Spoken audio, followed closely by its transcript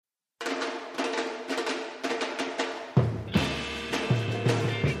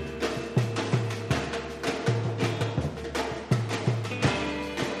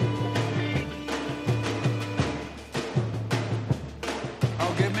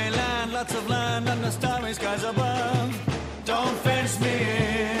lots of land under starry skies above. Don't fence me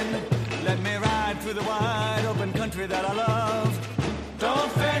in. Let me ride through the wide open country that I love.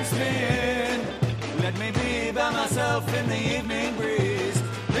 Don't fence me in. Let me be by myself in the evening breeze.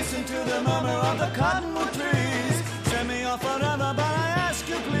 Listen to the murmur of the cottonwood trees. Send me off forever, but I ask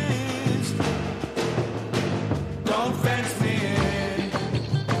you please. Don't fence me in.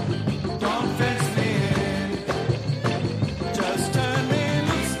 Don't fence me in. Just turn me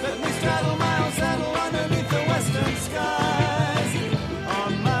loose, let me straddle my own saddle underneath the western skies.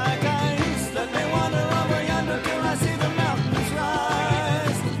 On my cayuse, let me wander over yonder till I see the mountains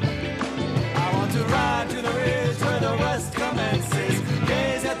rise. I want to ride to the ridge where the west commences.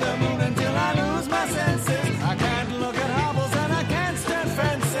 Gaze at the moon until I lose my senses. I can't look at hobbles and I can't stand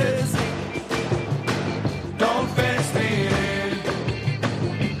fences. Don't fence me in.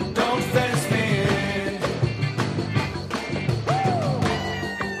 Don't fence me in.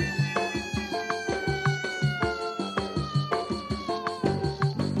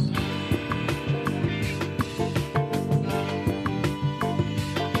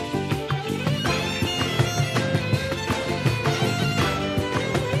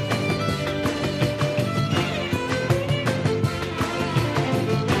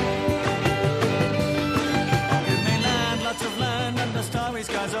 Give me land, lots of land under starry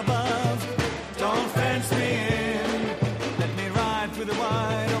skies above. Don't fence me in. Let me ride through the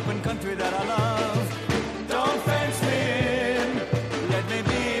wide open country that I love. Don't fence me in. Let me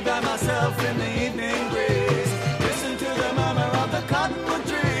be by myself in the evening breeze. Listen to the murmur of the cottonwood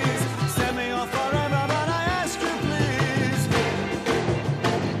trees. Send me off forever, but I ask you please.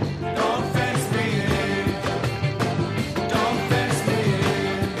 Don't fence me in. Don't fence me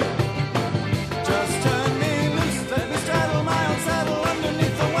in. Just turn me loose, let me straddle my own saddle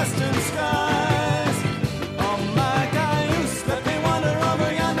underneath the western skies. On my cayuse, let me wander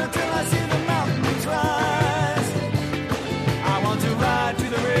over yonder till I see the mountains rise. I want to ride to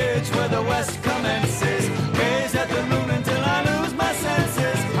the ridge where the west commences. Gaze at the moon until I lose my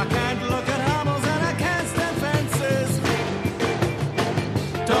senses. I can't look at hobbles and I can't stand fences.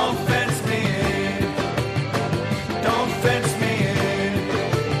 Don't fence me in. Don't fence me in.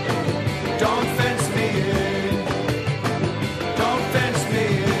 Don't fence me in. Don't fence me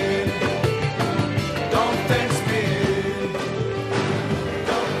in. Don't fence me in.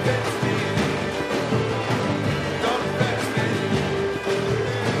 Don't fence me in. Don't fence me in.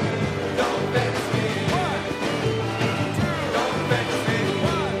 Don't fence me in. Don't fence me in.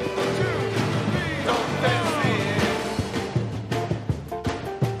 Don't fence me in.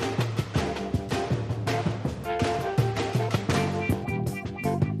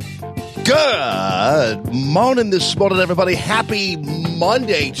 Good morning this morning, everybody. Happy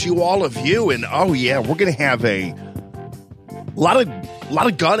Monday to all of you. And oh yeah, we're going to have a lot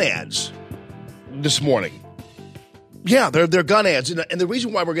of gun ads this morning. Yeah, they're gun ads. And the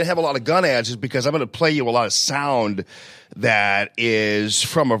reason why we're going to have a lot of gun ads is because I'm going to play you a lot of sound that is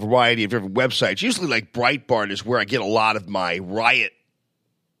from a variety of different websites. Usually like Breitbart is where I get a lot of my riot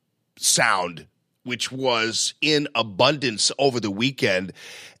sound, which was in abundance over the weekend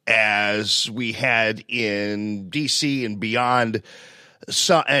as we had in D.C. and beyond,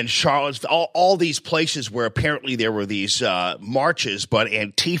 and Charlottesville, all these places where apparently there were these marches, but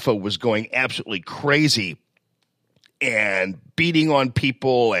Antifa was going absolutely crazy and beating on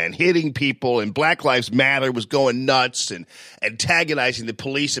people and hitting people, and Black Lives Matter was going nuts and antagonizing the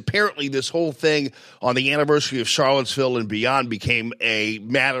police. Apparently this whole thing on the anniversary of Charlottesville and beyond became a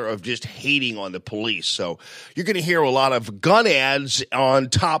matter of just hating on the police. So you're going to hear a lot of gun ads on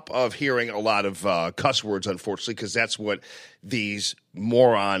top of hearing a lot of cuss words, unfortunately, because that's what these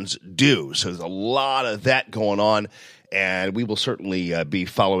morons do. So there's a lot of that going on. And we will certainly be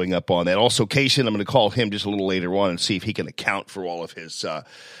following up on that. Also, Kaysen, I'm going to call him just a little later on and see if he can account for all of his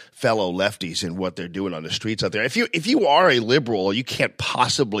fellow lefties and what they're doing on the streets out there. If you are a liberal, you can't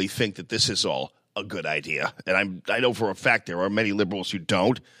possibly think that this is all a good idea. And I know for a fact there are many liberals who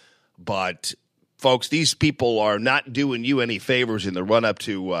don't. But, folks, these people are not doing you any favors in the run-up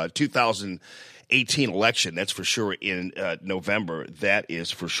to 2018 election. That's for sure in November. That is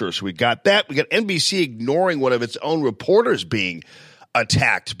for sure. So we got that. We got NBC ignoring one of its own reporters being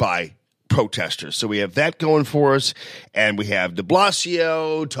attacked by protesters. So we have that going for us. And we have de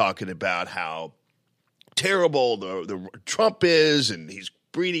Blasio talking about how terrible the Trump is, and he's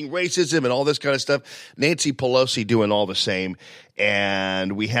breeding racism and all this kind of stuff. Nancy Pelosi doing all the same.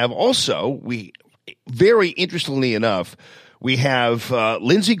 And we have also, very interestingly enough, we have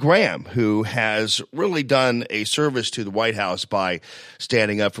Lindsey Graham, who has really done a service to the White House by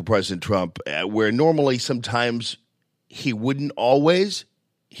standing up for President Trump, where normally sometimes he wouldn't always.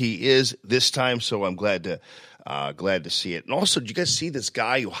 he is this time. So I'm glad to see it. And also, did you guys see this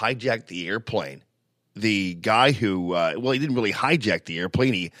guy who hijacked the airplane? The guy who, he didn't really hijack the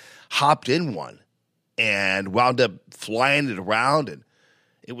airplane. He hopped in one and wound up flying it around. And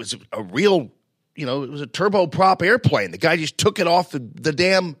it was a real, it was a turboprop airplane. The guy just took it off the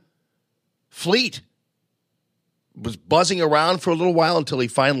damn fleet. Was buzzing around for a little while until he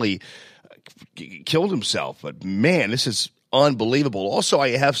finally killed himself. But man, this is unbelievable. Also,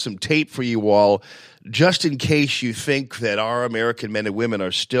 I have some tape for you all, just in case you think that our American men and women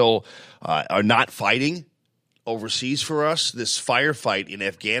are still are not fighting overseas for us. This firefight in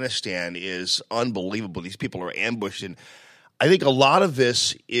Afghanistan is unbelievable. These people are ambushed, and I think a lot of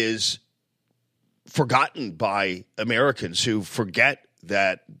this is forgotten by Americans who forget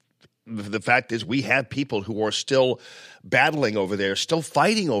that the fact is we have people who are still battling over there, still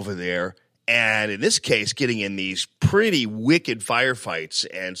fighting over there, and in this case, getting in these pretty wicked firefights.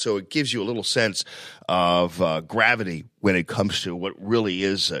 And so it gives you a little sense of gravity when it comes to what really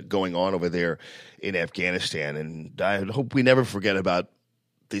is going on over there in Afghanistan. And I hope we never forget about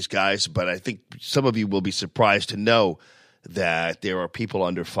these guys, but I think some of you will be surprised to know that there are people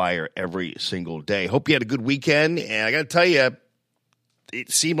under fire every single day. Hope you had a good weekend, and I got to tell you, it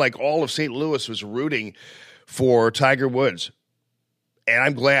seemed like all of St. Louis was rooting for Tiger Woods. And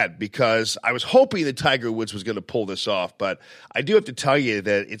I'm glad, because I was hoping that Tiger Woods was going to pull this off. But I do have to tell you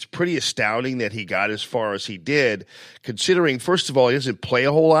that it's pretty astounding that he got as far as he did, considering, first of all, he doesn't play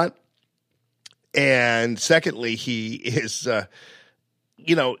a whole lot. And secondly, he is,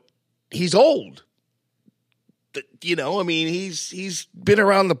 he's old. He's been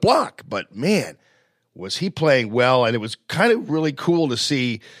around the block. But, man, was he playing well. And it was kind of really cool to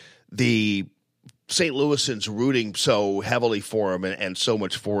see the St. Louisans rooting so heavily for him and so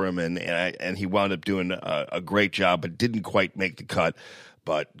much for him, and he wound up doing a great job, but didn't quite make the cut.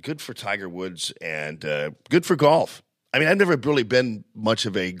 But good for Tiger Woods, and good for golf. I mean, I've never really been much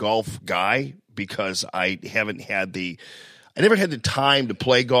of a golf guy because I never had the time to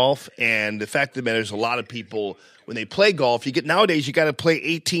play golf. And the fact of the matter is, a lot of people, when they play golf, nowadays you got to play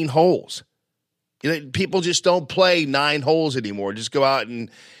 18 holes. People just don't play 9 holes anymore. Just go out and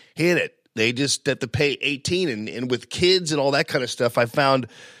hit it. They just have to pay 18, and with kids and all that kind of stuff, I found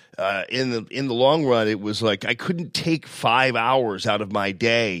in the long run, it was like I couldn't take 5 hours out of my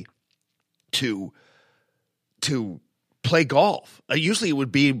day to play golf. Usually it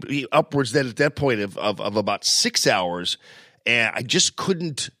would be upwards then at that point of about 6 hours, and I just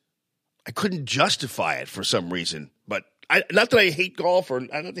couldn't justify it for some reason. But not that I hate golf or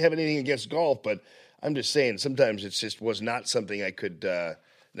I don't have anything against golf, but I'm just saying sometimes it just was not something I could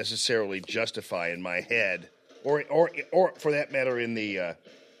necessarily justify in my head, or for that matter in the.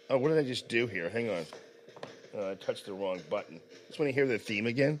 What did I just do here? Hang on, I touched the wrong button. Just want to hear the theme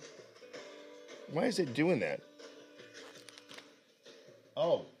again. Why is it doing that?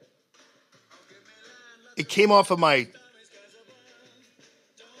 Oh, it came off of my.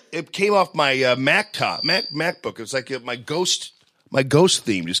 It came off my MacBook. It's like my ghost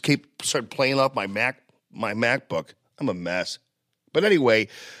theme just started playing off my MacBook. I'm a mess. But anyway,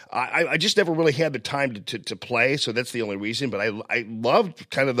 I just never really had the time to play, so that's the only reason. But I loved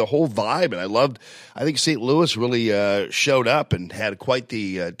kind of the whole vibe, and I think St. Louis really showed up and had quite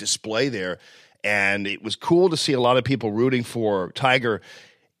the display there. And it was cool to see a lot of people rooting for Tiger.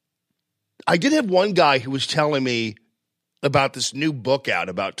 I did have one guy who was telling me about this new book out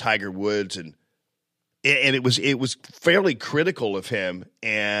about Tiger Woods, and it was fairly critical of him,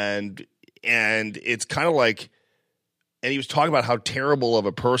 and it's kind of like. And he was talking about how terrible of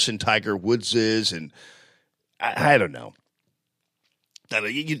a person Tiger Woods is, and I don't know.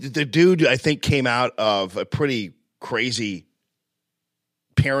 The dude, I think, came out of a pretty crazy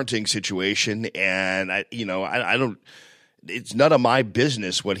parenting situation, and I don't. It's none of my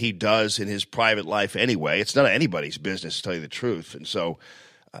business what he does in his private life anyway. It's none of anybody's business, to tell you the truth. And so,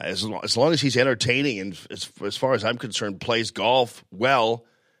 as long as he's entertaining and as far as I'm concerned, plays golf well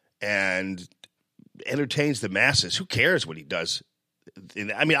and entertains the masses, who cares what he does?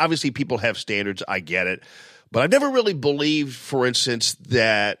 I mean, obviously people have standards. I get it. But I've never really believed, for instance,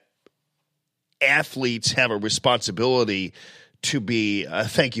 that athletes have a responsibility to be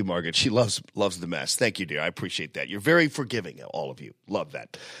thank you, Margaret. She loves the mess. Thank you, dear. I appreciate that. You're very forgiving, all of you. Love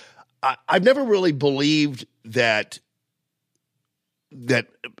that. I've never really believed that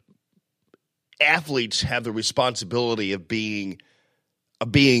athletes have the responsibility of being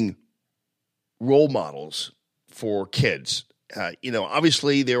role models for kids.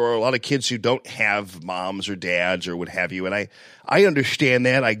 Obviously there are a lot of kids who don't have moms or dads or what have you. And I understand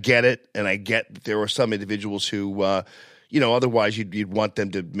that. I get it. And I get that there are some individuals who, otherwise you'd want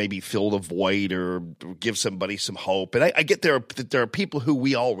them to maybe fill the void or give somebody some hope. And I get there are people who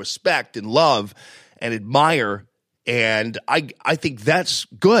we all respect and love and admire, and I think that's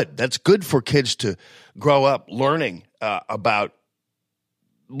good. That's good for kids to grow up learning about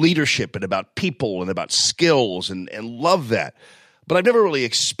leadership and about people and about skills and love that. But I've never really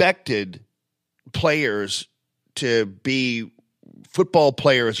expected players to be football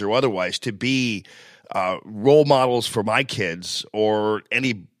players or otherwise to be role models for my kids or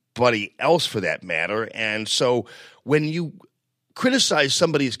anybody else for that matter. And so when you criticize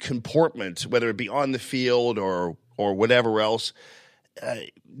somebody's comportment, whether it be on the field or whatever else,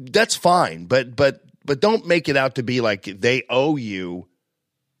 that's fine. But don't make it out to be like they owe you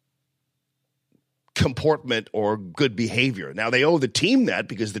comportment or good behavior. Now, they owe the team that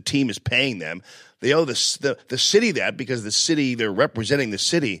because the team is paying them. They owe the city that because the city, they're representing the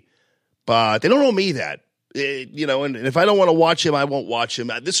city. But they don't owe me that. And if I don't want to watch him, I won't watch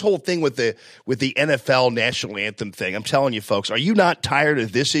him. This whole thing with the NFL national anthem thing, I'm telling you, folks, are you not tired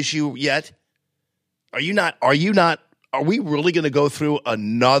of this issue yet? Are you not? Are we really going to go through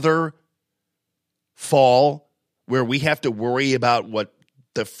another fall where we have to worry about what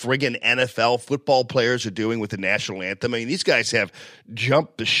the friggin' NFL football players are doing with the national anthem? I mean, these guys have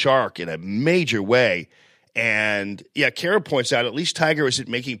jumped the shark in a major way. And, yeah, Kara points out at least Tiger isn't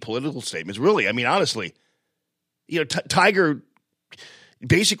making political statements. Really, I mean, honestly, Tiger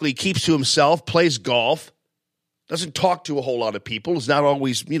basically keeps to himself, plays golf, doesn't talk to a whole lot of people. Is not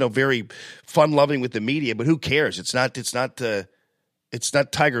always, very fun-loving with the media, but who cares? It's not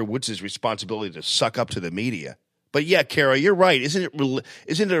Tiger Woods' responsibility to suck up to the media. But yeah, Kara, you're right. Isn't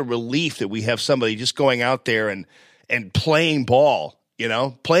it a relief that we have somebody just going out there and playing ball,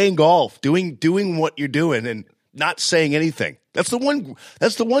 playing golf, doing what you're doing and not saying anything. That's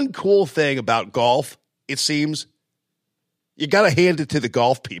the one cool thing about golf, it seems. You got to hand it to the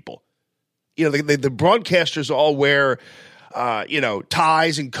golf people. The broadcasters all wear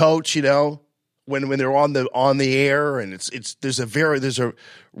ties and coats, when they're on the air, and there's a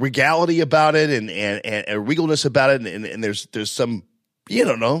regality about it and a regalness about it, and there's some,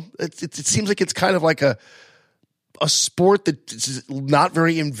 it seems like it's kind of like a sport that's not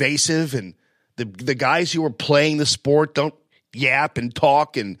very invasive, and the guys who are playing the sport don't yap and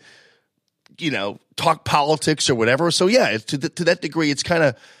talk and talk politics or whatever. So yeah, to that degree, it's kind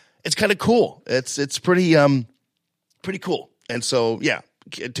of cool. It's pretty cool. And so yeah,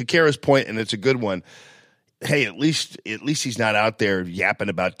 to Kara's point, and it's a good one. Hey, at least he's not out there yapping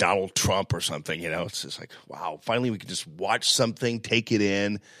about Donald Trump or something. It's just like, wow, finally we can just watch something, take it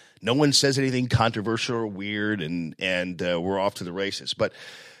in. No one says anything controversial or weird, and we're off to the races. But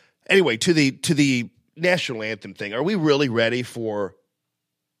anyway, to the national anthem thing, are we really ready for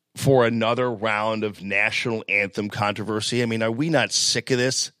another round of national anthem controversy? I mean, are we not sick of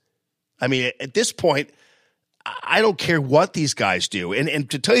this? I mean, at this point, I don't care what these guys do. And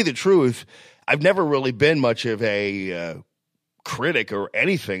to tell you the truth, I've never really been much of a critic or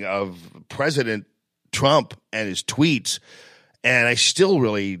anything of President Trump and his tweets, and I still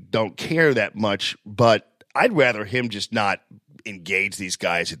really don't care that much, but I'd rather him just not engage these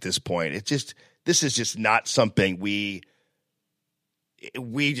guys at this point. This is just not something we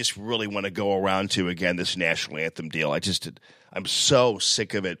just really want to go around to again, this national anthem deal. I'm so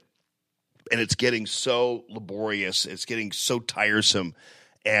sick of it. And it's getting so laborious. It's getting so tiresome.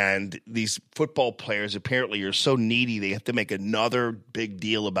 And these football players apparently are so needy. They have to make another big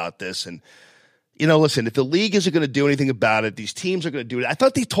deal about this. And, listen, if the league isn't going to do anything about it, these teams are going to do it. I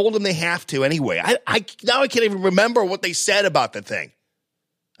thought they told them they have to anyway. Now I can't even remember what they said about the thing.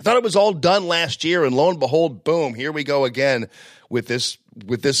 I thought it was all done last year, and lo and behold, boom, here we go again with this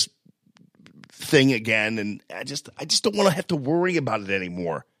thing again. And I just don't want to have to worry about it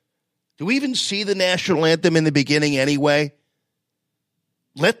anymore. Do we even see the national anthem in the beginning anyway?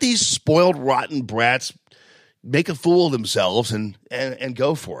 Let these spoiled, rotten brats make a fool of themselves and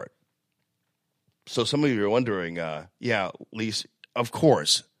go for it. So some of you are wondering, yeah, Lise, of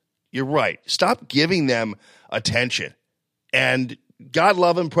course, you're right. Stop giving them attention. And God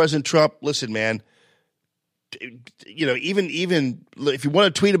love him, President Trump. Listen, man, even if you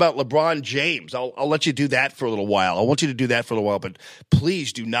want to tweet about LeBron James, I'll let you do that for a little while. I want you to do that for a little while, but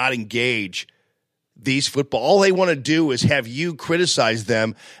please do not engage these football. All they want to do is have you criticize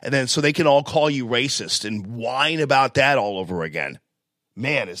them, and then so they can all call you racist and whine about that all over again.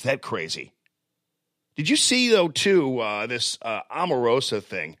 Man, is that crazy. Did you see, though, too, this Omarosa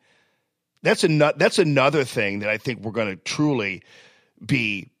thing? That's another thing that I think we're going to truly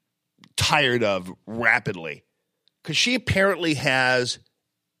be tired of rapidly, because she apparently has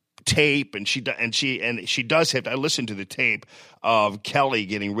tape, and she does have. I listened to the tape of Kelly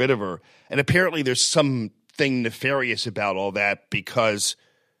getting rid of her, and apparently there's something nefarious about all that because.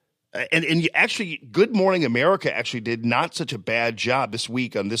 And you actually, Good Morning America actually did not such a bad job this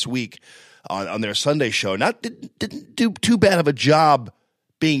week on their Sunday show. Didn't do too bad of a job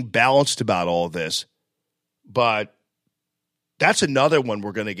being balanced about all this, but that's another one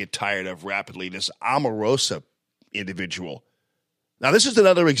we're going to get tired of rapidly. This Omarosa individual. Now, this is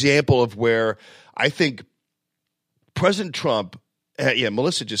another example of where I think President Trump.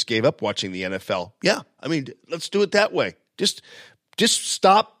 Melissa just gave up watching the NFL. Yeah, I mean, let's do it that way. Just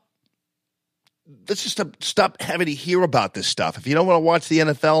stop. Let's just stop having to hear about this stuff. If you don't want to watch the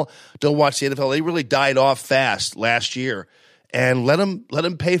NFL, don't watch the NFL. They really died off fast last year, and let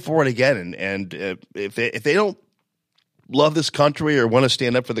them pay for it again. And if they don't love this country or want to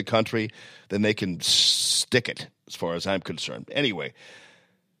stand up for the country, then they can stick it, as far as I'm concerned. Anyway,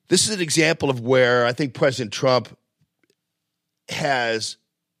 this is an example of where I think President Trump has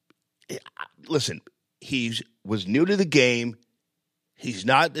 – listen, he was new to the game. He's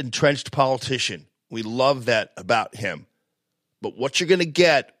not an entrenched politician. We love that about him. But what you're going to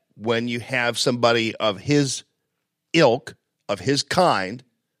get when you have somebody of his ilk, of his kind,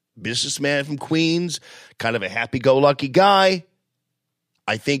 businessman from Queens, kind of a happy-go-lucky guy,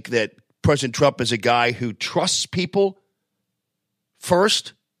 I think that President Trump is a guy who trusts people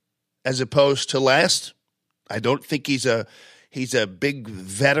first as opposed to last. I don't think he's a big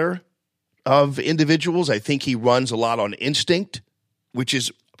vetter of individuals. I think he runs a lot on instinct, which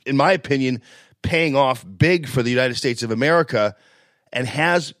is, in my opinion, paying off big for the United States of America and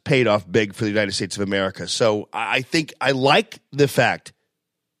has paid off big for the United States of America. So I think I like the fact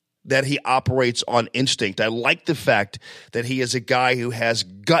that he operates on instinct. I like the fact that he is a guy who has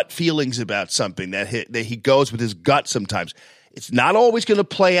gut feelings about something, that he goes with his gut sometimes. It's not always going to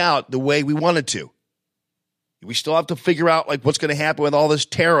play out the way we want it to. We still have to figure out like what's going to happen with all this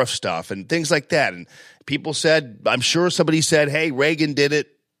tariff stuff and things like that. And people said, I'm sure somebody said, hey, Reagan did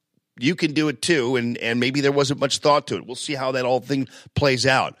it. You can do it too. And maybe there wasn't much thought to it. We'll see how that whole thing plays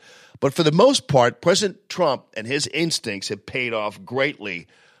out. But for the most part, President Trump and his instincts have paid off greatly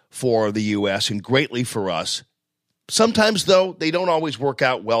for the U.S. and greatly for us. Sometimes, though, they don't always work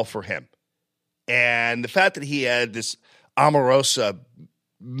out well for him. And the fact that he had this Omarosa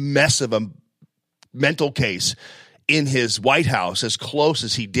mess of a mental case in his White House as close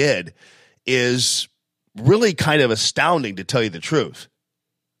as he did is really kind of astounding, to tell you the truth.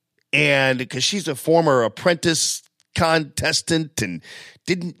 And because she's a former apprentice contestant and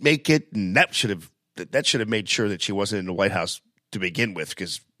didn't make it, and that should have made sure that she wasn't in the White House to begin with,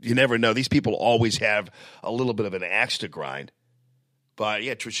 because you never know. These people always have a little bit of an axe to grind. But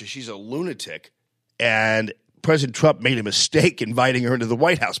yeah, Tricia, she's a lunatic, and President Trump made a mistake inviting her into the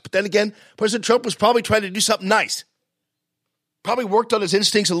White House. But then again, President Trump was probably trying to do something nice. Probably worked on his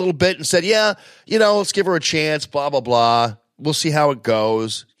instincts a little bit and said, yeah, let's give her a chance, blah, blah, blah. We'll see how it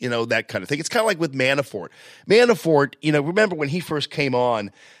goes, that kind of thing. It's kind of like with Manafort. Manafort, remember when he first came on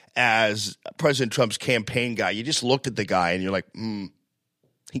as President Trump's campaign guy, you just looked at the guy and you're like,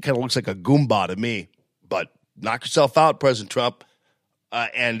 he kind of looks like a Goomba to me. But knock yourself out, President Trump.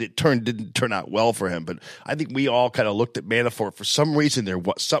 And it didn't turn out well for him. But I think we all kind of looked at Manafort. For some reason,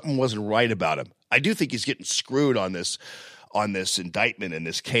 something wasn't right about him. I do think he's getting screwed on this indictment in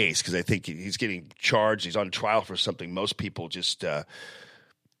this case, because I think he's getting charged. He's on trial for something most people just that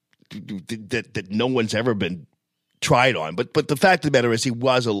no one's ever been tried on. But the fact of the matter is, he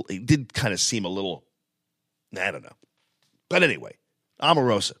did kind of seem a little, I don't know. But anyway,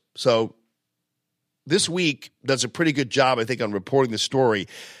 Omarosa. So this week does a pretty good job, I think, on reporting the story.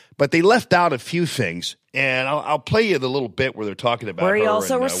 But they left out a few things, and I'll play you the little bit where they're talking about where he her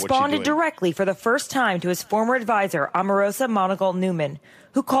also and, responded directly for the first time to his former advisor, Omarosa Monagle Newman,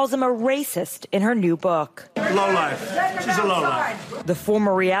 who calls him a racist in her new book. Lowlife. She's a lowlife. The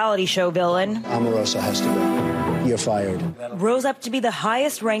former reality show villain, Omarosa has to go. You're fired. Rose up to be the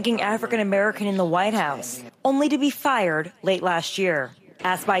highest-ranking African-American in the White House, only to be fired late last year.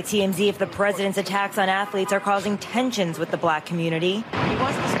 Asked by TMZ if the president's attacks on athletes are causing tensions with the black community. He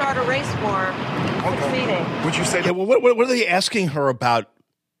wants to start a race war. Succeeding. Would you say? Yeah, well, what are they asking her about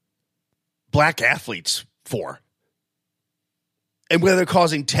black athletes for? And whether they're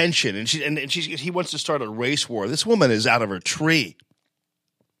causing tension, and he wants to start a race war. This woman is out of her tree,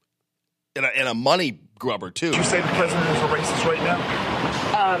 and a money grubber too. Would you say the president is a racist right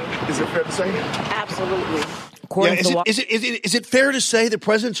now? Is it fair to say? Absolutely. Yeah, is it fair to say the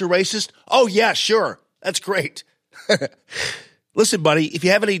president's a racist? Oh, yeah, sure. That's great. Listen, buddy, if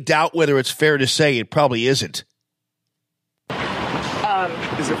you have any doubt whether it's fair to say, it probably isn't.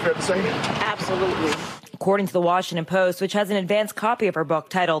 Is it fair to say? Absolutely. According to the Washington Post, which has an advanced copy of her book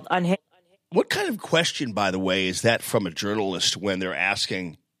titled Unhinged. What kind of question, by the way, is that from a journalist when they're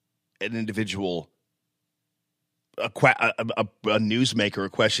asking an individual, a newsmaker, a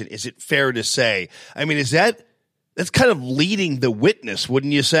question? Is it fair to say? I mean, that's kind of leading the witness,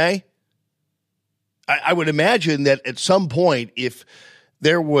 wouldn't you say? I would imagine that at some point, if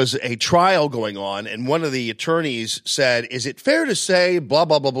there was a trial going on and one of the attorneys said, is it fair to say blah,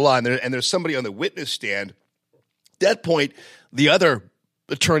 blah, blah, blah, and there's somebody on the witness stand, at that point, the other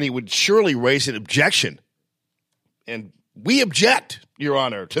attorney would surely raise an objection. And we object, Your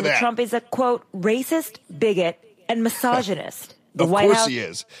Honor, to that. Trump is a, quote, racist, bigot, and misogynist. The Of White course House- he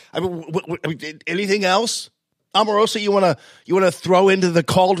is. I mean, anything else? Omarosa, you want to throw into the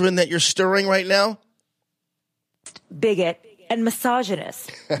cauldron that you're stirring right now? Bigot, and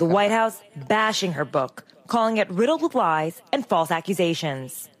misogynist. The White House bashing her book, calling it riddled with lies and false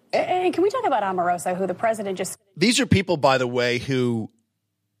accusations. And can we talk about Omarosa, who the president just... These are people, by the way, who,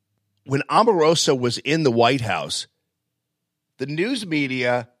 when Omarosa was in the White House, the news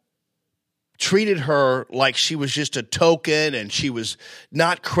media treated her like she was just a token and she was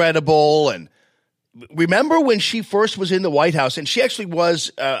not credible. And remember when she first was in the White House, and she actually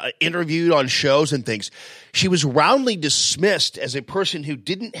was interviewed on shows and things, she was roundly dismissed as a person who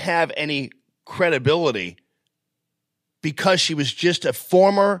didn't have any credibility because she was just a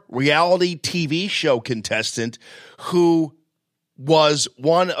former reality TV show contestant who was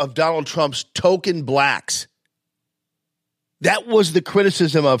one of Donald Trump's token blacks. That was the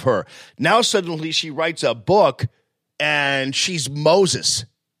criticism of her. Now suddenly she writes a book and she's Moses.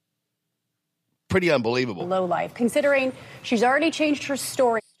 Pretty unbelievable. Low life, considering she's already changed her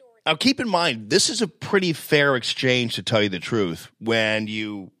story. Now keep in mind, this is a pretty fair exchange, to tell you the truth, when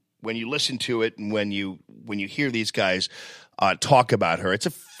you listen to it and when you hear these guys talk about her. It's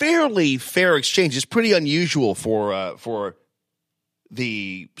a fairly fair exchange. It's pretty unusual for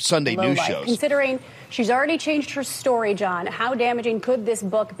the Sunday Low news life. shows. Considering she's already changed her story, John, how damaging could this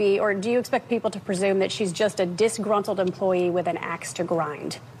book be? Or do you expect people to presume that she's just a disgruntled employee with an axe to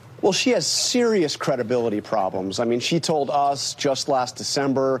grind? Well, she has serious credibility problems. I mean, she told us just last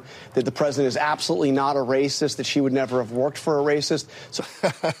December that the president is absolutely not a racist, that she would never have worked for a racist.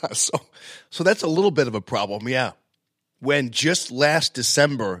 So that's a little bit of a problem, yeah. When just last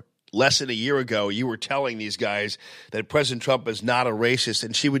December, less than a year ago, you were telling these guys that President Trump is not a racist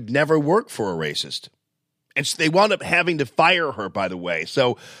and she would never work for a racist. And so they wound up having to fire her, by the way.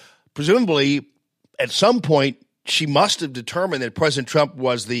 So presumably, at some point, she must have determined that President Trump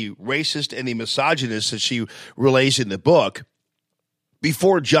was the racist and the misogynist, as she relays in the book,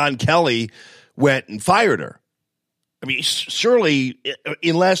 before John Kelly went and fired her. I mean, surely,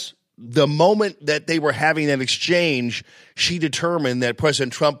 unless the moment that they were having that exchange, she determined that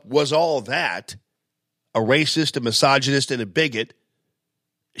President Trump was all that, a racist, a misogynist, and a bigot,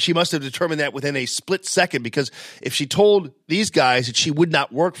 she must have determined that within a split second, because if she told these guys that she would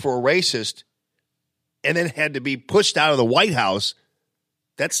not work for a racist and then had to be pushed out of the White House,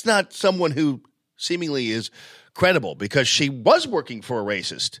 that's not someone who seemingly is credible, because she was working for a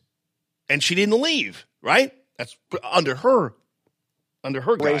racist and she didn't leave, right? That's under her guise,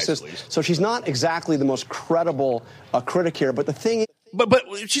 Racist. at least. So she's not exactly the most credible critic here. But the thing is, But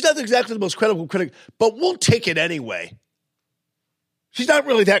she's not exactly the most credible critic, but we'll take it anyway. She's not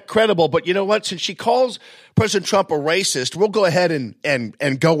really that credible, but you know what? Since she calls President Trump a racist, we'll go ahead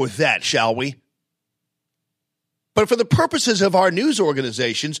and go with that, shall we? But for the purposes of our news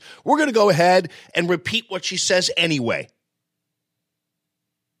organizations, we're going to go ahead and repeat what she says anyway.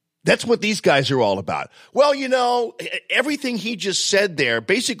 That's what these guys are all about. Well, you know, everything he just said there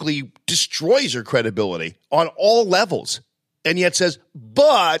basically destroys her credibility on all levels, and yet says,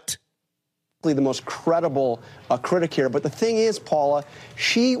 but the most credible critic here. But the thing is, Paula,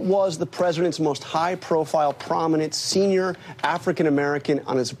 she was the president's most high-profile, prominent, senior African-American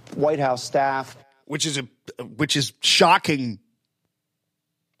on his White House staff. which is shocking,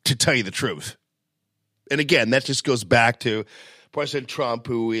 to tell you the truth. And again, that just goes back to President Trump,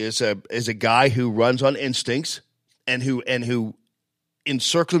 who is a guy who runs on instincts and who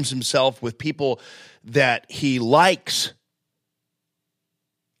encircles himself with people that he likes.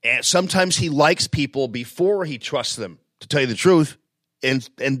 And sometimes he likes people before he trusts them, to tell you the truth. And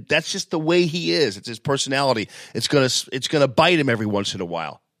that's just the way he is. It's his personality. It's gonna bite him every once in a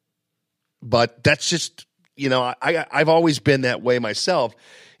while. But that's just, you know, I've always been that way myself,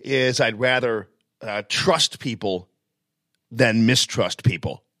 is I'd rather trust people than mistrust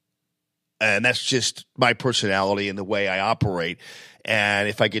people. And that's just my personality and the way I operate. And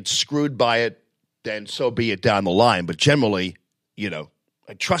if I get screwed by it, then so be it down the line. But generally, you know,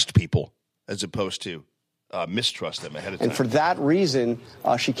 I trust people as opposed to mistrust them ahead of time. And for that reason,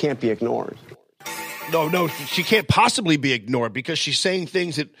 she can't be ignored. No, she can't possibly be ignored because she's saying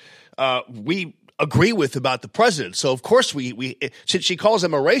things that we agree with about the president. So, of course, we since she calls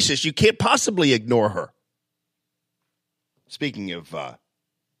him a racist, you can't possibly ignore her. Speaking of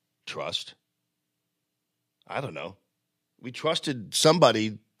trust, I don't know. We trusted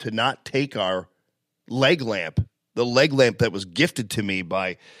somebody to not take our leg lamp, the leg lamp that was gifted to me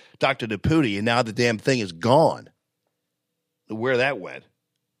by Dr. DePuti, and now the damn thing is gone. Where that went.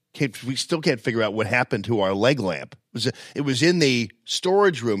 We still can't figure out what happened to our leg lamp. It was in the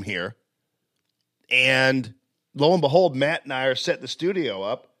storage room here, and lo and behold, Matt and I are setting the studio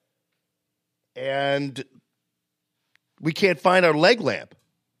up, and we can't find our leg lamp.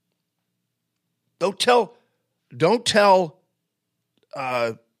 Don't tell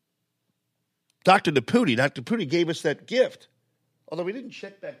Dr. DePuti. Dr. DePuti gave us that gift, although we didn't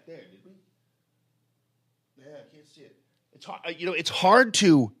check back there, did we? Yeah, I can't see it. It's hard,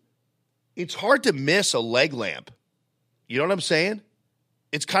 it's hard to miss a leg lamp. You know what I'm saying?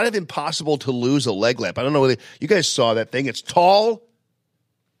 It's kind of impossible to lose a leg lamp. I don't know whether you guys saw that thing. It's tall.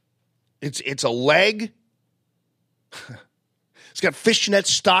 It's a leg. It's got fishnet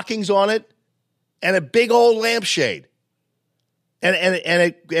stockings on it and a big old lampshade. And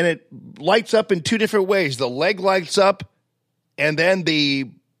it lights up in two different ways. The leg lights up, and then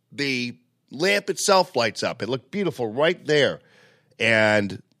the lamp itself lights up. It looked beautiful right there.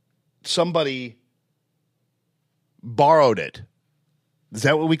 And somebody borrowed it. Is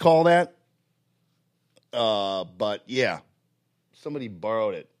that what we call that? But yeah, somebody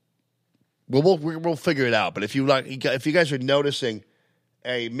borrowed it. Well, we'll figure it out. But if you guys are noticing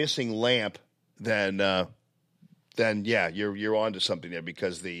a missing lamp, then yeah, you're onto something there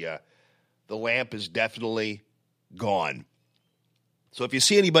because the lamp is definitely gone. So if you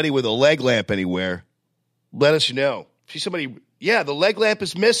see anybody with a leg lamp anywhere, let us know. See somebody, yeah, the leg lamp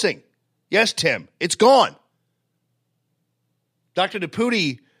is missing. Yes, Tim, it's gone. Dr.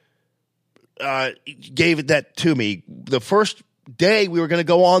 DePuti gave that to me the first day we were going to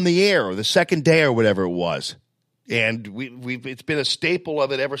go on the air, or the second day or whatever it was. And it's been a staple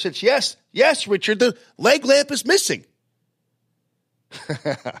of it ever since. Yes, Richard, the leg lamp is missing.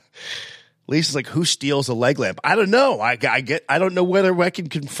 Lisa's like, who steals a leg lamp? I don't know. I don't know whether I can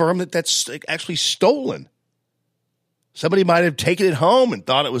confirm that that's actually stolen. Somebody might have taken it home and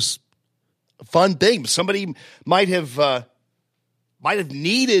thought it was a fun thing. Somebody might have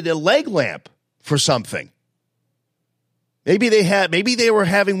needed a leg lamp for something. Maybe they were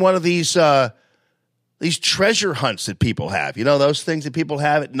having one of these treasure hunts that people have. You know, those things that people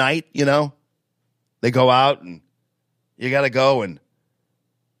have at night, you know? They go out and you got to go and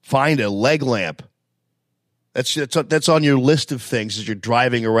find a leg lamp. That's on your list of things as you're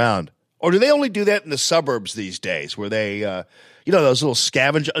driving around. Or do they only do that in the suburbs these days where they, those little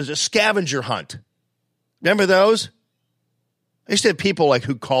scavenger hunt? Remember those? I used to have people like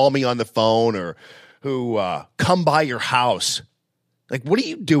who call me on the phone or who come by your house. Like, what are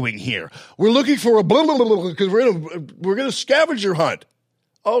you doing here? We're looking for a blah, blah, blah, blah, because we're gonna scavenger hunt.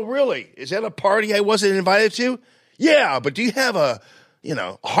 Oh, really? Is that a party I wasn't invited to? Yeah, but do you have a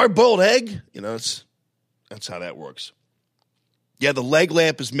hard-boiled egg? You know, that's how that works. Yeah, the leg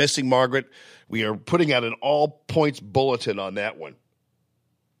lamp is missing, Margaret. We are putting out an all-points bulletin on that one.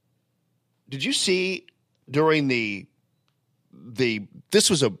 Did you see during this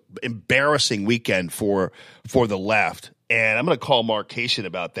was an embarrassing weekend for the left, and I'm going to call Mark Cation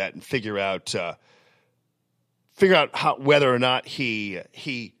about that and figure out whether or not he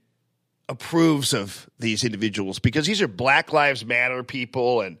approves of these individuals, because these are Black Lives Matter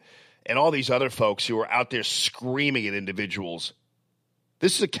people and all these other folks who are out there screaming at individuals.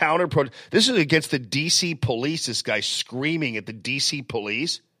 This is a this is against the D.C. police, this guy screaming at the D.C.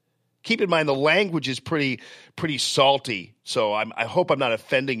 police. Keep in mind, the language is pretty salty, so I hope I'm not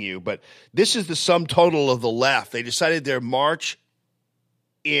offending you, but this is the sum total of the left. They decided their march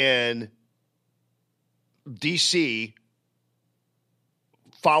in D.C.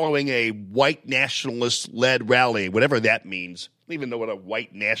 following a white nationalist-led rally, whatever that means. I don't even know what a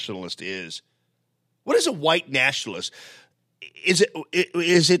white nationalist is. What is a white nationalist? Is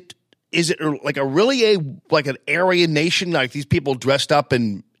it like an Aryan nation, like these people dressed up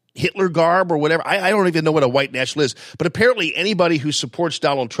in Hitler garb or whatever? I don't even know what a white nationalist is, but apparently anybody who supports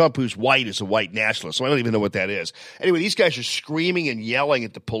Donald Trump who's white is a white nationalist, so I don't even know what that is. Anyway, these guys are screaming and yelling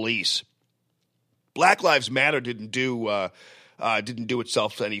at the police. Black Lives Matter didn't do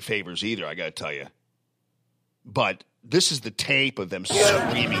itself any favors either, I got to tell you. But This is the tape of them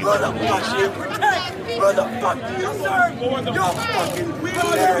screaming.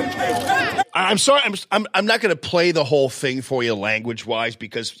 I'm sorry. I'm not going to play the whole thing for you language wise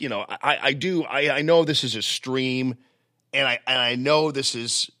because I know this is a stream, and I know this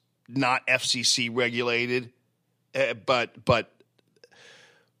is not FCC regulated, but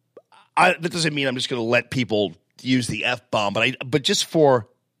that doesn't mean I'm just going to let people use the F-bomb. But just for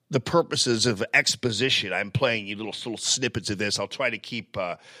the purposes of exposition, I'm playing you little snippets of this. I'll try to keep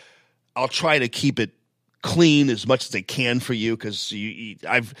it clean as much as I can for you because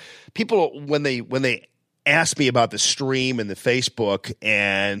people when they asked me about the stream and the Facebook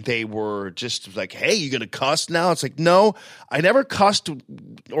and they were just like, "Hey, you gonna cuss now?" It's like, no, I never cussed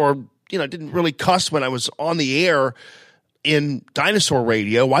or didn't really cuss when I was on the air in Dinosaur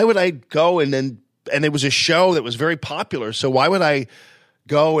Radio. Why would I go and it was a show that was very popular, so why would I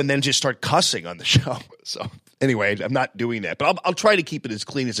go and then just start cussing on the show? So anyway, I'm not doing that, but I'll try to keep it as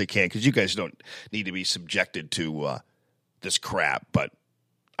clean as I can because you guys don't need to be subjected to this crap. But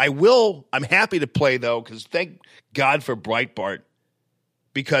I will. I'm happy to play though because thank God for Breitbart,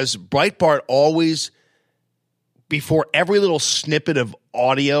 because Breitbart always, before every little snippet of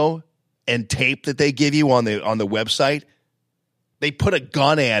audio and tape that they give you on the website, they put a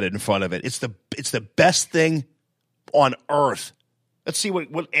gun ad in front of it. It's the best thing on earth. Let's see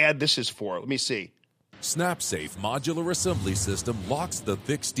what ad this is for. Let me see. SnapSafe modular assembly system locks the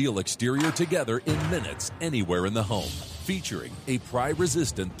thick steel exterior together in minutes anywhere in the home. Featuring a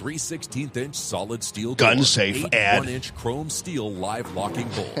pry-resistant 3/16-inch solid steel door, gun safe 8 ad, 1-inch chrome steel live locking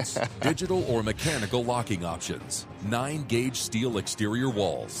bolts, digital or mechanical locking options, 9-gauge steel exterior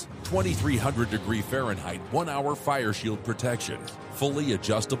walls, 2300-degree Fahrenheit 1-hour fire shield protection, fully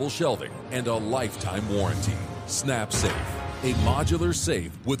adjustable shelving, and a lifetime warranty. SnapSafe, a modular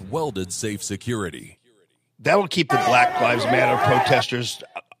safe with welded safe security. That'll keep the Black Lives Matter protesters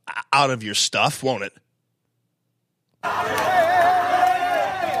out of your stuff, won't it?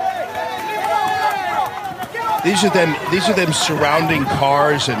 These are them surrounding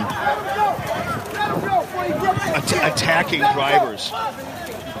cars and attacking drivers.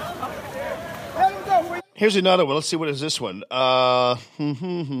 Here's another one. Let's see, what is this one? Let's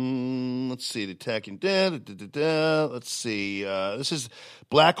see, attacking. Let's see. This is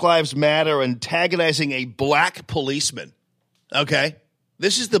Black Lives Matter antagonizing a black policeman. Okay,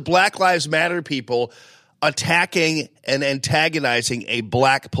 this is the Black Lives Matter people attacking and antagonizing a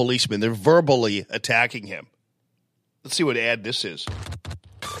black policeman. They're verbally attacking him. Let's see what ad this is.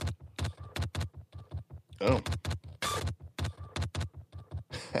 Oh.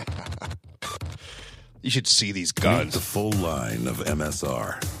 You should see these guns. Meet the full line of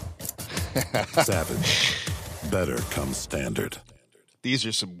MSR. Savage. Better comes standard. These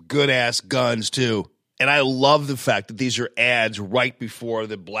are some good-ass guns, too. And I love the fact that these are ads right before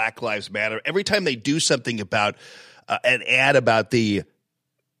the Black Lives Matter. Every time they do something about an ad about the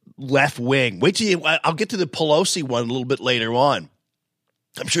left wing. Wait till I'll get to the Pelosi one a little bit later on.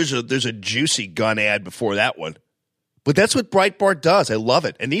 I'm sure there's a juicy gun ad before that one. But that's what Breitbart does. I love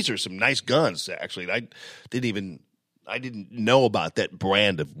it. And these are some nice guns, actually. I didn't know about that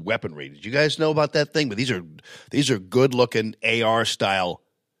brand of weaponry. Did you guys know about that thing? But these are good-looking AR-style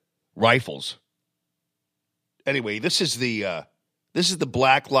rifles. Anyway, this is the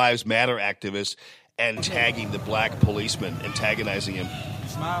Black Lives Matter activist tagging the black policeman, antagonizing him. You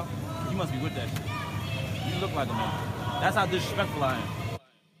smile? You must be with that shit. You look like a man. That's how disrespectful I am.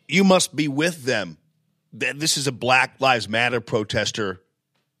 You must be with them. This is a Black Lives Matter protester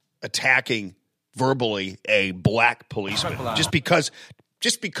attacking verbally a black policeman just because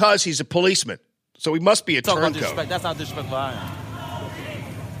he's a policeman. So he must be a turncoat. That's how disrespectful I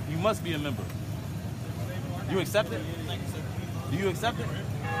am. You must be a member. You accept it? Do you accept it?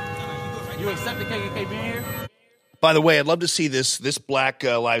 You accept the KKK being here? By the way, I'd love to see this Black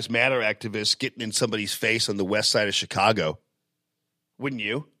Lives Matter activist getting in somebody's face on the west side of Chicago. Wouldn't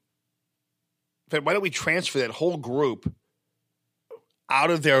you? In fact, why don't we transfer that whole group out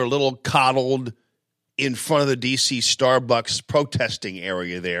of their little coddled in front of the D.C. Starbucks protesting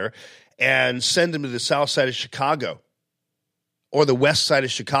area there and send them to the south side of Chicago or the west side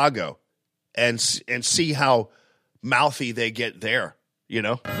of Chicago and see how mouthy they get there, you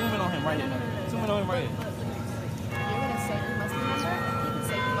know? Zoom in on him right here. Zoom in on him right here. You're going to say you must be a member? You can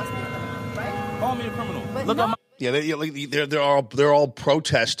say you must be a member, right? Call me a criminal. But Look no. at my... Yeah, they're all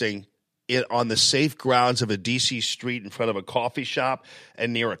protesting on the safe grounds of a D.C. street in front of a coffee shop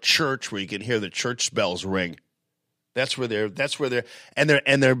and near a church where you can hear the church bells ring. That's where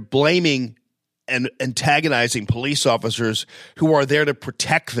they're blaming and antagonizing police officers who are there to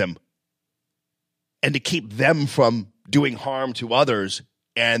protect them and to keep them from doing harm to others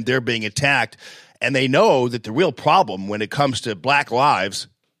and they're being attacked. And they know that the real problem when it comes to black lives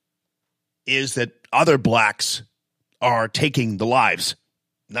is that other blacks are taking the lives,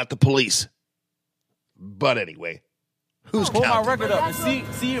 not the police. But anyway, who's Pull counting? my record up and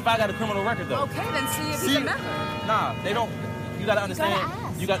see if I got a criminal record though. Okay, then see if he's a member. Nah, they don't. You gotta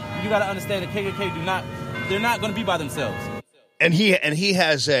understand. You gotta understand that KKK they're not gonna be by themselves. And he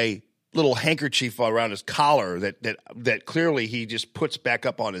has a little handkerchief around his collar that clearly he just puts back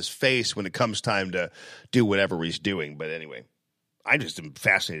up on his face when it comes time to do whatever he's doing. But anyway, I just am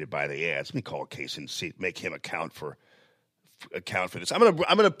fascinated by the ads. Let me call Case and see, make him account for this. I'm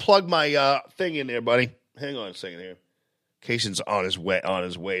gonna plug my thing in there, buddy. Hang on a second here. Cason's on his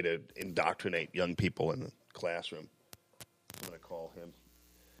way to indoctrinate young people in the classroom. I'm gonna call him.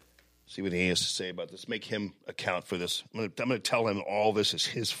 See what he has to say about this. Make him account for this. I'm gonna tell him all this is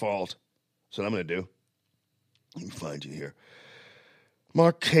his fault. That's what I'm gonna do. Let me find you here.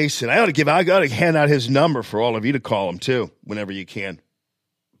 Mark Kaysen. I gotta hand out his number for all of you to call him too, whenever you can.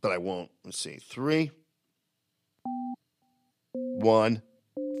 But I won't. Let's see. 3, 1,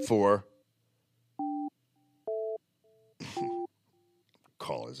 4.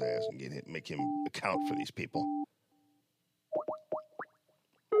 Call his ass and make him account for these people.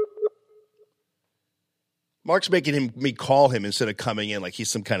 Mark's making me call him instead of coming in like he's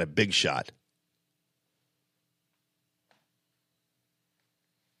some kind of big shot.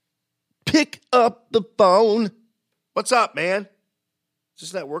 Pick up the phone. What's up, man? Is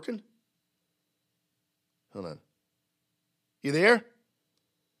this not working? Hold on. You there?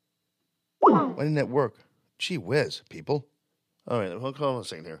 Why didn't that work? Gee whiz, people. All right, hold on a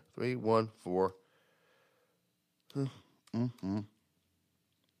second here. 3, 1, 4.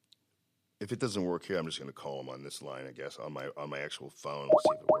 If it doesn't work here, I'm just going to call him on this line, I guess, on my actual phone. Let's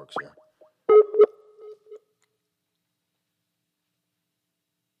see if it works here.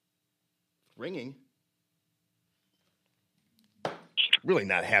 Ringing. Really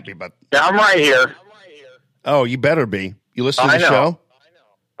not happy about. Yeah, I'm right here. Oh, you better be. You listen to the show?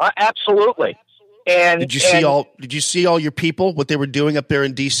 Absolutely. And did you see all your people, what they were doing up there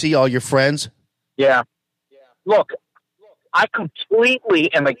in D.C., all your friends? Yeah. Look, I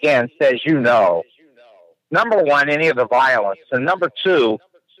completely am against, as you know, number one, any of the violence. And number two,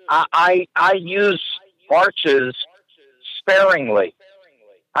 I use marches sparingly.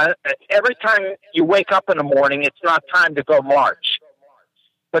 Every time you wake up in the morning, it's not time to go march.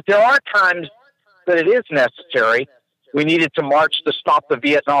 But there are times that it is necessary. We needed to march to stop the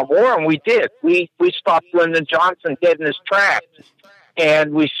Vietnam War, and we did. We stopped Lyndon Johnson dead in his tracks.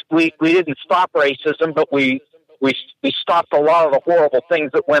 And we didn't stop racism, but we stopped a lot of the horrible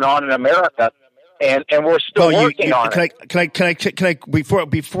things that went on in America, and we're still working on it. Can I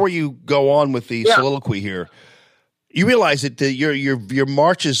before you go on with the soliloquy here, you realize that your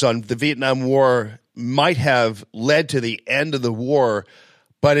marches on the Vietnam War might have led to the end of the war,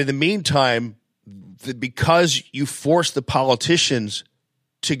 but in the meantime, because you forced the politicians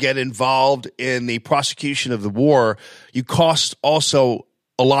to get involved in the prosecution of the war, you cost also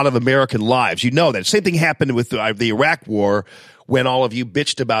a lot of American lives. You know that. Same thing happened with the Iraq War when all of you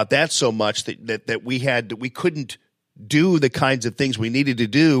bitched about that so much that we couldn't do the kinds of things we needed to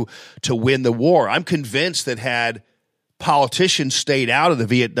do to win the war. I'm convinced that had politicians stayed out of the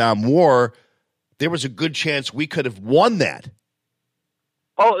Vietnam War, there was a good chance we could have won that.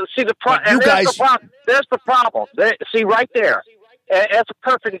 Oh, see, there's the problem. See, right there. That's a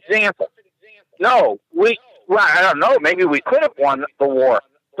perfect example. No, I don't know, maybe we could have won the war.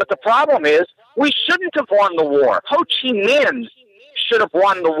 But the problem is, we shouldn't have won the war. Ho Chi Minh should have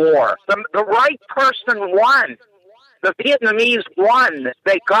won the war. The right person won. The Vietnamese won.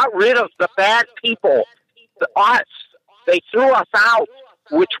 They got rid of the bad people, us. They threw us out,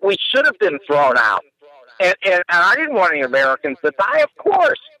 which we should have been thrown out. And I didn't want any Americans to die, of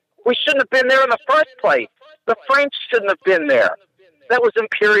course. We shouldn't have been there in the first place. The French shouldn't have been there. That was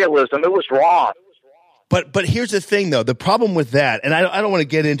imperialism. It was wrong. But here's the thing, though. The problem with that, and I don't want to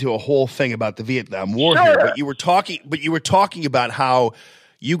get into a whole thing about the Vietnam War here, but you were talking about how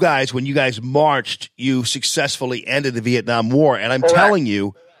you guys, when you guys marched, you successfully ended the Vietnam War. And I'm telling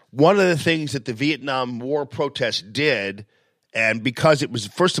you, one of the things that the Vietnam War protests did, and because it was,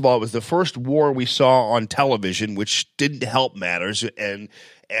 first of all, it was the first war we saw on television, which didn't help matters, and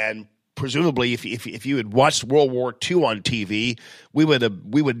presumably, if you had watched World War II on TV, we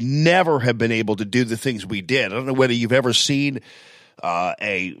would never have been able to do the things we did. I don't know whether you've ever seen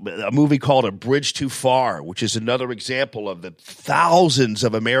a movie called A Bridge Too Far, which is another example of the thousands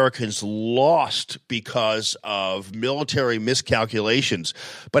of Americans lost because of military miscalculations.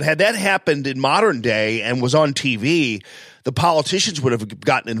 But had that happened in modern day and was on TV, the politicians would have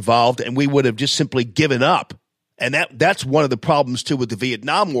gotten involved and we would have just simply given up. And that's one of the problems, too, with the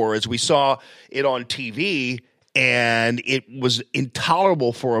Vietnam War, is we saw it on TV and it was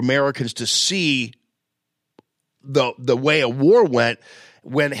intolerable for Americans to see the way a war went.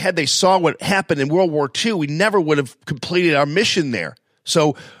 When had they saw what happened in World War II, we never would have completed our mission there.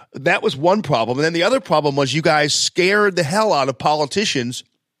 So that was one problem. And then the other problem was you guys scared the hell out of politicians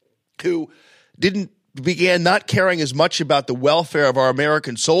who began not caring as much about the welfare of our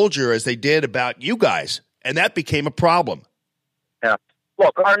American soldier as they did about you guys. And that became a problem. Yeah.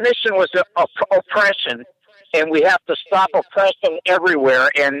 Look, our mission was oppression, and we have to stop oppression everywhere.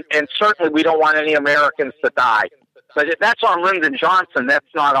 And certainly we don't want any Americans to die. But if that's on Lyndon Johnson, that's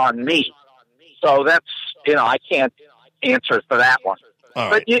not on me. So that's, I can't answer for that one. All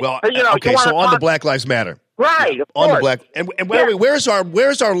right. Okay, so on the Black Lives Matter. Right, of on course. The Black, and by the way,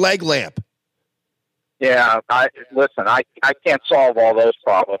 where's our leg lamp? Yeah, I can't solve all those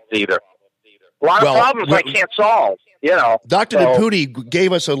problems either. A lot of problems I can't solve, Dr. Naputi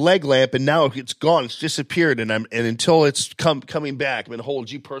gave us a leg lamp, and now it's gone. It's disappeared, and until it's coming back, I'm going to hold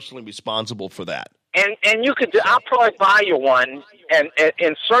you personally responsible for that. And you could, I'll probably buy you one,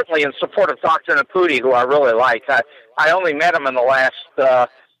 and certainly in support of Dr. Naputi, who I really like. I only met him in the last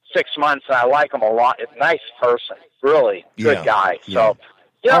 6 months, and I like him a lot. He's a nice person, really good guy. So,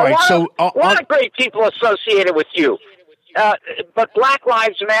 a lot of great people associated with you. But Black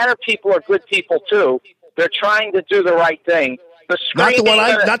Lives Matter people are good people too. They're trying to do the right thing.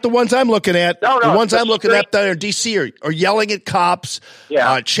 Not the ones I'm looking at. No, the ones I'm looking at that are in D.C. are yelling at cops,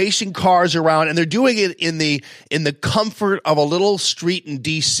 chasing cars around, and they're doing it in the comfort of a little street in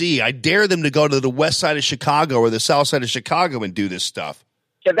D.C. I dare them to go to the west side of Chicago or the south side of Chicago and do this stuff.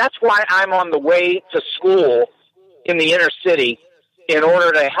 Yeah, that's why I'm on the way to school in the inner city in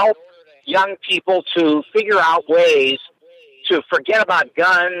order to help young people to figure out ways to forget about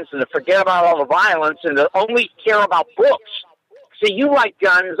guns and to forget about all the violence and to only care about books. See, you like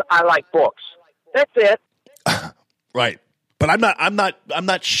guns, I like books. That's it. Right. But I'm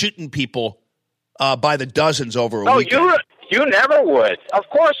not shooting people by the dozens over a weekend. No, you never would. Of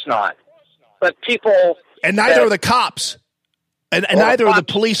course not. But people, and neither are the cops. And neither are the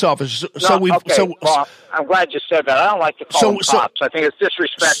police officers. Well, I'm glad you said that. I don't like to call them cops. I think it's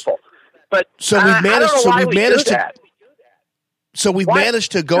disrespectful. But we've managed to. So we've What?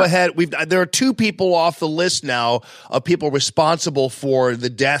 managed to go ahead. There are two people off the list now of people responsible for the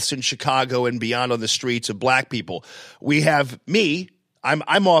deaths in Chicago and beyond on the streets of black people. We have me.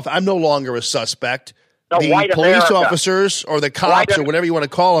 I'm off. I'm no longer a suspect. No, the white police America. officers or the cops or whatever you want to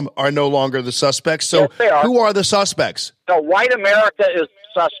call them are no longer the suspects. So Yes, they are. who are the suspects? No, white America is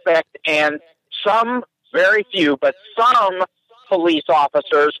suspect, and some, very few, but some police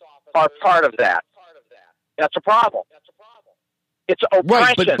officers are part of that. That's a problem. It's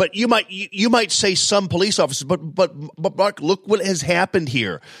oppression. Right, but you might say some police officers, but Mark, look what has happened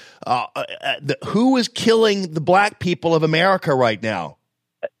here. Who is killing the black people of America right now?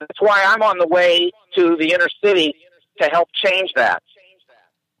 That's why I'm on the way to the inner city to help change that.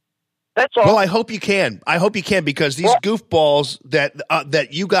 That's all. Well, I hope you can. Because these goofballs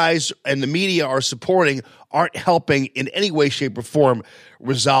that you guys and the media are supporting aren't helping in any way, shape, or form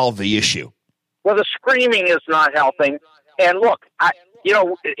resolve the issue. Well, the screaming is not helping. And look,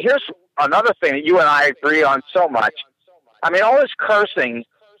 here's another thing that you and I agree on so much. I mean, all this cursing,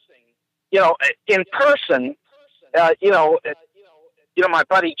 in person, my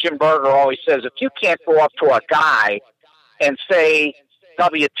buddy Jim Berger always says, if you can't go up to a guy and say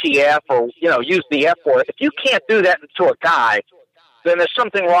WTF or, use the F word, if you can't do that to a guy, then there's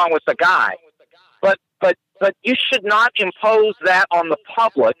something wrong with the guy. But you should not impose that on the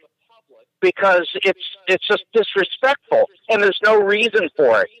public, because it's just disrespectful, and there's no reason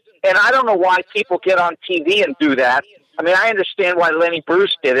for it. And I don't know why people get on TV and do that. I mean, I understand why Lenny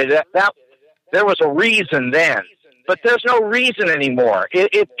Bruce did it. There was a reason then, but there's no reason anymore.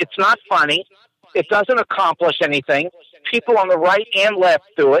 It's not funny. It doesn't accomplish anything. People on the right and left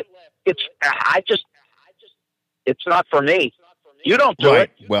do it. It's not for me. You don't do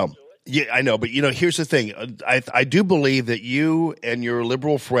it. Well, yeah, I know, but here's the thing. I do believe that you and your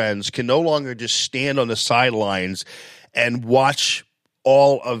liberal friends can no longer just stand on the sidelines and watch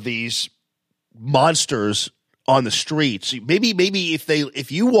all of these monsters on the streets. Maybe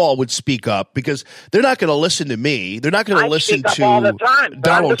if you all would speak up, because they're not going to listen to me. They're not going to listen to all the time,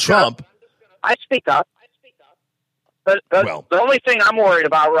 Donald Trump. I speak up. But the only thing I'm worried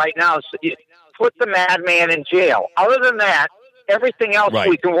about right now is put the madman in jail. Other than that, everything else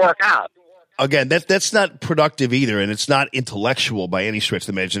we can work out. Again, that's not productive either, and it's not intellectual by any stretch of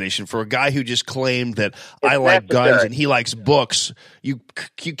the imagination. For a guy who just claimed that I like guns and he likes books, you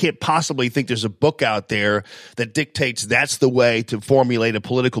can't possibly think there's a book out there that dictates that's the way to formulate a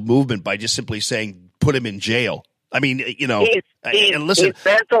political movement by just simply saying put him in jail. I mean, you know, and listen, he's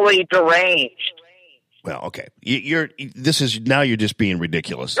mentally deranged. Well, okay, you're just being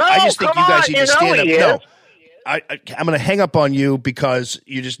ridiculous. No, I just think you guys need to stand up. No. I'm going to hang up on you because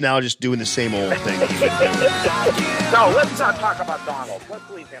you're just doing the same old thing. No, let's not talk about Donald. Let's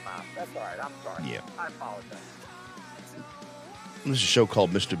leave him out. That's all right. I'm sorry. Yeah. I apologize. This is a show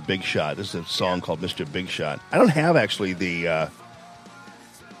called Mr. Big Shot. This is a song called Mr. Big Shot. I don't have actually the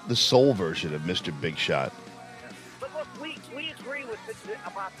soul version of Mr. Big Shot. But look, we agree with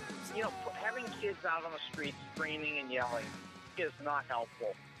about having kids out on the street screaming and yelling is not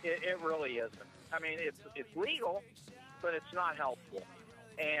helpful. It really isn't. I mean, it's legal, but it's not helpful,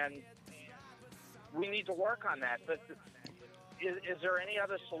 and we need to work on that. But is there any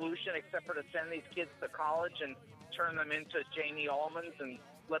other solution except for to send these kids to college and turn them into Jamie Allmans and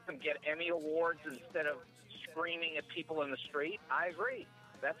let them get Emmy Awards instead of screaming at people in the street? I agree.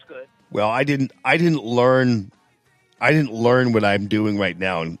 That's good. Well, I didn't learn what I'm doing right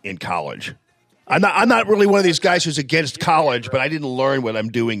now in college. I'm not really one of these guys who's against college, but I didn't learn what I'm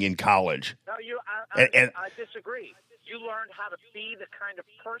doing in college. No, I disagree. You learned how to be the kind of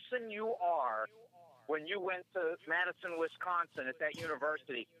person you are when you went to Madison, Wisconsin at that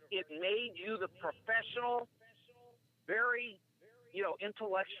university. It made you the professional, very,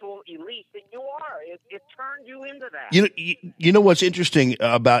 intellectual elite that you are. It turned you into that. You know what's interesting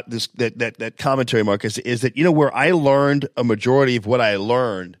about this that commentary, Marcus, is that where I learned a majority of what I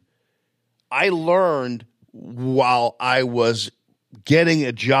learned while I was getting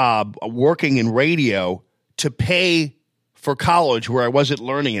a job working in radio to pay for college where I wasn't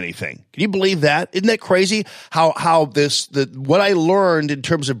learning anything. Can you believe that? Isn't that crazy? How what I learned in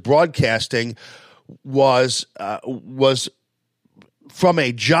terms of broadcasting was from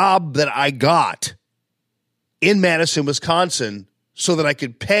a job that I got in Madison, Wisconsin, so that I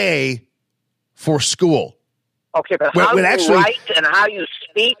could pay for school. Okay, but how you write and how you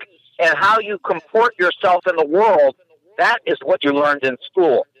speak and how you comport yourself in the world, that is what you learned in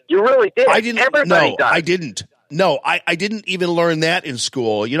school. You really did. Everybody does. I didn't. No, I didn't even learn that in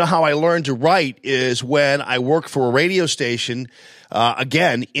school. You know how I learned to write is when I worked for a radio station,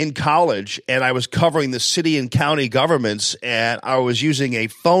 again, in college, and I was covering the city and county governments, and I was using a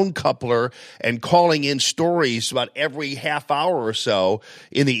phone coupler and calling in stories about every half hour or so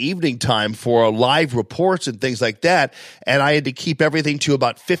in the evening time for live reports and things like that, and I had to keep everything to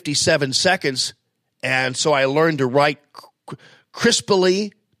about 57 seconds, and so I learned to write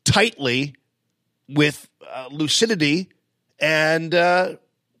crisply, tightly, with lucidity and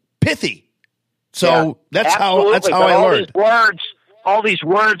pithy. So that's how I learned. All these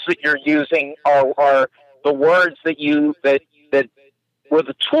words that you're using are the words that were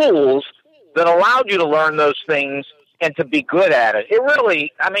the tools that allowed you to learn those things and to be good at it. It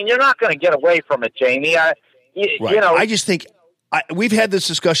really, I mean, you're not going to get away from it, Jamie. I just think we've had this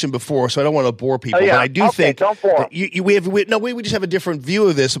discussion before, so I don't want to bore people. But I do think we just have a different view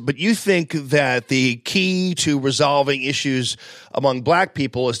of this. But you think that the key to resolving issues among black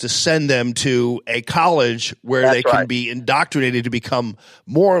people is to send them to a college where they can be indoctrinated to become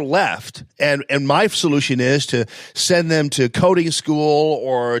more left. And my solution is to send them to coding school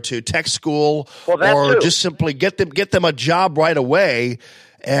or to tech school, or just simply get them a job right away.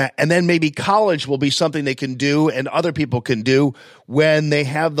 And then maybe college will be something they can do and other people can do when they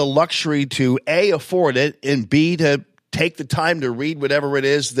have the luxury to A, afford it, and B, to take the time to read whatever it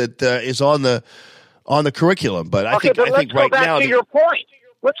is that is on the curriculum. But I think right now,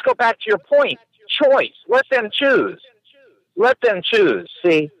 let's go back to your point. Choice. Let them choose.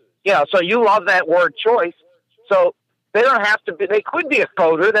 See, so you love that word choice. So they don't have to be. They could be a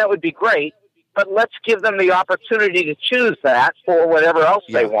coder. That would be great. But let's give them the opportunity to choose that for whatever else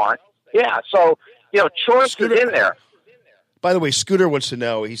they want. Yeah, so, choice is in there. By the way, Scooter wants to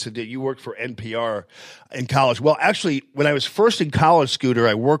know, he said that you worked for NPR in college. Well, actually, when I was first in college, Scooter,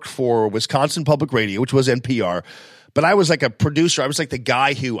 I worked for Wisconsin Public Radio, which was NPR. But I was like a producer. I was like the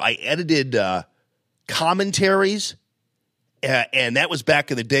guy who I edited commentaries. And that was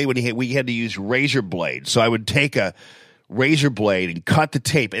back in the day when we had to use razor blades. So I would take a razor blade and cut the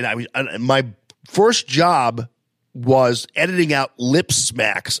tape. And my first job was editing out lip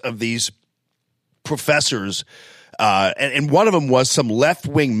smacks of these professors. And one of them was some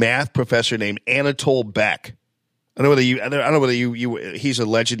left-wing math professor named Anatole Beck. I don't know whether you he's a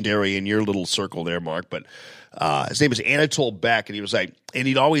legendary in your little circle there, Mark, but his name is Anatole Beck, and he was like, and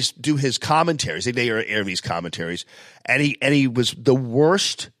he'd always do his commentaries. They air these commentaries, and he was the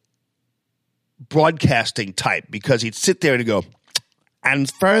worst broadcasting type because he'd sit there and he'd go, and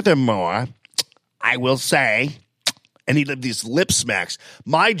furthermore, I will say, and he'd have these lip smacks.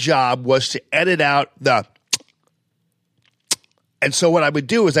 My job was to edit out the, and so what I would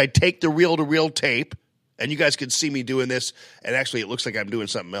do is I'd take the reel-to-reel tape. And you guys can see me doing this, and actually it looks like I'm doing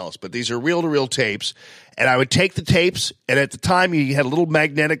something else. But these are reel-to-reel tapes, and I would take the tapes, and at the time you had a little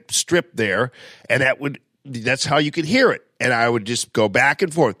magnetic strip there, and that's how you could hear it. And I would just go back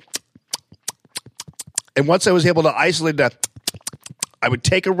and forth. And once I was able to isolate that, I would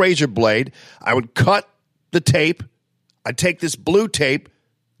take a razor blade, I would cut the tape, I'd take this blue tape,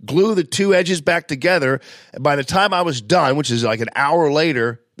 glue the two edges back together, and by the time I was done, which is like an hour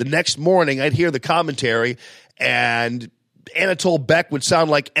later, the next morning, I'd hear the commentary, and Anatole Beck would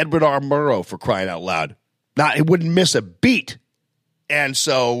sound like Edward R. Murrow, for crying out loud. It wouldn't miss a beat. And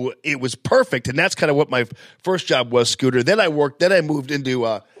so it was perfect, and that's kind of what my first job was, Scooter. Then I moved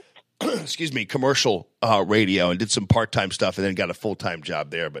into, commercial radio and did some part-time stuff, and then got a full-time job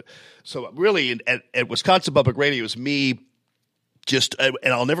there. But so really, at Wisconsin Public Radio, it was me and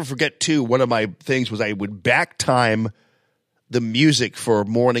I'll never forget, too, one of my things was I would back time the music for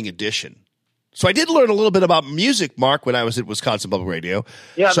Morning Edition. So I did learn a little bit about music, Mark, when I was at Wisconsin Public Radio.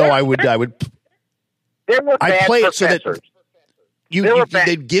 Yeah, so I would there were bad play it so that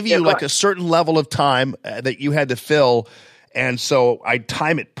they'd give you like a certain level of time that you had to fill, and so I'd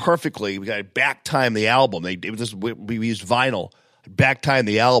time it perfectly. We got to back time the album. We used vinyl. Back time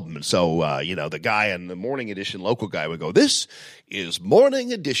the album, and so the guy in the Morning Edition local guy would go, "This is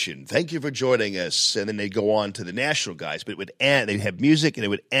Morning Edition. Thank you for joining us." And then they'd go on to the national guys, but it would end. They'd have music, and it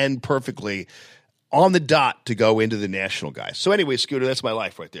would end perfectly on the dot to go into the national guys. So anyway, Scooter, that's my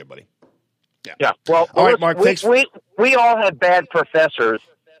life right there, buddy. Yeah. Well, all right, Mark. Thanks. We all had bad professors.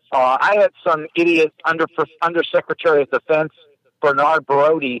 I had some idiot undersecretary of defense, Bernard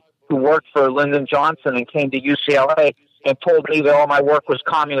Brody, who worked for Lyndon Johnson and came to UCLA. And told me that all my work was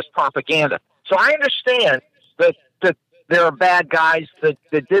communist propaganda. So I understand that there are bad guys that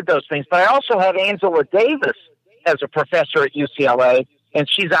did those things. But I also had Angela Davis as a professor at UCLA, and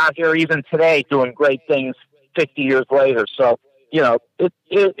she's out here even today doing great things 50 years later. So, it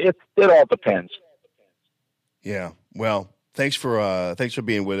all depends. Yeah. Well, thanks for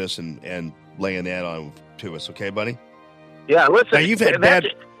being with us and laying that on to us. Okay, buddy? Yeah, listen. Now, you've had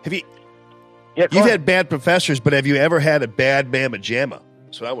bad professors, but have you ever had a bad mamma jamma?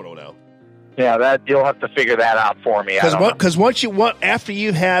 That's what I want to know. Yeah, you'll have to figure that out for me. Because after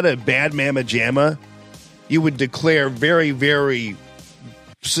you had a bad mamma jamma, you would declare very, very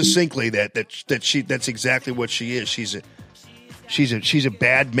succinctly that's exactly what she is. She's a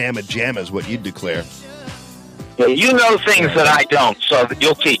bad mamma jamma is what you'd declare. Yeah, you know things that I don't, so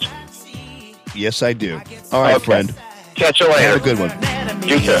you'll teach. Yes, I do. All right, friend. Catch you later. Have a good one.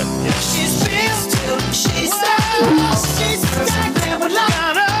 You too.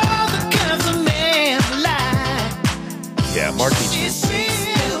 Yeah, Mark needs to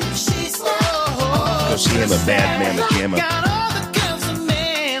go see him a bad mamma jamma.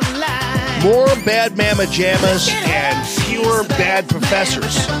 More bad mamma jammas and fewer bad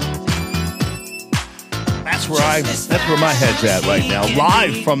professors. That's where my head's at right now.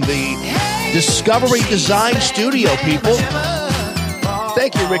 Live from the Discovery Design Studio, people.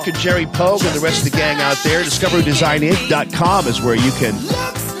 Thank you, Rick and Jerry Pogue and the rest of the gang out there. DiscoveryDesignInc.com is where you can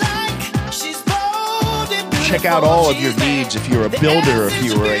check out all of your needs if you're a builder, if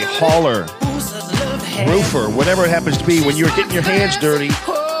you're a hauler, roofer, whatever it happens to be. When you're getting your hands dirty,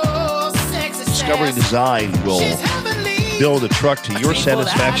 Discovery Design will build a truck to your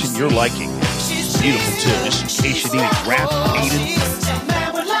satisfaction, your liking. It's beautiful, too, just in case you need it wrapped, painted.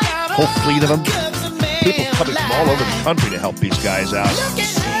 Whole fleet of them. People coming from all over the country to help these guys out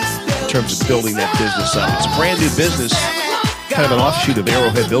in terms of building that business up. It's a brand new business, kind of an offshoot of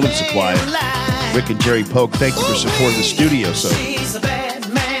Arrowhead Building Supply. Rick and Jerry Pogue, thank you for supporting the studio. So,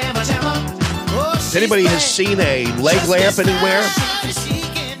 if anybody has seen a leg lamp anywhere,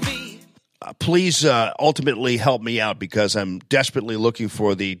 please ultimately help me out because I'm desperately looking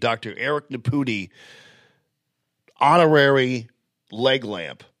for the Dr. Eric Naputi honorary leg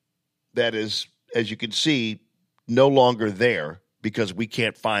lamp that is, as you can see, no longer there because we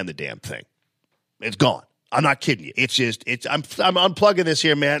can't find the damn thing. It's gone. I'm not kidding you. I'm unplugging this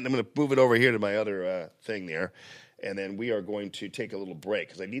here, man. I'm going to move it over here to my other thing there, and then we are going to take a little break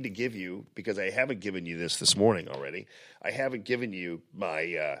because I need to give you, because I haven't given you this morning already, I haven't given you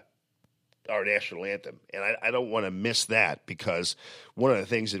my our national anthem. And I don't want to miss that, because one of the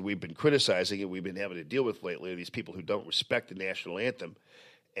things that we've been criticizing and we've been having to deal with lately are these people who don't respect the national anthem.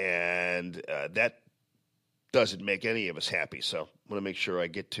 And that doesn't make any of us happy. So I want to make sure I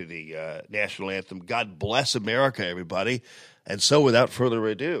get to the national anthem. God bless America, everybody. And so without further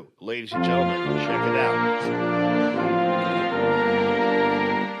ado, ladies and gentlemen, check it out.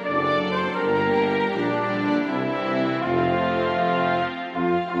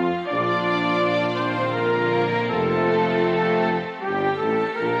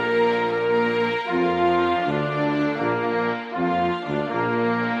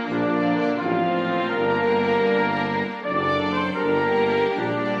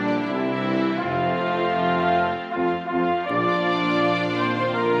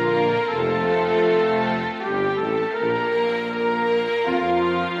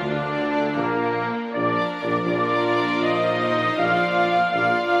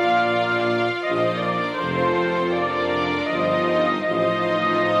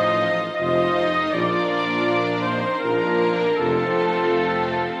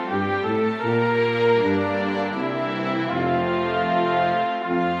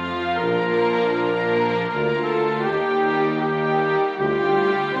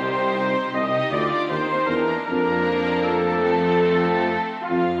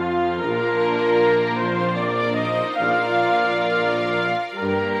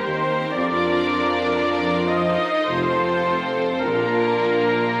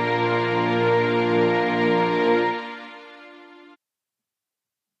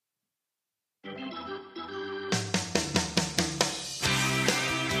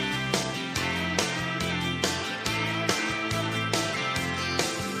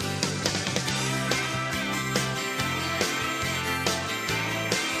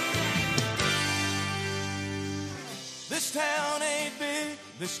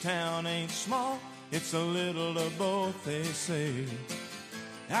 This town ain't small, it's a little of both, they say.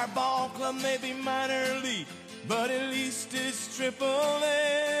 Our ball club may be minor league, but at least it's Triple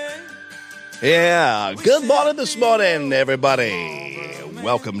A. Yeah, good morning this morning, everybody.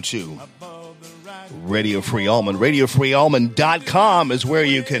 Welcome to Radio Free Allman. RadioFreeAllman.com is where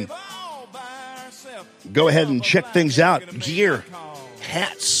you can go ahead and check things out. Gear,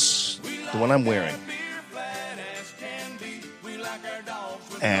 hats, the one I'm wearing.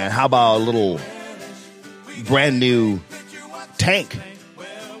 And how about a little brand new tank?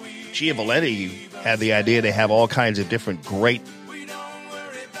 Gia Valetti had the idea to have all kinds of different great,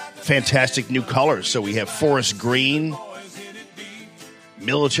 fantastic new colors. So we have forest green,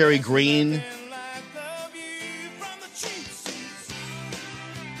 military green,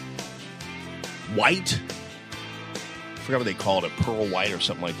 white. I forgot what they called it, pearl white or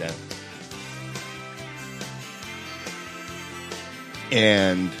something like that.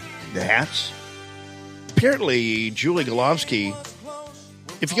 And the hats. Apparently, Julie Golomsky,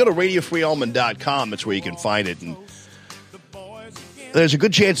 if you go to RadioFreeAllman.com, that's where you can find it. And there's a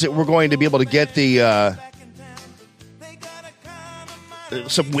good chance that we're going to be able to get the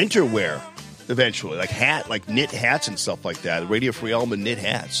some winter wear eventually, like knit hats and stuff like that. Radio Free Allman knit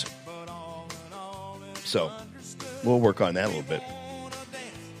hats. So we'll work on that a little bit.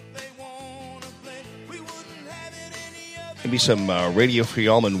 Maybe some Radio Free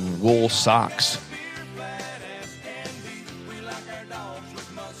Allman wool socks.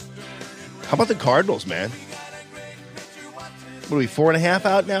 How about the Cardinals, man? What are we, 4.5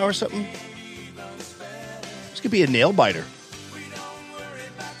 out now or something? This could be a nail biter.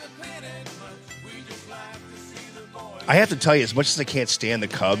 I have to tell you, as much as I can't stand the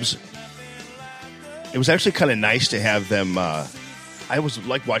Cubs, it was actually kind of nice to have them. I always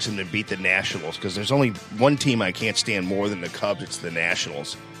like watching them beat the Nationals, because there's only one team I can't stand more than the Cubs. It's the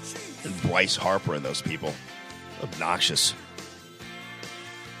Nationals. And Bryce Harper and those people. Obnoxious.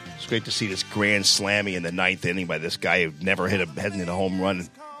 It's great to see this grand slammy in the ninth inning by this guy who never hasn't hit a home run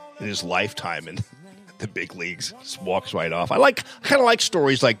in his lifetime in the big leagues. Just walks right off. I kind of like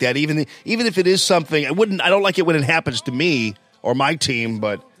stories like that, even if it is something I don't like it when it happens to me or my team,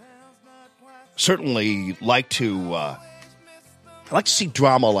 but certainly like to. I like to see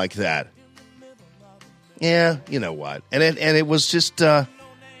drama like that. Yeah, you know what? And it was just, I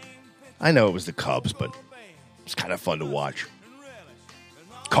know it was the Cubs, but it's kind of fun to watch.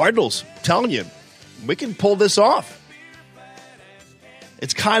 Cardinals, I'm telling you, we can pull this off.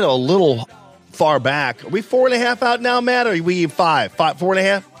 It's kind of a little far back. Are we 4.5 out now, Matt, or are we 5?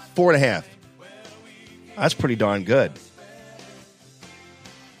 4.5? 4.5. That's pretty darn good.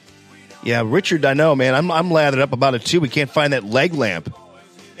 Yeah, Richard, I know, man. I'm lathered up about it, too. We can't find that leg lamp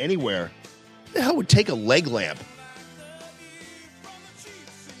anywhere. What the hell would take a leg lamp?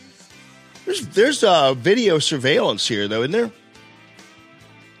 There's video surveillance here, though, isn't there?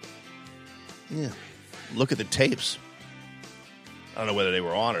 Yeah. Look at the tapes. I don't know whether they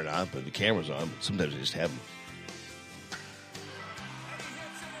were on or not, but the camera's on. But sometimes they just have them.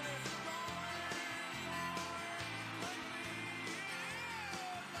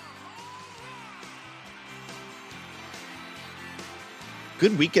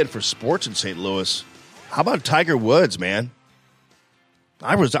 Good weekend for sports in St. Louis. How about Tiger Woods, man?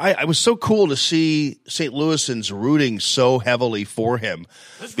 I was so cool to see St. Louisans rooting so heavily for him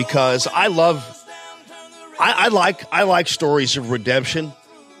because I like stories of redemption.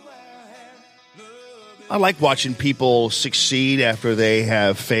 I like watching people succeed after they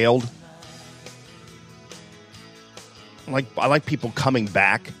have failed. I like people coming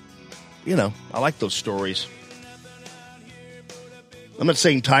back. You know, I like those stories. I'm not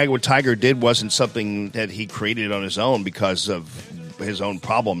saying what Tiger did wasn't something that he created on his own because of his own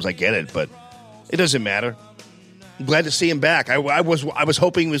problems. I get it, but it doesn't matter. I'm glad to see him back. I was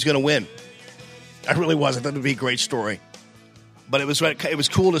hoping he was going to win. I really was. I thought it would be a great story. But it was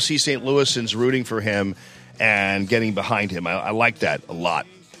cool to see St. Louisans rooting for him and getting behind him. I liked that a lot.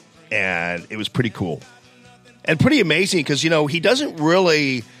 And it was pretty cool. And pretty amazing because, he doesn't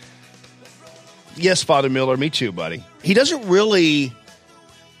really... Yes, Father Miller, me too, buddy. He doesn't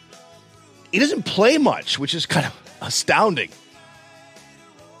play much, which is kind of astounding.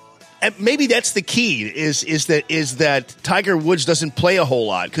 And maybe that's the key is that Tiger Woods doesn't play a whole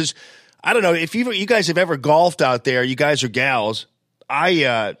lot because I don't know if you guys have ever golfed out there. You guys are gals.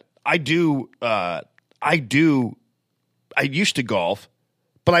 I used to golf,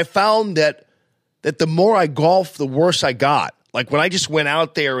 but I found that the more I golfed, the worse I got. Like when I just went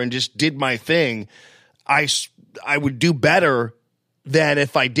out there and just did my thing, I would do better than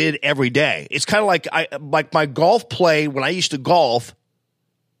if I did every day. It's kind of like my golf play when I used to golf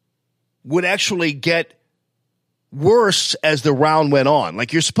would actually get worse as the round went on.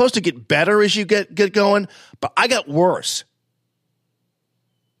 Like you're supposed to get better as you get going, but I got worse.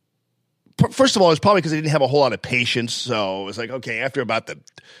 First of all, it's probably because I didn't have a whole lot of patience. So it was like, okay, after about the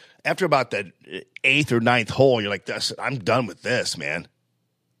 8th or 9th hole, you're like, I'm done with this, man.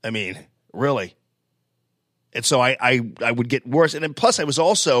 I mean, really. And so I would get worse. And then plus I was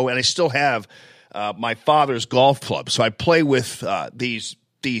also, and I still have my father's golf club. So I play with these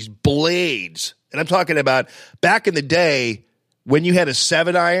blades. And I'm talking about back in the day when you had a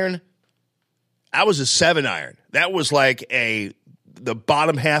 7-iron, I was a 7-iron. That was like the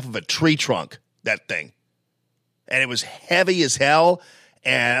bottom half of a tree trunk, that thing. And it was heavy as hell.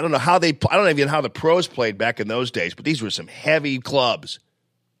 And I don't even know how the pros played back in those days, but these were some heavy clubs.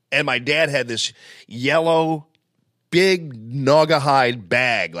 And my dad had this yellow, big Naugahyde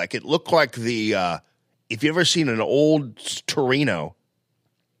bag. Like it looked like if you ever seen an old Torino,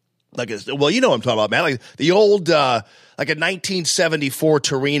 you know what I'm talking about, man. Like the old, like a 1974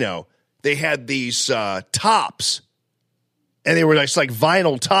 Torino, they had these tops, and they were just like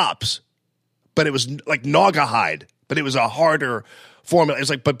vinyl tops, but it was like Naugahyde, but it was a harder formula. It's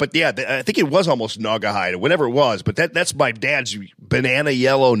like, but yeah, I think it was almost Naugahyde or whatever it was. But that's my dad's banana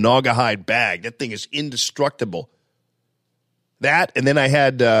yellow Naugahyde bag. That thing is indestructible. That, and then I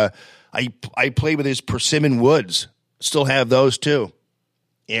had I played with his persimmon woods. Still have those too,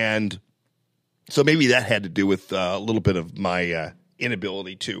 and so maybe that had to do with a little bit of my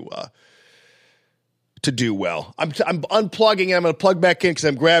inability to do well. I'm unplugging and I'm going to plug back in because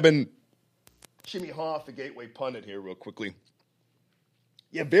I'm grabbing Jimmy Hoff, the Gateway Pundit, here real quickly.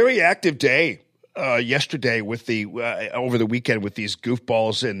 Yeah, very active day yesterday with the over the weekend with these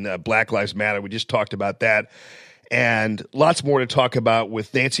goofballs and Black Lives Matter. We just talked about that. And lots more to talk about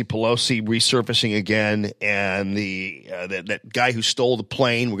with Nancy Pelosi resurfacing again and that guy who stole the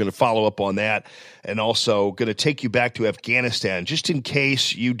plane. We're going to follow up on that. And also going to take you back to Afghanistan, just in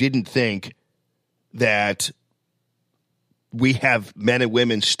case you didn't think that we have men and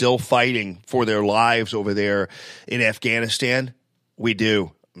women still fighting for their lives over there in Afghanistan. We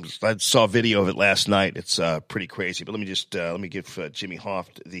do. I saw a video of it last night. It's pretty crazy. But let me give Jimmy Hoff,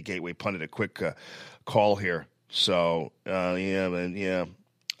 the Gateway Pundit, a quick call here. So, Eric,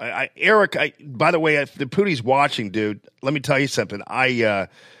 by the way, if the Pootie's watching, dude, let me tell you something. I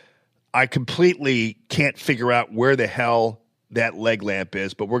completely can't figure out where the hell that leg lamp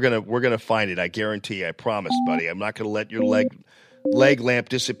is, but we're gonna find it. I guarantee you, I promise, buddy. I'm not gonna let your leg lamp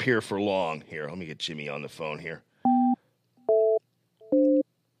disappear for long. Here, let me get Jimmy on the phone here.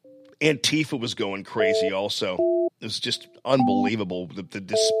 Antifa was going crazy also. It was just unbelievable, the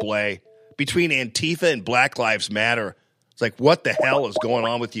display. Between Antifa and Black Lives Matter, it's like, what the hell is going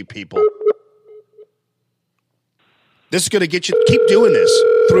on with you people? This is going to get you. Keep doing this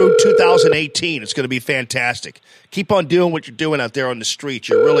through 2018. It's going to be fantastic. Keep on doing what you're doing out there on the street.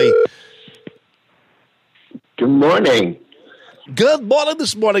 You're really. Good morning. Good morning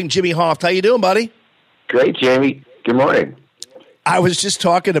this morning, Jimmy Hoft. How you doing, buddy? Great, Jamie. Good morning. I was just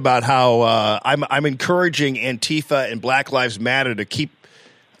talking about how I'm encouraging Antifa and Black Lives Matter to keep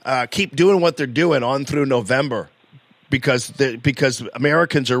doing what they're doing on through November, because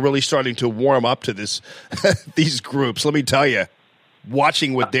Americans are really starting to warm up to this these groups. Let me tell you,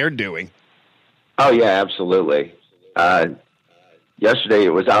 watching what they're doing. Oh yeah, absolutely. Yesterday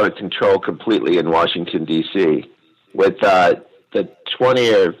it was out of control completely in Washington D.C. with the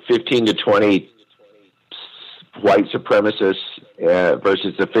 20 or 15 to 20 white supremacists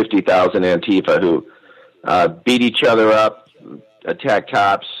versus the 50,000 Antifa who beat each other up, attack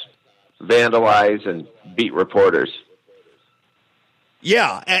cops, vandalize, and beat reporters.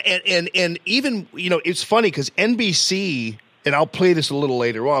 Yeah, and even, it's funny because NBC, and I'll play this a little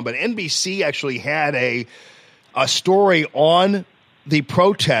later on, but NBC actually had a story on the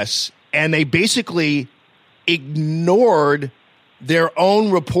protests, and they basically ignored their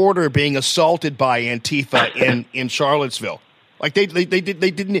own reporter being assaulted by Antifa in Charlottesville. Like they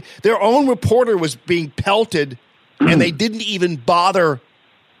didn't. Their own reporter was being pelted, and they didn't even bother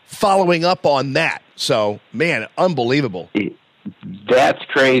following up on that. So, man, unbelievable. That's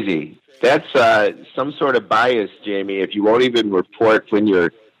crazy. That's some sort of bias, Jamie. If you won't even report when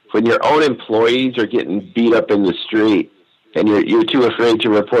your own employees are getting beat up in the street, and you're too afraid to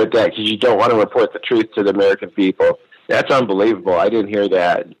report that because you don't want to report the truth to the American people. That's unbelievable. I didn't hear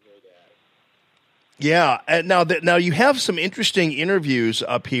that. Yeah. Now you have some interesting interviews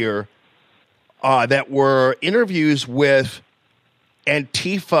up here that were interviews with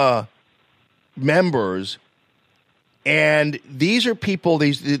Antifa members, and these are people.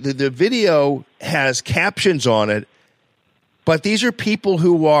 The video has captions on it, but these are people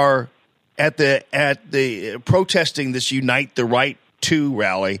who are at the protesting this Unite the Right 2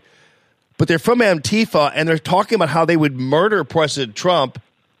 rally. But they're from Antifa, and they're talking about how they would murder President Trump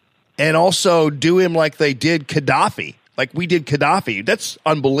and also do him like they did Gaddafi, like we did Gaddafi. That's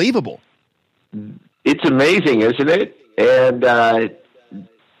unbelievable. It's amazing, isn't it? And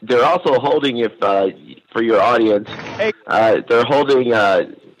they're also holding, for your audience, they're holding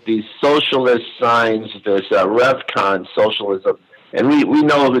these socialist signs, this RevCon socialism. And we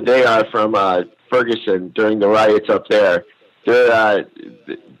know who they are from Ferguson during the riots up there. They're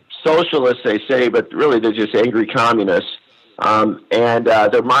socialists, they say, but really they're just angry communists. And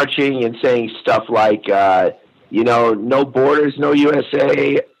they're marching and saying stuff like, no borders, no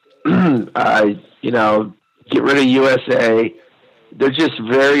USA, get rid of USA. They're just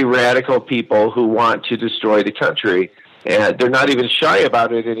very radical people who want to destroy the country. And they're not even shy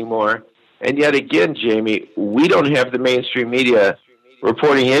about it anymore. And yet again, Jamie, we don't have the mainstream media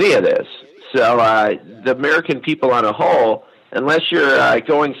reporting any of this. So the American people on a whole, unless you're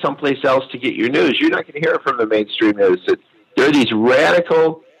going someplace else to get your news, you're not going to hear it from the mainstream news. There are these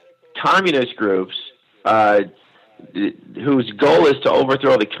radical communist groups whose goal is to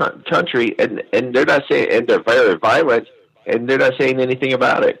overthrow the country, and they're not saying, and they're very violent, and they're not saying anything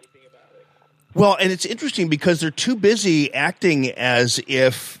about it. Well, and it's interesting because they're too busy acting as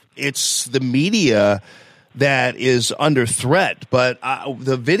if it's the media that is under threat. But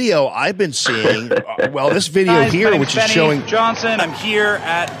the video I've been seeing, this video here, which is showing Johnson. I'm here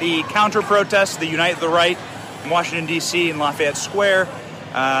at the counter protest, the Unite the Right in Washington, D.C. in Lafayette Square.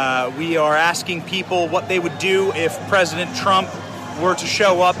 We are asking people what they would do if President Trump were to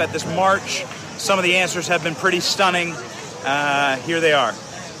show up at this march. Some of the answers have been pretty stunning. Here they are.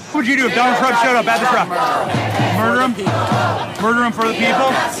 What would you do if Donald Trump showed up at this rally? Murder him? Murder him for the people?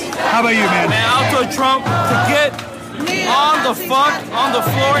 How about you, man? Man, I'll tell Trump to get on the floor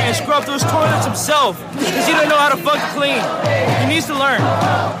and scrub those toilets himself, because he don't know how to fucking clean. He needs to learn.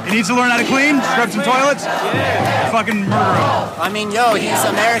 He needs to learn how to clean? Scrub some toilets? Yeah. Fucking murder him. I mean, he's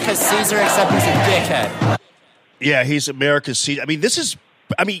America's Caesar, except he's a dickhead. Yeah, he's America's Caesar. I mean, this is...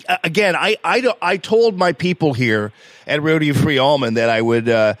 again, I told my people here at Radio Free Allman that I would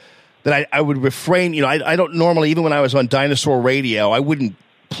refrain. I don't normally, even when I was on Dinosaur Radio, I wouldn't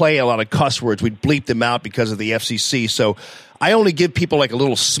play a lot of cuss words. We'd bleep them out because of the FCC. So I only give people like a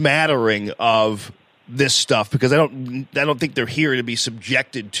little smattering of this stuff because I don't think they're here to be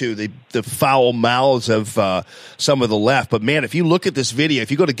subjected to the foul mouths of some of the left. But man, if you look at this video, if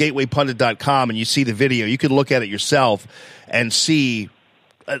you go to gatewaypundit.com and you see the video, you can look at it yourself and see.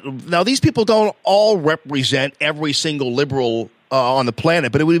 Now, these people don't all represent every single liberal on the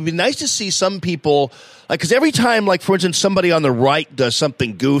planet, but it would be nice to see some people, like, because every time, like, for instance, somebody on the right does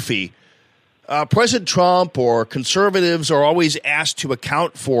something goofy, President Trump or conservatives are always asked to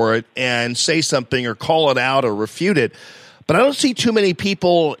account for it and say something or call it out or refute it. But I don't see too many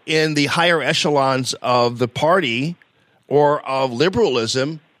people in the higher echelons of the party or of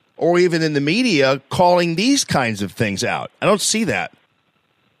liberalism or even in the media calling these kinds of things out. I don't see that.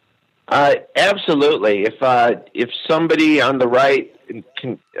 Absolutely. If somebody on the right,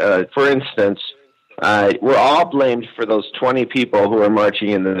 for instance, we're all blamed for those 20 people who are marching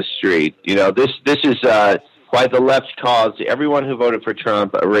in the street. You know, this is why the left calls everyone who voted for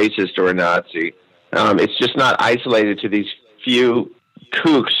Trump a racist or a Nazi. It's just not isolated to these few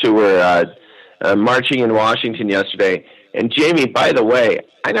kooks who were marching in Washington yesterday. And Jamie, by the way,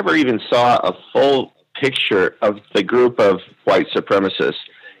 I never even saw a full picture of the group of white supremacists.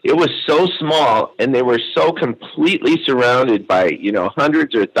 It was so small, and they were so completely surrounded by,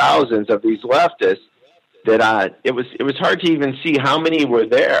 hundreds or thousands of these leftists that it was hard to even see how many were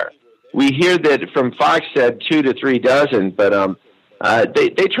there. We hear that from Fox said 2 to 3 dozen, but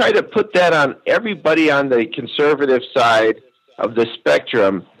they try to put that on everybody on the conservative side of the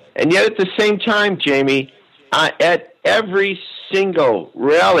spectrum. And yet at the same time, Jamie, at every single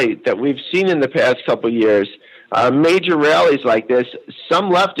rally that we've seen in the past couple of years, major rallies like this, some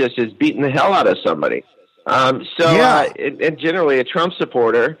leftist is beating the hell out of somebody. And generally a Trump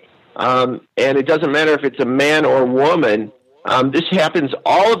supporter, and it doesn't matter if it's a man or woman, this happens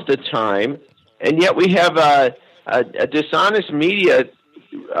all of the time, and yet we have a dishonest media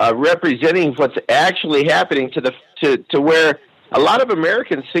representing what's actually happening to where a lot of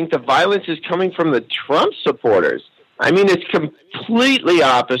Americans think the violence is coming from the Trump supporters. I mean, it's completely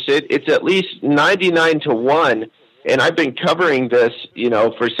opposite. It's at least 99 to 1, and I've been covering this,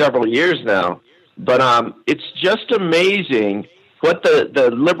 for several years now. But it's just amazing what the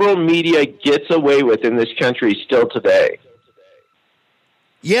liberal media gets away with in this country still today.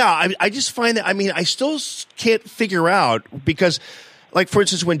 Yeah, I just find that, I still can't figure out because, like, for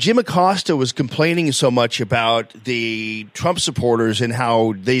instance, when Jim Acosta was complaining so much about the Trump supporters and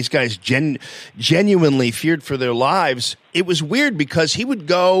how these guys genuinely feared for their lives, it was weird because he would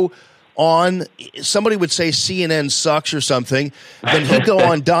go on, somebody would say CNN sucks or something, then he'd go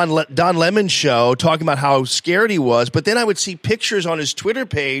on Don Lemon's show talking about how scared he was, but then I would see pictures on his Twitter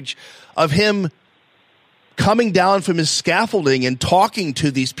page of him coming down from his scaffolding and talking to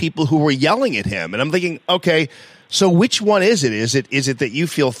these people who were yelling at him. And I'm thinking, okay, so which one is it? Is it that you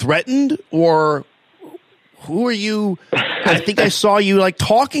feel threatened, or who are you? I think I saw you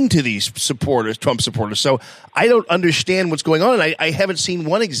talking to these supporters, Trump supporters. So I don't understand what's going on. And I haven't seen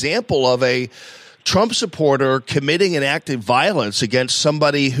one example of a Trump supporter committing an act of violence against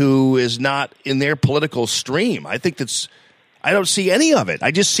somebody who is not in their political stream. I don't see any of it.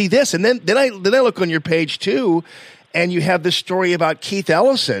 I just see this. And then I look on your page too, and you have this story about Keith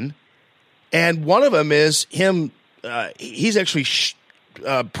Ellison. And one of them is him. He's actually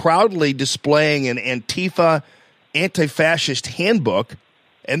proudly displaying an Antifa anti-fascist handbook.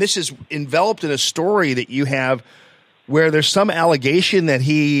 And this is enveloped in a story that you have where there's some allegation that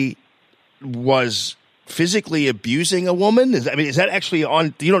he was physically abusing a woman. Is that actually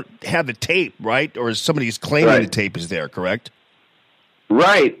on? You don't have the tape, right? Or is somebody's claiming the tape is there, correct?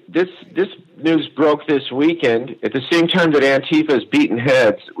 Right. This news broke this weekend. At the same time that Antifa is beating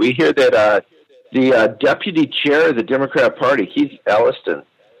heads, we hear that the deputy chair of the Democrat Party, Keith Ellison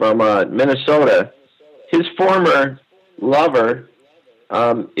from Minnesota, his former lover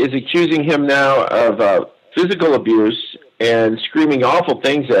is accusing him now of physical abuse and screaming awful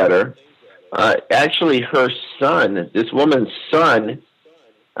things at her. Actually, her son, this woman's son,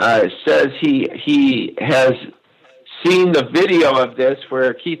 says he has seen the video of this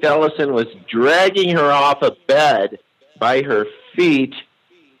where Keith Ellison was dragging her off a bed by her feet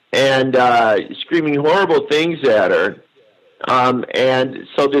and screaming horrible things at her. And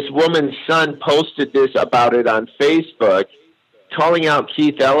so this woman's son posted this about it on Facebook, calling out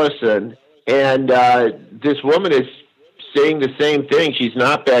Keith Ellison. And this woman is saying the same thing. She's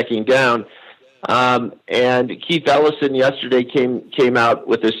not backing down. And Keith Ellison yesterday came out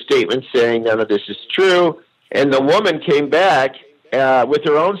with a statement saying none of this is true. And the woman came back with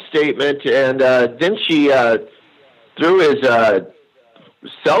her own statement, and then she threw his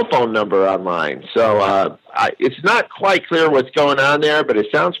cell phone number online. So it's not quite clear what's going on there, but it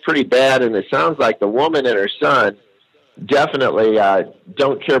sounds pretty bad, and it sounds like the woman and her son definitely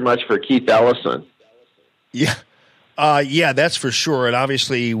don't care much for Keith Ellison. Yeah. Yeah, that's for sure. And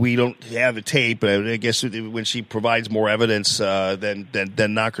obviously, we don't have a tape. I guess when she provides more evidence, then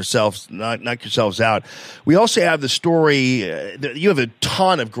knock yourselves out. We also have the story. You have a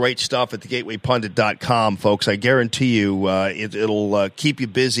ton of great stuff at thegatewaypundit.com, folks. I guarantee you, it'll keep you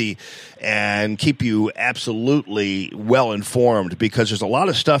busy and keep you absolutely well informed, because there's a lot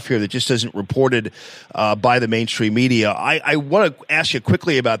of stuff here that just isn't reported by the mainstream media. I want to ask you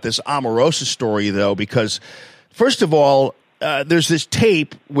quickly about this Omarosa story, though, because first of all, there's this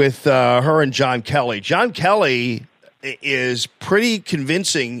tape with her and John Kelly. John Kelly is pretty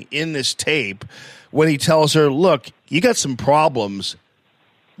convincing in this tape when he tells her, look, you got some problems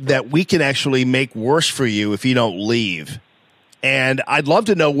that we can actually make worse for you if you don't leave. And I'd love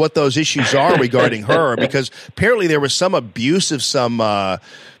to know what those issues are regarding her, because apparently there was some abuse of some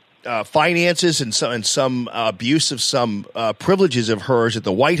finances and some abuse of some privileges of hers at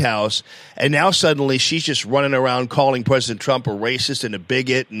the White House, and now suddenly she's just running around calling President Trump a racist and a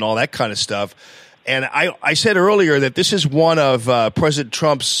bigot and all that kind of stuff. And I said earlier that this is one of President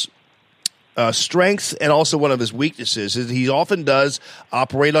Trump's strengths and also one of his weaknesses, is he often does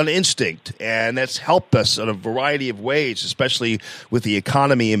operate on instinct, and that's helped us in a variety of ways, especially with the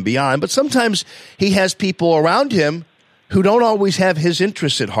economy and beyond. But sometimes he has people around him who don't always have his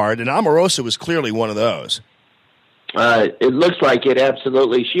interests at heart, and Omarosa was clearly one of those. It looks like it,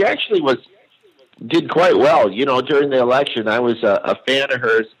 absolutely. She actually did quite well, during the election. I was a fan of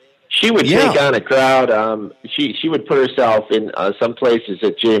hers. She would take on a crowd. She would put herself in some places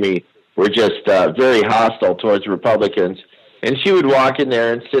that, Jamie, were just very hostile towards Republicans. And she would walk in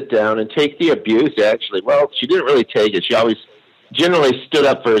there and sit down and take the abuse, actually. Well, she didn't really take it. She always generally stood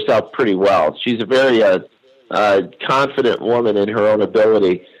up for herself pretty well. She's a very confident woman in her own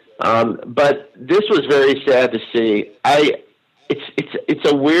ability. But this was very sad to see.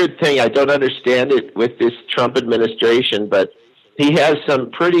 It's a weird thing. I don't understand it with this Trump administration, but he has some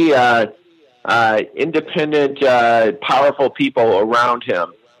pretty independent, powerful people around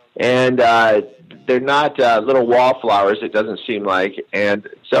him. And they're not little wallflowers, it doesn't seem like. And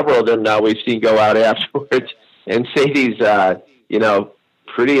several of them now we've seen go out afterwards and say these,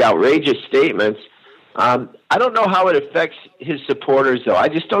 pretty outrageous statements. I don't know how it affects his supporters, though. I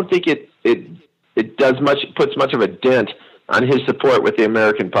just don't think it puts much of a dent on his support with the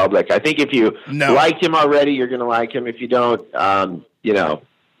American public. I think if you liked him already, you're going to like him. If you don't,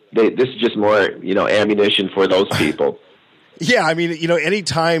 this is just more, ammunition for those people. Yeah, I mean, any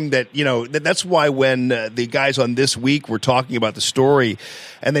time that, that's why when the guys on This Week were talking about the story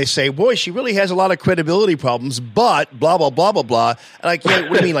and they say, boy, she really has a lot of credibility problems, but blah, blah, blah, blah, blah. And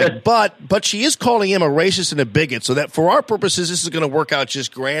what do you mean? Like, but she is calling him a racist and a bigot. So that for our purposes, this is going to work out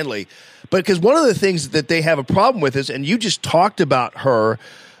just grandly. But because one of the things that they have a problem with is, and you just talked about her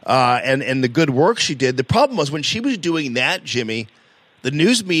and the good work she did. The problem was when she was doing that, Jimmy, the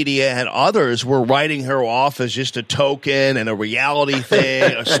news media and others were writing her off as just a token and a reality thing,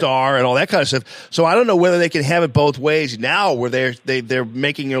 a star, and all that kind of stuff. So I don't know whether they can have it both ways now, where they're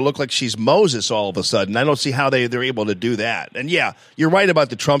making her look like she's Moses all of a sudden. I don't see how they're able to do that. And yeah, you're right about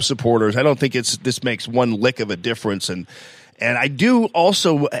the Trump supporters. I don't think this makes one lick of a difference. And I do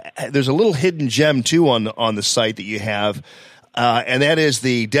also. There's a little hidden gem too on the site that you have. And that is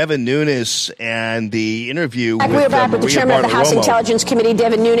the Devin Nunes and the interview with We're back with the chairman of the House Intelligence Committee.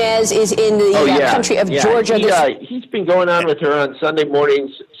 Devin Nunes is in the country of Georgia. He's been going on with her on Sunday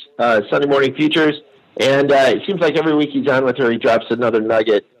mornings, Sunday Morning Features, and it seems like every week he's on with her, he drops another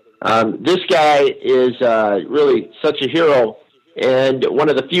nugget. This guy is really such a hero, and one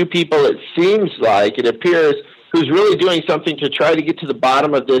of the few people, it seems like, it appears, who's really doing something to try to get to the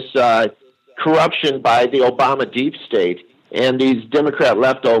bottom of this corruption by the Obama deep state and these Democrat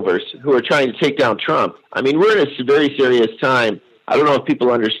leftovers who are trying to take down Trump. I mean, we're in a very serious time. I don't know if people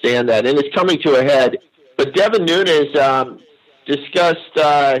understand that, and it's coming to a head. But Devin Nunes discussed,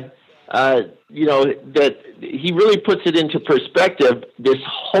 that he really puts it into perspective, this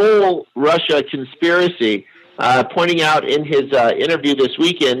whole Russia conspiracy, pointing out in his interview this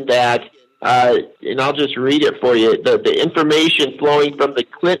weekend that, and I'll just read it for you, the information flowing from the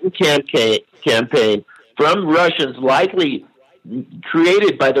Clinton campaign from Russians, likely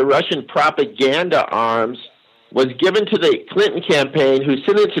created by the Russian propaganda arms, was given to the Clinton campaign, who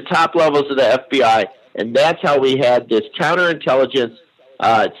sent it to top levels of the FBI, and that's how we had this counterintelligence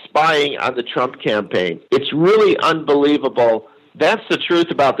spying on the Trump campaign. It's really unbelievable. That's the truth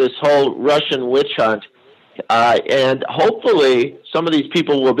about this whole Russian witch hunt, and hopefully some of these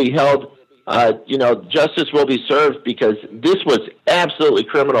people will be held, justice will be served, because this was absolutely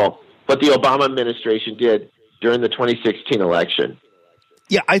criminal what the Obama administration did during the 2016 election.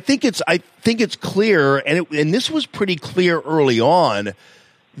 Yeah, I think it's clear, and this was pretty clear early on,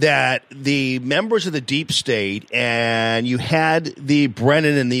 that the members of the deep state, and you had the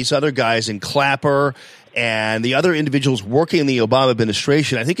Brennan and these other guys and Clapper and the other individuals working in the Obama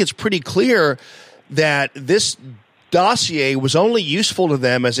administration, I think it's pretty clear that this dossier was only useful to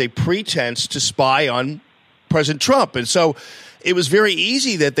them as a pretense to spy on President Trump. And so it was very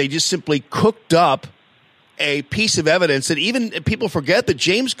easy that they just simply cooked up a piece of evidence that even people forget that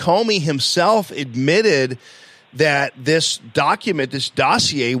James Comey himself admitted that this document, this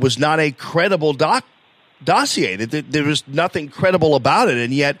dossier, was not a credible dossier, that there was nothing credible about it,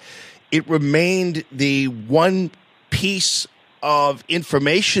 and yet it remained the one piece of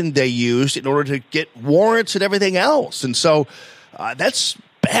information they used in order to get warrants and everything else. And so that's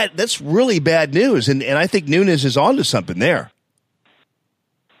bad. That's really bad news, and I think Nunes is onto something there.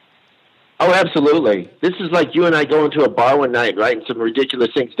 Oh, absolutely. This is like you and I going to a bar one night, writing some ridiculous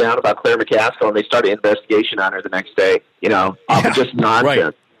things down about Claire McCaskill, and they start an investigation on her the next day, off of just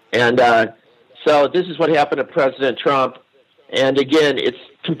nonsense. Right. And so this is what happened to President Trump. And again, it's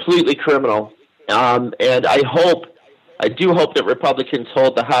completely criminal. And I do hope that Republicans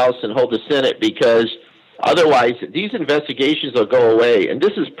hold the House and hold the Senate, because otherwise these investigations will go away. And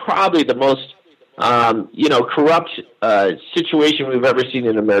this is probably the most corrupt situation we've ever seen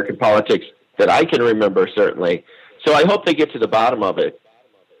in American politics that I can remember, certainly. So I hope they get to the bottom of it.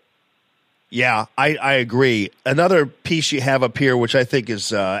 Yeah, I agree. Another piece you have up here, which I think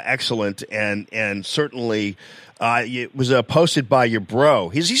is excellent, and certainly it was posted by your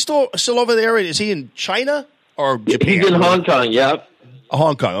bro. Is he still over there? Is he in China or Japan? He's in Hong Kong, yeah.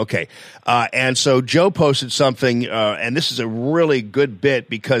 Hong Kong, okay. And so Joe posted something, and this is a really good bit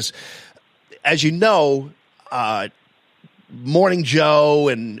because, as you know, Morning Joe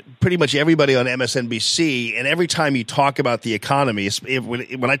and pretty much everybody on MSNBC, and every time you talk about the economy,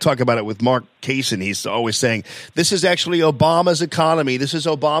 when I talk about it with Mark Kaysen, he's always saying, this is actually Obama's economy. This is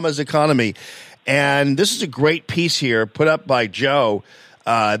Obama's economy. And this is a great piece here put up by Joe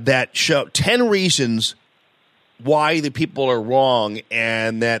that show 10 reasons why the people are wrong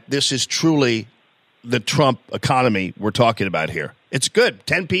and that this is truly the Trump economy we're talking about here. It's good.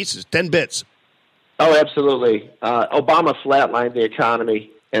 10 pieces, 10 bits. Oh, absolutely. Obama flatlined the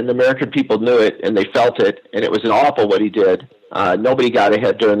economy, and the American people knew it, and they felt it, and it was an awful what he did. Nobody got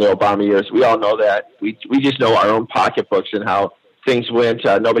ahead during the Obama years. We all know that. We just know our own pocketbooks and how things went.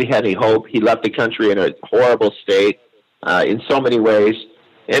 Nobody had any hope. He left the country in a horrible state in so many ways.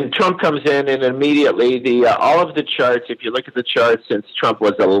 And Trump comes in, and immediately all of the charts, if you look at the charts since Trump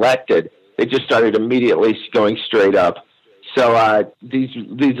was elected, they just started immediately going straight up. So these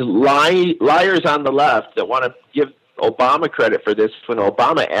liars on the left that want to give Obama credit for this, when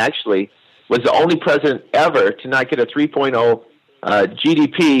Obama actually was the only president ever to not get a 3.0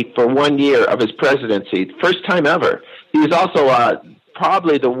 GDP for 1 year of his presidency, first time ever. He was also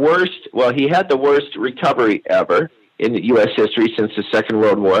probably the worst. Well, he had the worst recovery ever in U.S. history since the Second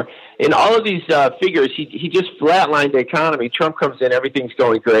World War. In all of these figures, he just flatlined the economy. Trump comes in, everything's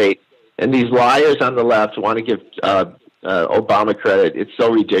going great, and these liars on the left want to give Obama credit. It's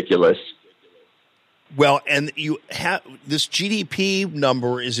so ridiculous. Well, and you have this GDP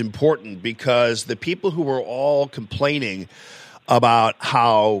number is important because the people who were all complaining about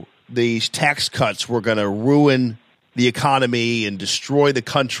how these tax cuts were going to ruin the economy and destroy the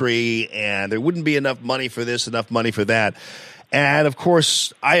country, and there wouldn't be enough money for this, enough money for that. And of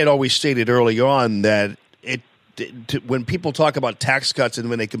course, I had always stated early on that when people talk about tax cuts and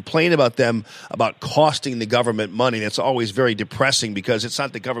when they complain about them, about costing the government money, that's always very depressing because it's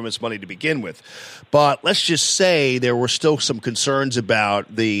not the government's money to begin with. But let's just say there were still some concerns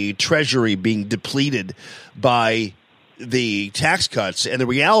about the Treasury being depleted by the tax cuts. And the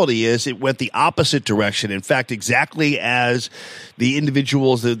reality is it went the opposite direction. In fact, exactly as the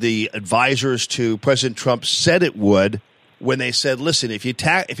individuals, the advisors to President Trump said it would when they said, listen, if you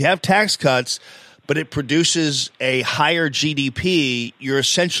have tax cuts, but it produces a higher GDP, you're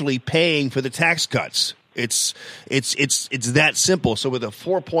essentially paying for the tax cuts. It's that simple. So with a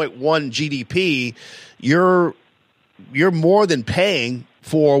 4.1 GDP, you're more than paying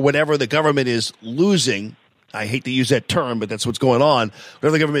for whatever the government is losing. I hate to use that term, but that's what's going on.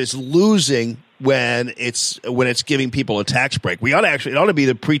 Whatever the government is losing when it's giving people a tax break. It ought to be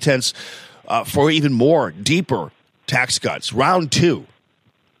the pretense for even more deeper tax cuts. Round two.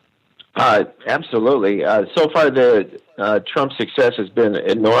 Absolutely. So far, the Trump success has been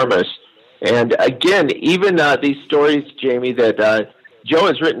enormous. And again, even these stories, Jamie, that Joe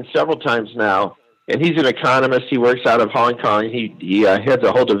has written several times now, and he's an economist. He works out of Hong Kong. He heads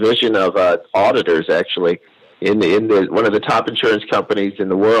a whole division of auditors, actually. in one of the top insurance companies in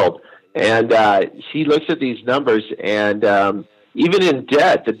the world. And she looks at these numbers, and even in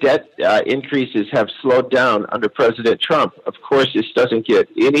debt, the debt increases have slowed down under President Trump. Of course, this doesn't get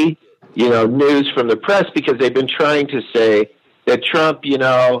any, news from the press because they've been trying to say that Trump,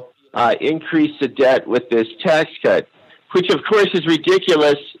 increased the debt with this tax cut, which of course is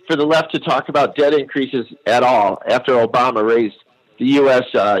ridiculous for the left to talk about debt increases at all after Obama raised the U.S.,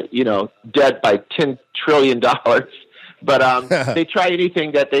 debt by $10 trillion. But they try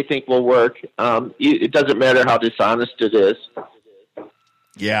anything that they think will work. It doesn't matter how dishonest it is.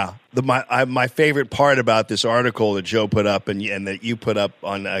 Yeah. My favorite part about this article that Joe put up and that you put up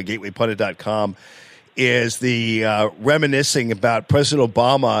on gatewaypundit.com is the reminiscing about President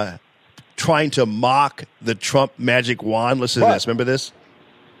Obama trying to mock the Trump magic wand. Listen to this. Remember this?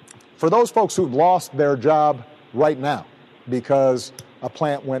 For those folks who've lost their job right now because a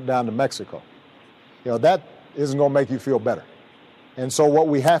plant went down to Mexico, that isn't going to make you feel better. And so what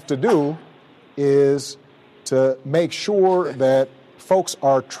we have to do is to make sure that folks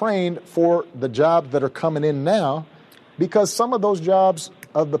are trained for the jobs that are coming in now, because some of those jobs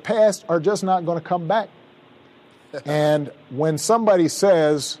of the past are just not going to come back. And when somebody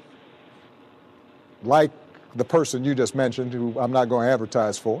says, like the person you just mentioned, who I'm not going to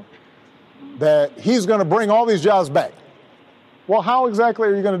advertise for, that he's going to bring all these jobs back. Well, how exactly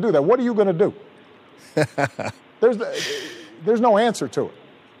are you going to do that? What are you going to do? There's no answer to it.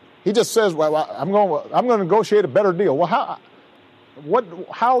 He just says, "Well, I'm going to negotiate a better deal." Well,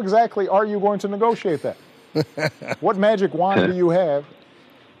 how exactly are you going to negotiate that? What magic wand do you have?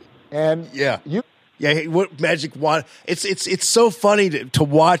 And what magic wand? It's so funny to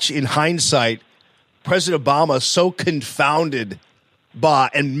watch in hindsight. President Obama so confounded by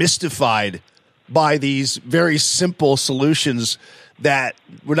and mystified by these very simple solutions that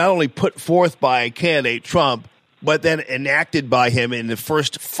were not only put forth by candidate Trump, but then enacted by him in the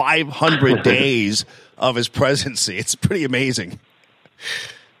first 500 days of his presidency. It's pretty amazing.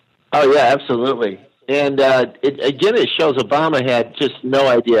 Oh, yeah, absolutely. And it shows Obama had just no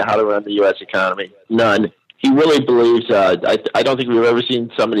idea how to run the U.S. economy. None. He really believes, I don't think we've ever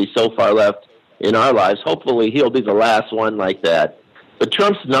seen somebody so far left in our lives. Hopefully he'll be the last one like that. But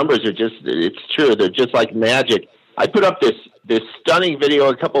Trump's numbers are it's true, they're just like magic. I put up this stunning video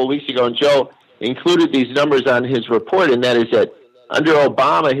a couple of weeks ago, and Joe included these numbers on his report, and that is that under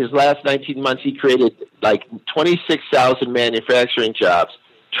Obama, his last 19 months, he created like 26,000 manufacturing jobs.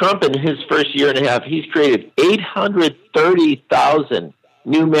 Trump, in his first year and a half, he's created 830,000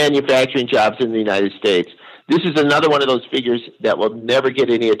 new manufacturing jobs in the United States. This is another one of those figures that will never get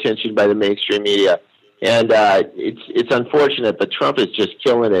any attention by the mainstream media. And it's unfortunate, but Trump is just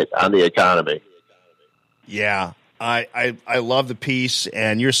killing it on the economy. Yeah, I love the piece,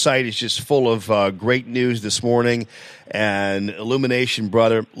 and your site is just full of great news this morning. And Illumination,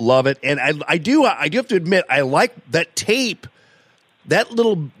 brother, love it. And I do have to admit, I like that tape, that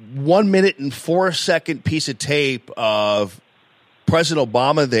little 1 minute and 4 second piece of tape of President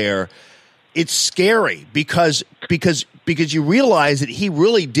Obama there. It's scary because you realize that he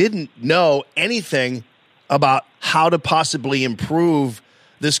really didn't know anything about how to possibly improve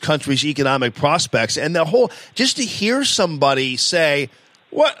this country's economic prospects. And the whole, just to hear somebody say,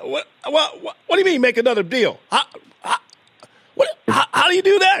 what do you mean make another deal? How do you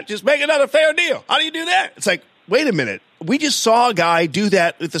do that? Just make another fair deal. How do you do that? It's like, wait a minute. We just saw a guy do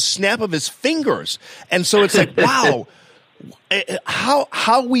that with the snap of his fingers. And so it's like, wow,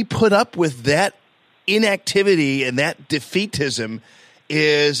 how we put up with that inactivity and that defeatism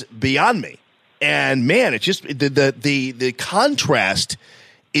is beyond me. And man, it's just the contrast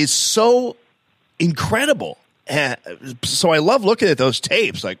is so incredible. And so I love looking at those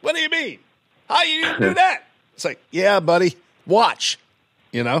tapes. Like, what do you mean? How you do that? It's like, yeah, buddy, watch.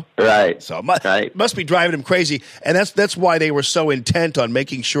 Right. So it must be driving him crazy, and that's why they were so intent on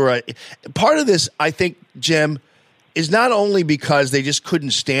making sure. Part of this, I think, Jim, is not only because they just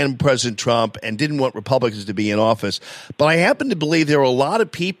couldn't stand President Trump and didn't want Republicans to be in office, but I happen to believe there were a lot of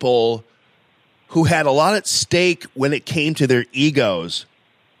people who had a lot at stake when it came to their egos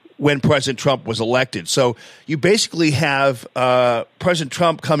when President Trump was elected. So you basically have President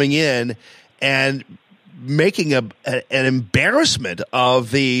Trump coming in and making an embarrassment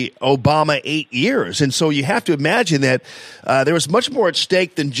of the Obama 8 years. And so you have to imagine that there was much more at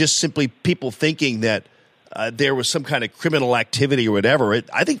stake than just simply people thinking that there was some kind of criminal activity or whatever.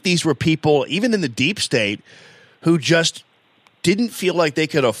 I think these were people, even in the deep state, who just didn't feel like they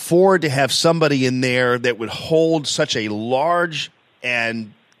could afford to have somebody in there that would hold such a large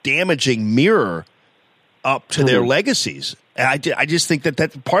and damaging mirror up to their legacies. And I just think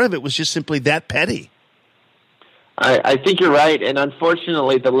that part of it was just simply that petty. I think you're right, and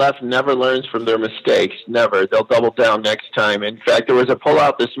unfortunately, the left never learns from their mistakes. Never. They'll double down next time. In fact, there was a poll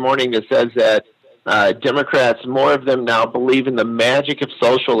out this morning that says that Democrats, more of them now, believe in the magic of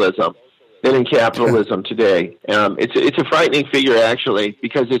socialism than in capitalism today. It's a frightening figure, actually,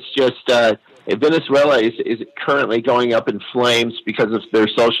 because it's just Venezuela is currently going up in flames because of their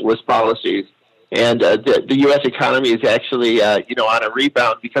socialist policies. And the U.S. economy is actually, on a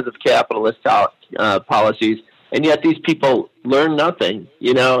rebound because of capitalist policies. And yet these people learn nothing.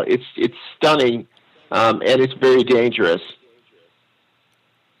 It's stunning, and it's very dangerous.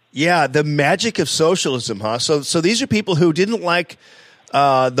 Yeah, the magic of socialism, huh? So these are people who didn't like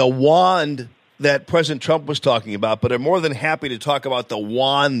the wand that President Trump was talking about, but are more than happy to talk about the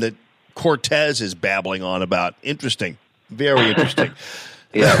wand that Cortez is babbling on about. Interesting. Very interesting.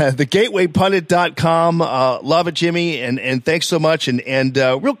 Yeah. TheGatewayPundit.com. Love it, Jimmy, and thanks so much. And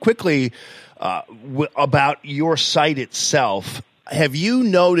real quickly, about your site itself, have you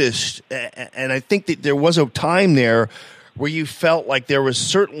noticed, and I think that there was a time there where you felt like there was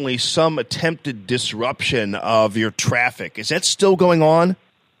certainly some attempted disruption of your traffic. Is that still going on?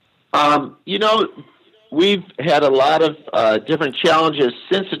 We've had a lot of different challenges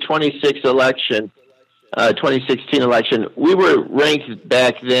since the 2016 election. We were ranked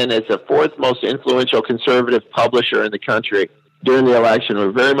back then as the fourth most influential conservative publisher in the country during the election.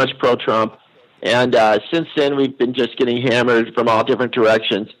 We're very much pro-Trump. And since then, we've been just getting hammered from all different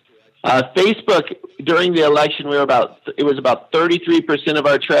directions. Facebook, during the election, it was about 33% of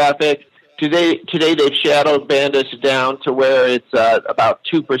our traffic. Today they've shadow banned us down to where it's about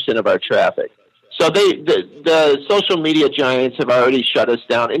 2% of our traffic. So the social media giants have already shut us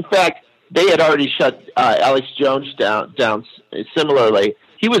down. In fact, they had already shut Alex Jones down similarly.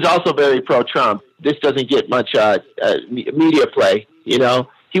 He was also very pro-Trump. This doesn't get much media play,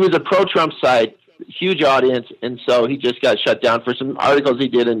 He was a pro-Trump site, huge audience, and so he just got shut down for some articles he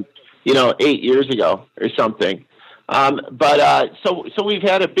did in 8 years ago or something. So we've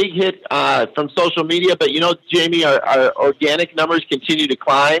had a big hit from social media, but Jamie, our organic numbers continue to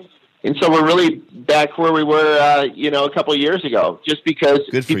climb, and so we're really back where we were, a couple of years ago. Just because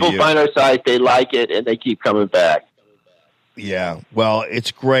people find our site, they like it, and they keep coming back. Yeah, well,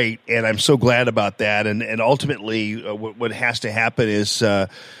 it's great, and I'm so glad about that. And ultimately, what has to happen is.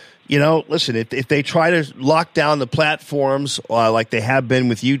 Listen, if they try to lock down the platforms like they have been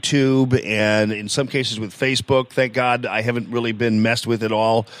with YouTube and in some cases with Facebook, thank God I haven't really been messed with at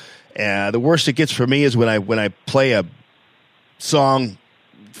all. The worst it gets for me is when I play a song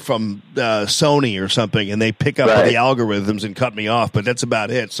from Sony or something and they pick up the algorithms and cut me off, but that's about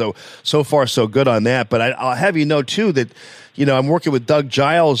it. So far, so good on that. But I'll have you know, too, that, I'm working with Doug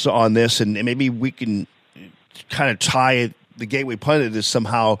Giles on this, and maybe we can kind of tie it. The Gateway Pundit is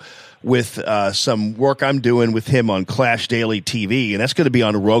somehow with some work I'm doing with him on Clash Daily TV, and that's going to be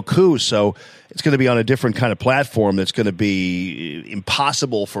on Roku, so it's going to be on a different kind of platform that's going to be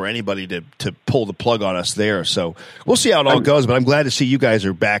impossible for anybody to pull the plug on us there. So we'll see how it all goes, but I'm glad to see you guys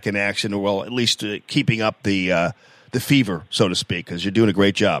are back in action, or well, at least keeping up the fever, so to speak, because you're doing a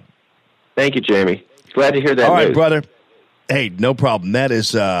great job. Thank you, Jamie. Glad to hear that. All right, news. brother. Hey, no problem. That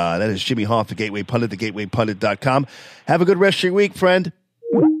is Jimmy Hoff, the Gateway Pundit, thegatewaypundit.com. Have a good rest of your week, friend.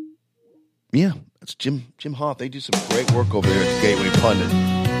 Yeah, that's Jim Hoff. They do some great work over there at the Gateway Pundit.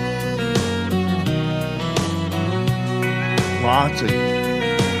 Lots of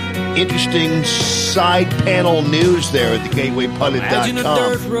interesting side panel news there at thegatewaypundit.com. Imagine a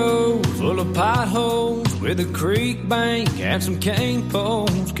dirt road full of potholes with a creek bank and some cane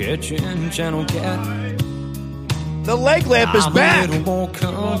poles catching channel cat. The leg lamp is back. A little more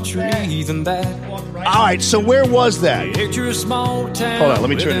country than that. All right, so where was that? Picture a small town. Hold on, let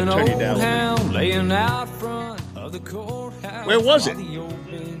me turn you down. Laying out front of the courthouse. Where was it?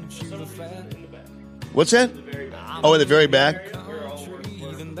 What's that? Oh, in the very back?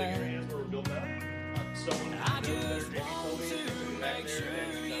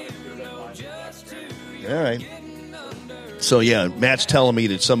 All right. So, yeah, Matt's telling me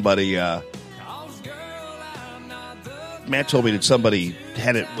that somebody... Matt told me that somebody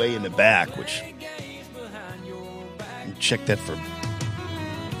had it way in the back, which... Check that for...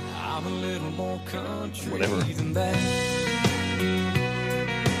 whatever.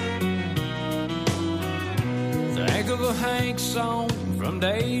 Think of a Hank song from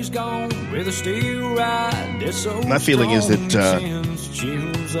days gone with a steel ride. My feeling is that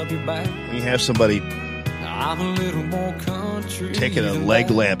when you have somebody taking a leg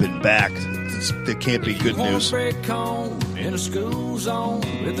lamp in back, that can't be good news for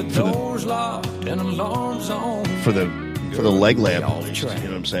the leg lamp. You know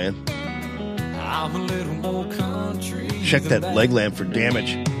what I'm saying? I'm a little more country. Check that leg lamp for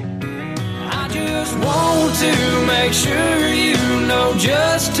damage. I just want to make sure you know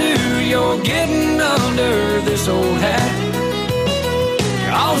just who you're getting under this old hat.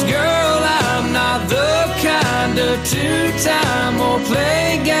 'Cause girl, I'm not the kind of two-time or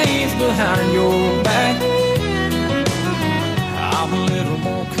play games behind your back. I'm a little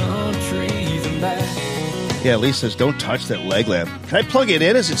more country than that. Yeah, Lee says, don't touch that leg lamp. Can I plug it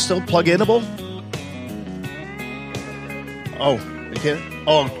in? Is it still plug-inable? Oh, you can?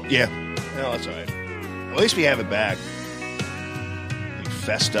 Oh, yeah. No, that's all right. At least we have it back. We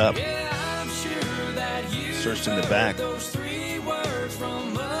fessed up. Searched in the back.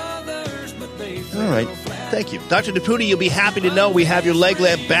 All right. Thank you. Dr. DePuti, you'll be happy to know we have your leg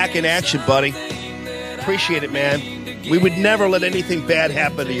lamp back in action, buddy. Appreciate it, man. We would never let anything bad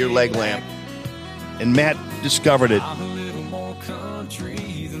happen to your leg lamp. And Matt discovered it.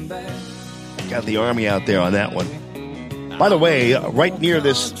 Got the army out there on that one. By the way, right near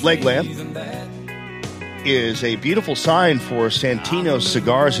this leg lamp is a beautiful sign for Santino's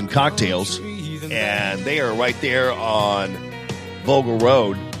Cigars and Cocktails. And they are right there on Vogel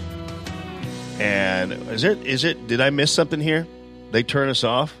Road. And is it, did I miss something here? They turn us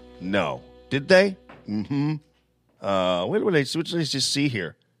off? No. Did they? Mm-hmm. What did I just see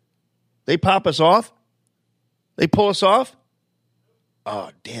here? They pop us off? They pull us off?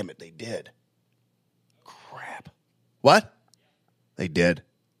 Oh, damn it, they did. Crap. What? They did.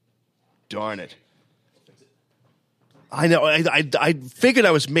 Darn it. I know. I figured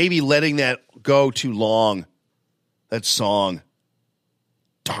I was maybe letting that go too long. That song.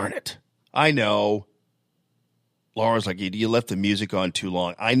 Darn it. I know. Laura's like, you left the music on too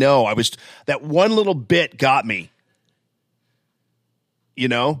long. I know. That one little bit got me. You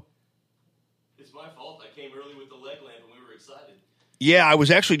know? It's my fault. I came early with the leg lamp and we were excited. Yeah, I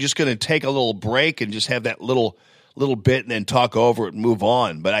was actually just going to take a little break and just have that little bit and then talk over it and move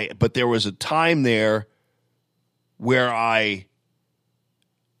on. But there was a time there where I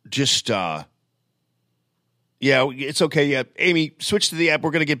just yeah, it's okay. Yeah, Amy, switch to the app.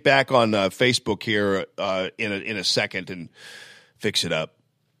 We're going to get back on Facebook here in a second and fix it up.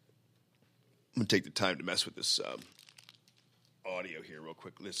 I'm going to take the time to mess with this audio here real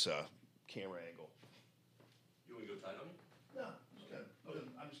quick. This camera angle. You want to go tight on it? No,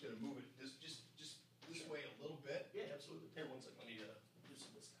 I'm just going to move it just this way a little bit. Yeah, absolutely. Here, one second. Let me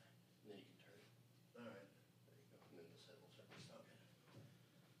loosen this guy, and then you can turn it. All right. There you go. And then this head will start this out.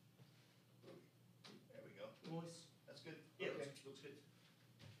 There we go. Nice. That's good. Yeah, okay. looks good.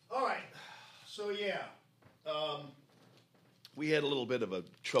 All right. So, yeah. We had a little bit of a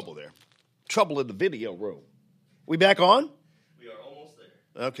trouble there. Trouble in the video room. We back on? We are almost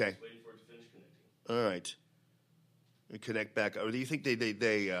there. Okay. Just waiting for it to finish connecting. All right. We connect back. Or do you think they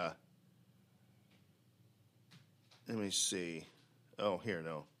let me see. Oh, here,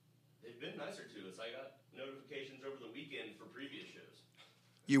 no. They've been nicer to us. I got notifications over the weekend for previous shows.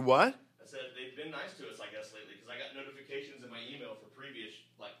 You what? I said they've been nice to us, I guess, lately, because I got notifications in my email for previous,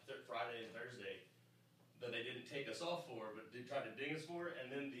 like Friday and Thursday, that they didn't take us off for, but they tried to ding us for it,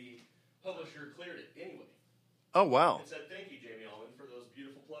 and then the publisher cleared it anyway. Oh, wow. It said, thank you, Jamie Allman, for those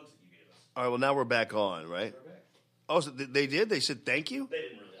beautiful plugs that you gave us. All right, well, now we're back on, right? We're back. Oh, so they did? They said thank you? They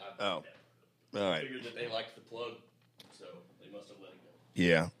didn't really. Oh. All right. I figured that they liked the plug, so they must have let it go.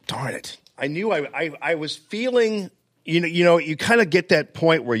 Yeah. Darn it. I knew I was feeling, you know, you kind of get that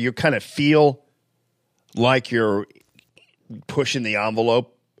point where you kind of feel like you're pushing the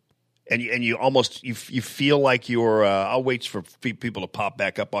envelope. And you almost you feel like you're. I'll wait for people to pop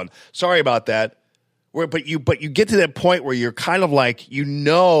back up on. Sorry about that. But you get to that point where you're kind of like you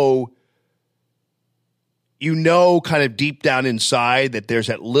know, kind of deep down inside that there's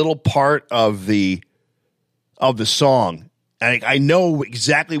that little part of the song, and I know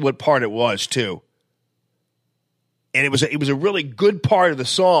exactly what part it was too. And it was a really good part of the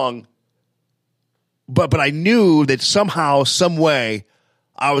song, but I knew that somehow, some way,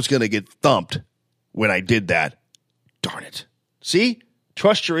 I was going to get thumped when I did that. Darn it. See?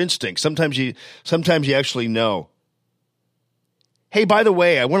 Trust your instincts. Sometimes you actually know. Hey, by the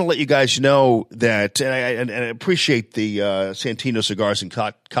way, I want to let you guys know that, and I appreciate the Santino Cigars and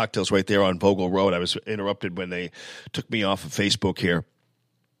Cocktails right there on Vogel Road. I was interrupted when they took me off of Facebook here.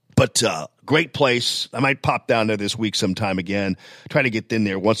 But great place. I might pop down there this week sometime again. Try to get in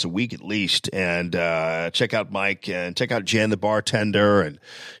there once a week at least and check out Mike and check out Jen, the bartender, and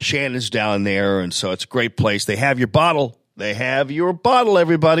Shannon's down there. And so it's a great place. They have your bottle. They have your bottle,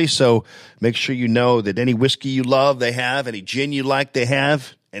 everybody. So make sure you know that any whiskey you love, they have. Any gin you like, they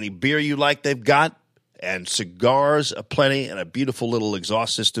have. Any beer you like, they've got. And cigars aplenty and a beautiful little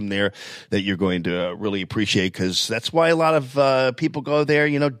exhaust system there that you're going to really appreciate, because that's why a lot of people go there,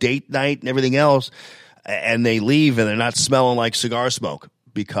 date night and everything else, and they leave and they're not smelling like cigar smoke,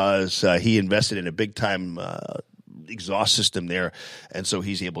 because he invested in a big time exhaust system there, and so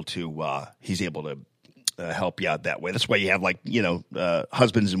he's able to help you out that way. That's why you have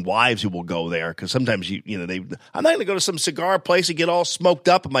husbands and wives who will go there, because sometimes I'm not going to go to some cigar place and get all smoked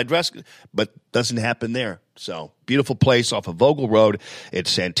up in my dress, but doesn't happen there. So beautiful place off of Vogel Road.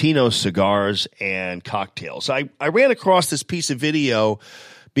 It's Santino Cigars and Cocktails. I ran across this piece of video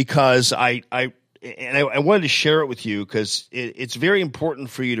because I wanted to share it with you, because it's very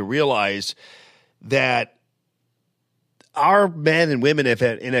important for you to realize that our men and women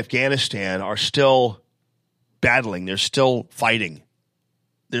in Afghanistan are still battling. They're still fighting.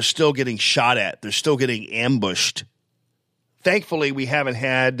 They're still getting shot at. They're still getting ambushed. Thankfully, we haven't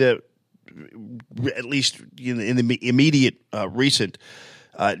had, at least in the immediate recent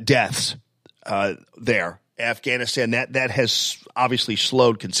deaths there. Afghanistan, that has obviously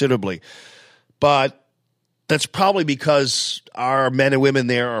slowed considerably. But that's probably because our men and women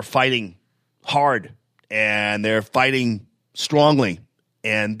there are fighting hard, and they're fighting strongly.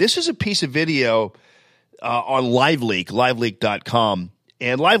 And this is a piece of video on LiveLeak, liveleak.com.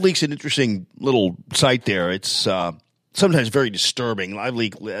 And LiveLeak's an interesting little site there. It's sometimes very disturbing.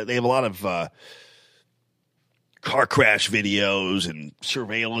 LiveLeak, they have a lot of car crash videos and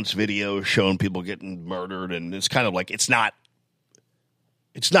surveillance videos showing people getting murdered. And it's kind of like it's not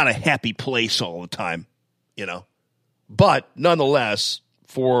a happy place all the time, But nonetheless,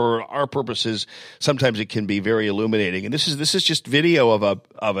 for our purposes, sometimes it can be very illuminating. And this is just video of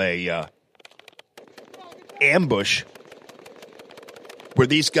a ambush where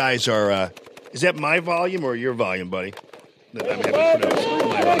these guys are. Is that my volume or your volume, buddy?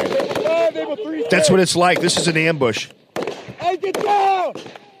 That's what it's like. This is an ambush. Hey, get down!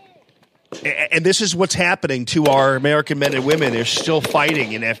 And this is what's happening to our American men and women. They're still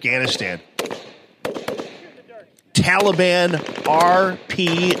fighting in Afghanistan. Taliban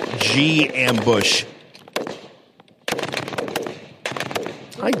RPG ambush.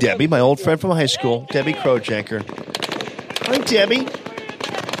 Hi, Debbie, my old friend from high school, Debbie Crowjanker. Hi, Debbie.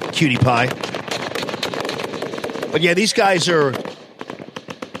 Cutie pie. But yeah, these guys there's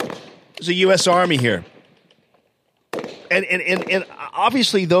a U.S. Army here. And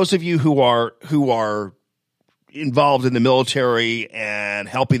obviously those of you who are involved in the military and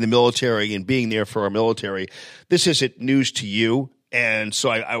helping the military and being there for our military, this isn't news to you. And so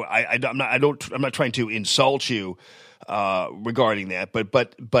I'm not trying to insult you regarding that,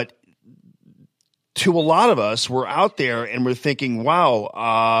 but to a lot of us, we're out there and we're thinking,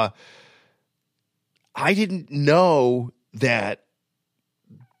 wow, I didn't know that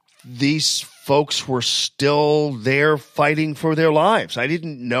these folks were still there fighting for their lives. I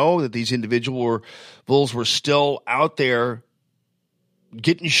didn't know that these individuals were still out there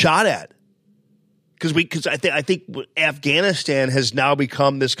getting shot at. Because I think Afghanistan has now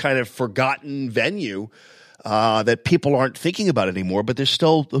become this kind of forgotten venue that people aren't thinking about anymore. But there's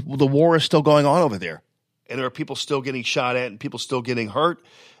still the war is still going on over there, and there are people still getting shot at and people still getting hurt.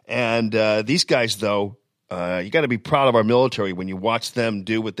 And these guys, though, you got to be proud of our military when you watch them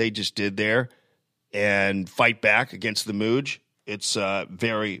do what they just did there and fight back against the Mooj. It's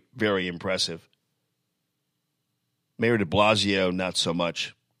very, very impressive. Mayor de Blasio, not so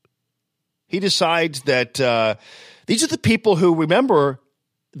much. He decides that these are the people who remember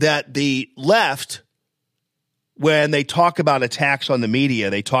that the left, when they talk about attacks on the media,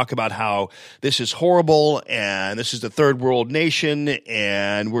 they talk about how this is horrible and this is the third world nation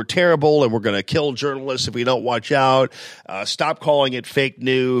and we're terrible and we're going to kill journalists if we don't watch out. Stop calling it fake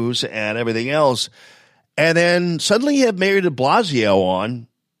news and everything else. And then suddenly you have Mayor de Blasio on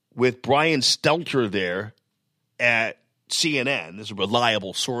with Brian Stelter there at CNN. These are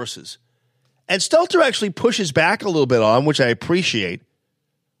reliable sources. And Stelter actually pushes back a little bit on, which I appreciate.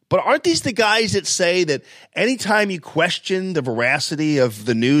 But aren't these the guys that say that anytime you question the veracity of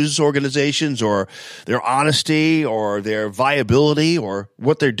the news organizations or their honesty or their viability or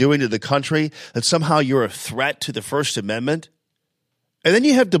what they're doing to the country, that somehow you're a threat to the First Amendment? And then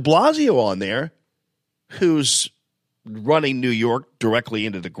you have de Blasio on there, who's running New York directly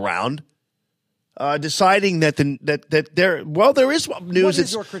into the ground, deciding that there is news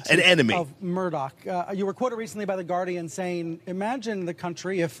that's an enemy of Murdoch. You were quoted recently by The Guardian saying, imagine the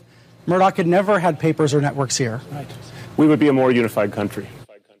country if Murdoch had never had papers or networks here. Right. We would be a more unified country.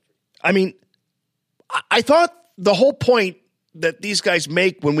 I mean, I thought the whole point that these guys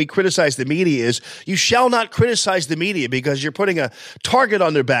make when we criticize the media is you shall not criticize the media because you're putting a target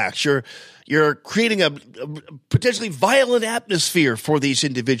on their backs. You're creating a potentially violent atmosphere for these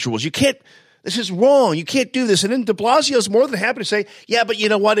individuals. You can't. This is wrong. You can't do this. And then de Blasio's more than happy to say, yeah, but you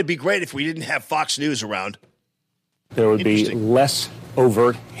know what? It'd be great if we didn't have Fox News around. There would be less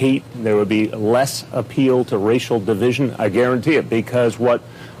overt hate. There would be less appeal to racial division. I guarantee it, because what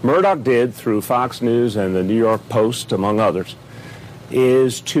Murdoch did through Fox News and the New York Post, among others,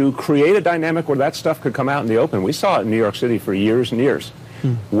 is to create a dynamic where that stuff could come out in the open. We saw it in New York City for years and years,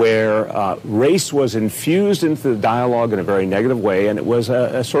 where race was infused into the dialogue in a very negative way, and it was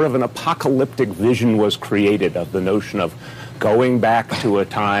a sort of an apocalyptic vision was created of the notion of going back to a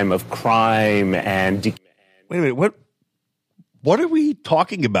time of crime and... Wait a minute, what are we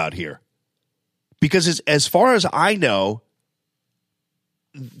talking about here? Because as far as I know,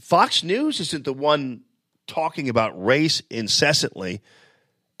 Fox News isn't the one talking about race incessantly,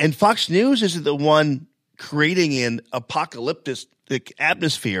 and Fox News isn't the one creating an apocalyptic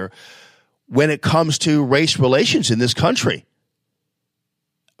atmosphere when it comes to race relations in this country.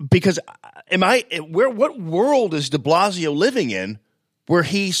 Because what world is de Blasio living in where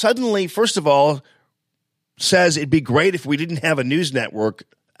he suddenly, first of all, says it'd be great if we didn't have a news network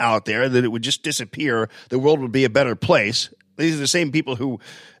out there, that it would just disappear, the world would be a better place. These are the same people who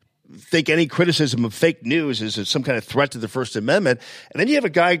think any criticism of fake news is some kind of threat to the First Amendment. And then you have a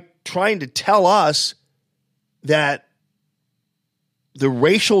guy trying to tell us that the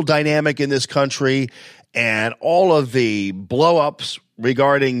racial dynamic in this country and all of the blow-ups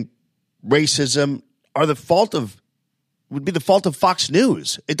regarding racism would be the fault of Fox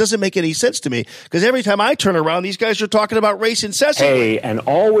News. It doesn't make any sense to me, because every time I turn around, these guys are talking about race incessantly. And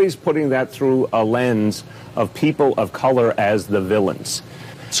always putting that through a lens of people of color as the villains.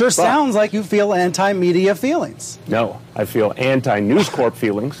 Sounds like you feel anti-media feelings. No, I feel anti-News Corp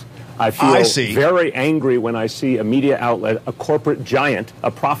feelings. I feel very angry when I see a media outlet, a corporate giant,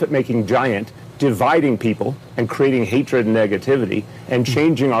 a profit-making giant, dividing people and creating hatred and negativity and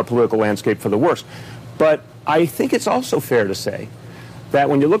changing our political landscape for the worse. But I think it's also fair to say that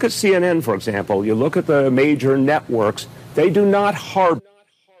when you look at CNN, for example, you look at the major networks, they do not harbor.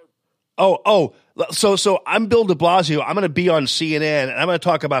 So I'm Bill de Blasio. I'm going to be on CNN, and I'm going to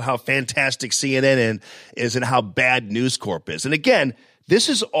talk about how fantastic CNN is and how bad News Corp is. And again, this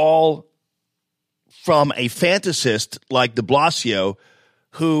is all from a fantasist like de Blasio,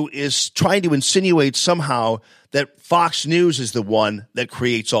 who is trying to insinuate somehow that Fox News is the one that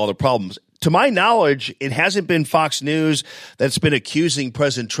creates all the problems. To my knowledge, it hasn't been Fox News that's been accusing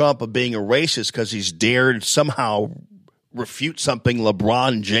President Trump of being a racist because he's dared somehow refute something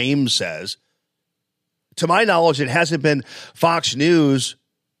LeBron James says. To my knowledge, it hasn't been Fox News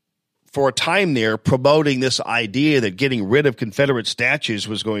for a time there promoting this idea that getting rid of Confederate statues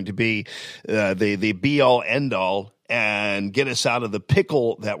was going to be the be-all, end-all and get us out of the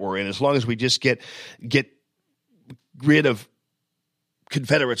pickle that we're in, as long as we just get rid of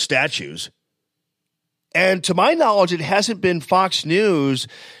Confederate statues. And to my knowledge, it hasn't been Fox News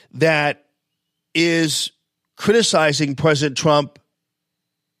that is criticizing President Trump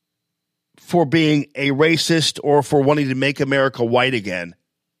for being a racist or for wanting to make America white again.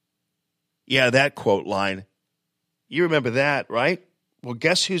 Yeah, that quote line. You remember that, right? Well,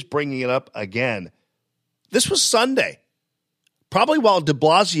 guess who's bringing it up again? This was Sunday. Probably while de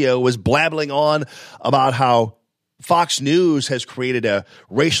Blasio was blabbling on about how Fox News has created a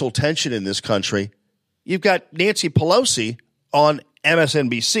racial tension in this country. You've got Nancy Pelosi on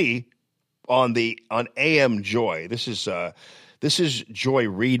MSNBC on AM Joy. This is Joy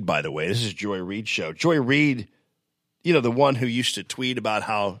Reid, by the way. This is Joy Reid's show. Joy Reid, you know, the one who used to tweet about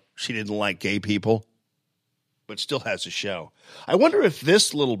how she didn't like gay people, but still has a show. I wonder if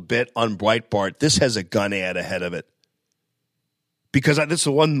this little bit on Breitbart, this has a gun ad ahead of it. Because this is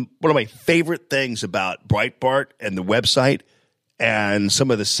one of my favorite things about Breitbart and the website and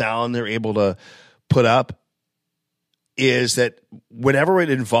some of the sound they're able to put up is that whenever it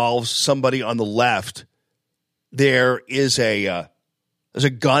involves somebody on the left, there is there's a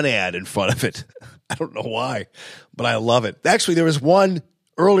gun ad in front of it. I don't know why, but I love it. Actually, there was one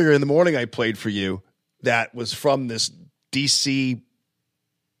earlier in the morning I played for you that was from this D.C.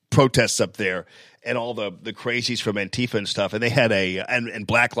 protests up there and all the crazies from Antifa and stuff. And they had and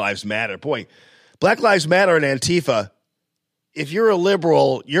Black Lives Matter. Boy, Black Lives Matter and Antifa, if you're a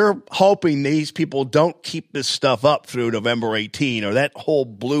liberal, you're hoping these people don't keep this stuff up through November 18, or that whole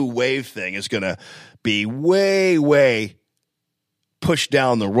blue wave thing is going to be way, way pushed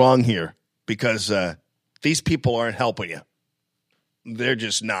down the rung here, because these people aren't helping you. They're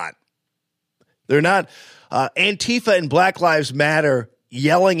just not. They're not Antifa and Black Lives Matter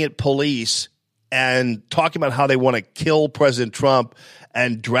yelling at police and talking about how they want to kill President Trump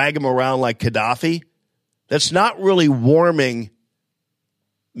and drag him around like Gaddafi. That's not really warming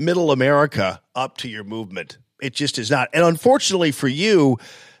middle America up to your movement. It just is not. And unfortunately for you,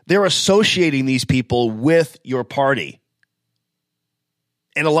 they're associating these people with your party.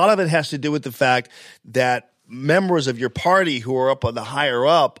 And a lot of it has to do with the fact that members of your party who are up on the higher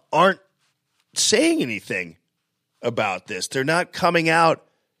up aren't saying anything about this. They're not coming out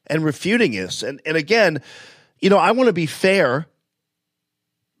and refuting this. And again, I want to be fair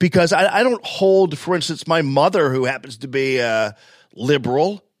because I don't hold, for instance, my mother, who happens to be a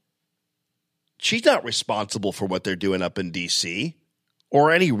liberal. She's not responsible for what they're doing up in D.C.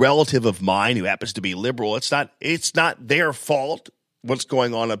 or any relative of mine who happens to be liberal. It's not their fault what's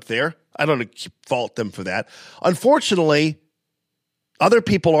going on up there. I don't fault them for that. Unfortunately, other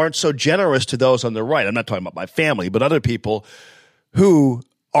people aren't so generous to those on the right. I'm not talking about my family, but other people who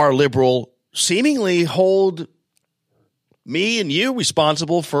are liberal seemingly hold me and you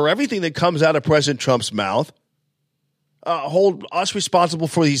responsible for everything that comes out of President Trump's mouth, hold us responsible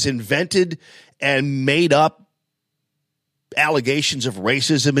for these invented and made up allegations of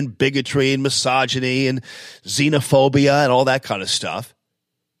racism and bigotry and misogyny and xenophobia and all that kind of stuff,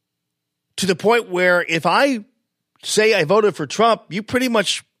 to the point where if I say I voted for Trump, you pretty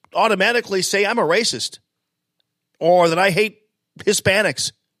much automatically say I'm a racist, or that I hate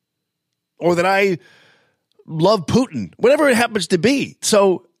Hispanics, or that I love Putin, whatever it happens to be.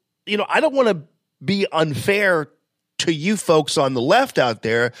 So, I don't want to be unfair to you folks on the left out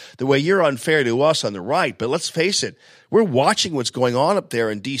there the way you're unfair to us on the right. But let's face it, we're watching what's going on up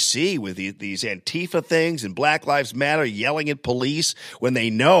there in D.C. with these Antifa things and Black Lives Matter yelling at police when they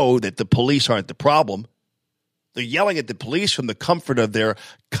know that the police aren't the problem. They're yelling at the police from the comfort of their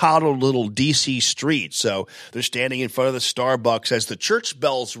coddled little D.C. street. So they're standing in front of the Starbucks as the church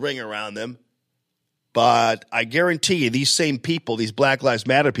bells ring around them. But I guarantee you, these same people, these Black Lives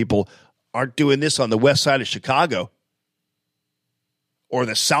Matter people, aren't doing this on the west side of Chicago or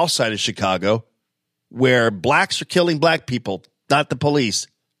the south side of Chicago, where blacks are killing black people, not the police.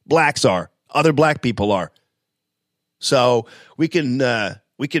 Blacks are. Other black people are. So I'd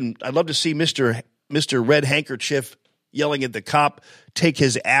love to see Mr. Red Handkerchief yelling at the cop take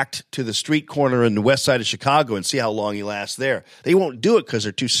his act to the street corner in the west side of Chicago and see how long he lasts there. They won't do it because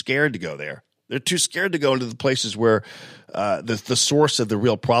they're too scared to go there. They're too scared to go into the places where the source of the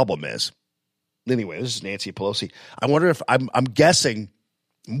real problem is. Anyway, this is Nancy Pelosi. I wonder if I'm hoping.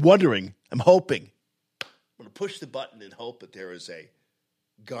 I'm going to push the button and hope that there is a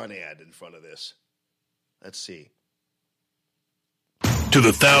gun ad in front of this. Let's see. To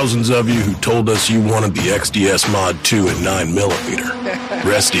the thousands of you who told us you wanted the XDS Mod 2 at 9mm,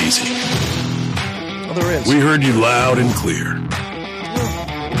 rest easy. Oh, there is. We heard you loud and clear.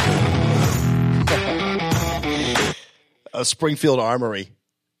 Springfield Armory.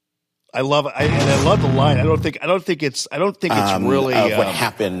 I love it. I love the line. I don't think it's really what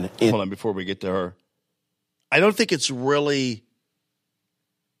happened. Hold on, before we get to her. I don't think it's really.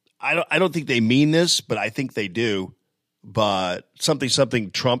 I don't think they mean this, but I think they do. But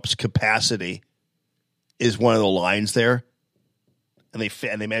something Trump's capacity is one of the lines there, and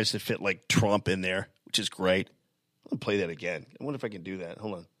they managed to fit like Trump in there, which is great. I'm gonna play that again. I wonder if I can do that.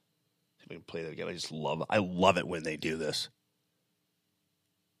 Hold on, see if I can play that again. I love it when they do this.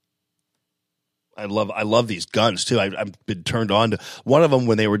 I love these guns too. I've been turned on to one of them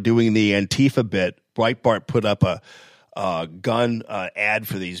when they were doing the Antifa bit. Breitbart put up a gun ad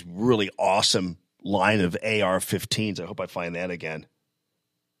for these really awesome line of AR-15s. I hope I find that again.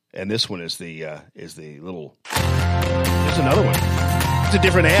 And this one is the little. There's another one. It's a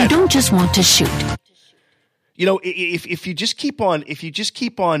different ad. You don't just want to shoot. If you just keep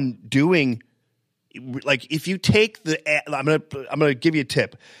on doing, like if you take the ad, I'm gonna give you a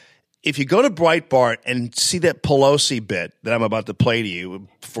tip. If you go to Breitbart and see that Pelosi bit that I'm about to play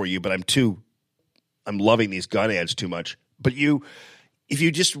for you, but I'm loving these gun ads too much. But if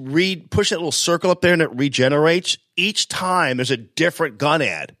you just push that little circle up there and it regenerates, each time there's a different gun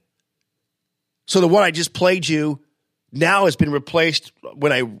ad. So the one I just played you now has been replaced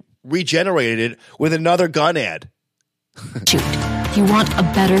when I regenerated it with another gun ad. Shoot. You want a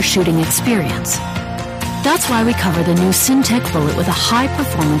better shooting experience. That's why we cover the new Syntec bullet with a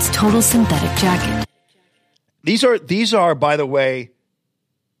high-performance total synthetic jacket. These are, by the way,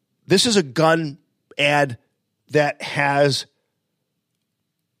 this is a gun ad that has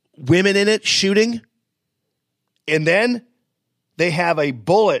women in it shooting, and then they have a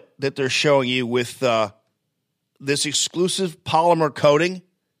bullet that they're showing you with this exclusive polymer coating,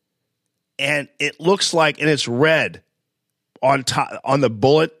 and it looks like, and it's red on top on the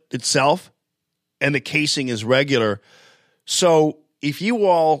bullet itself, and the casing is regular. So if you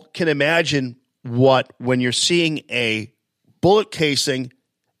all can imagine when you're seeing a bullet casing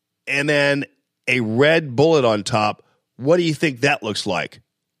and then a red bullet on top, what do you think that looks like?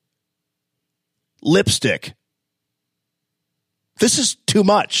 Lipstick. This is too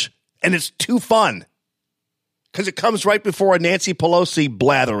much, and it's too fun because it comes right before a Nancy Pelosi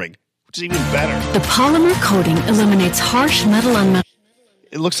blathering, which is even better. The polymer coating eliminates harsh metal on metal.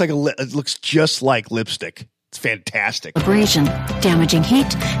 It looks just like lipstick. It's fantastic. Abrasion, damaging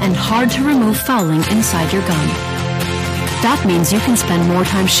heat, and hard to remove fouling inside your gun. That means you can spend more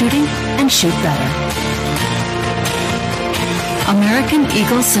time shooting and shoot better. American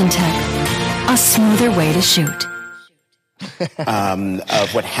Eagle Syntec, a smoother way to shoot.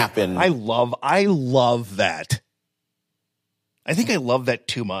 Of what happened. I love that. I think I love that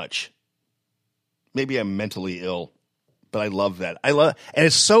too much. Maybe I'm mentally ill. But I love that. And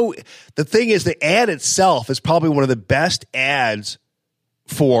it's so, the thing is, the ad itself is probably one of the best ads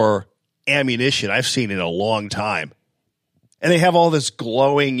for ammunition I've seen in a long time. And they have all this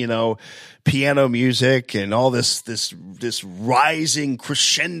glowing, piano music and all this rising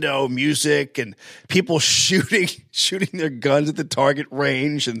crescendo music and people shooting their guns at the target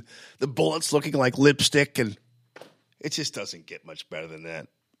range and the bullets looking like lipstick. And it just doesn't get much better than that.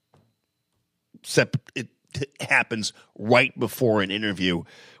 Except it happens right before an interview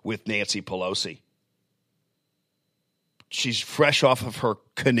with Nancy Pelosi. She's fresh off of her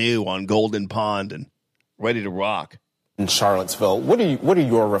canoe on Golden Pond and ready to rock. In Charlottesville, what are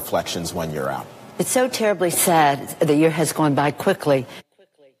your reflections when you're out? It's so terribly sad. The year has gone by quickly.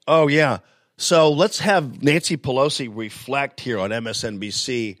 Oh, yeah. So let's have Nancy Pelosi reflect here on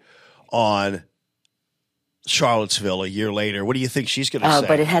MSNBC on Charlottesville a year later. What do you think she's going to say?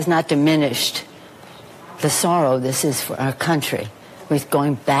 But it has not diminished the sorrow this is for our country. We're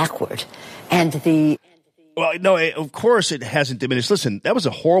going backward. Well, no, of course it hasn't diminished. Listen, that was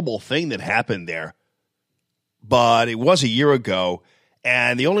a horrible thing that happened there. But it was a year ago.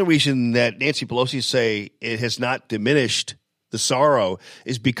 And the only reason that Nancy Pelosi say it has not diminished the sorrow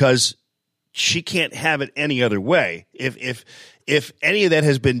is because she can't have it any other way. If any of that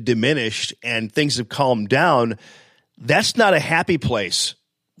has been diminished and things have calmed down, that's not a happy place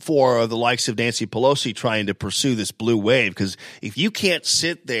for the likes of Nancy Pelosi trying to pursue this blue wave. Because if you can't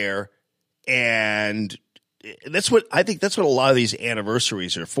sit there, and that's what a lot of these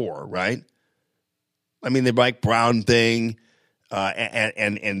anniversaries are for, right? I mean, the Mike Brown thing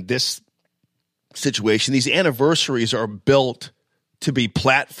and this situation, these anniversaries are built to be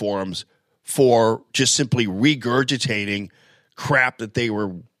platforms for just simply regurgitating crap that they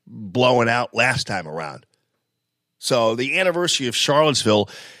were blowing out last time around. So the anniversary of Charlottesville,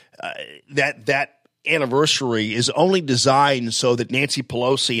 that anniversary is only designed so that Nancy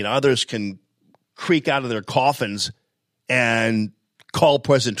Pelosi and others can creak out of their coffins and call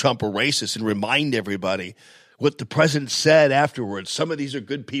President Trump a racist and remind everybody what the president said afterwards. Some of these are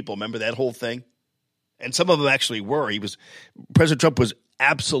good people. Remember that whole thing? And some of them actually were. President Trump was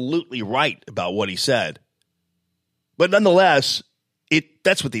absolutely right about what he said. But nonetheless,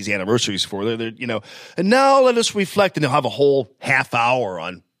 that's what these anniversaries are for. And now let us reflect, and they'll have a whole half hour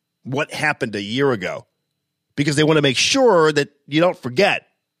on what happened a year ago because they want to make sure that you don't forget.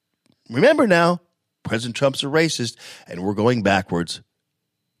 Remember now, President Trump's a racist, and we're going backwards.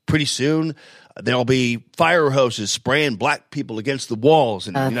 Pretty soon, there'll be fire hoses spraying black people against the walls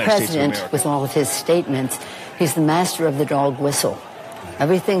in the United States of America. President, with all of his statements, he's the master of the dog whistle.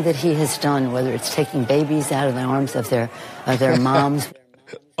 Everything that he has done, whether it's taking babies out of the arms of their moms.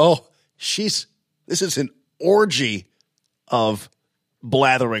 This is an orgy of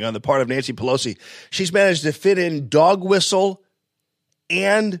blathering on the part of Nancy Pelosi. She's managed to fit in dog whistle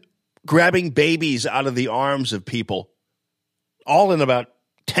and grabbing babies out of the arms of people, all in about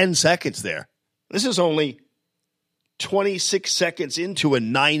 10 seconds there. This is only 26 seconds into a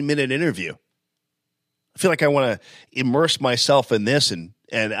 9-minute interview. I feel like I want to immerse myself in this, and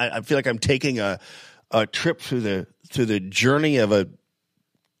I feel like I'm taking a trip through the journey of a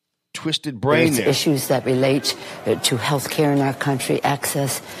twisted brain. There's issues that relate to health care in our country,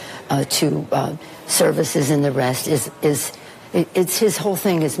 access to services, and the rest it's his whole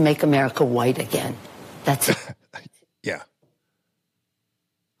thing is make America white again. That's it. Yeah.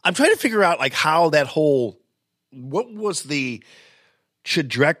 I'm trying to figure out how that what was the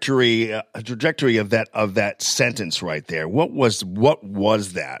trajectory of that sentence right there. What was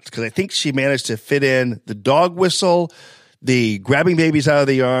that? Because I think she managed to fit in the dog whistle, the grabbing babies out of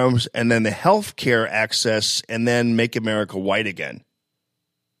the arms, and then the health care access, and then make America white again.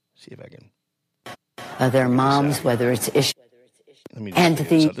 See if I can. Their moms, whether it's issues. And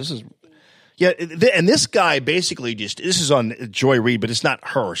this is, and this guy basically this is on Joy Reid, but it's not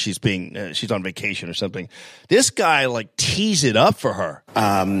her. She's on vacation or something. This guy like tees it up for her.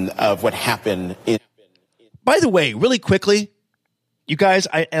 Of what happened. By the way, really quickly, you guys,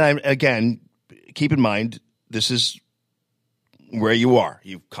 again, keep in mind, this is where you are.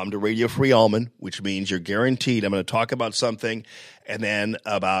 You've come to Radio Free Allman, which means you're guaranteed I'm going to talk about something, and then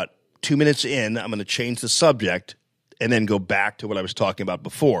about 2 minutes in, I'm going to change the subject and then go back to what I was talking about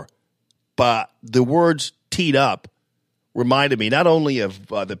before. But the words teed up reminded me not only of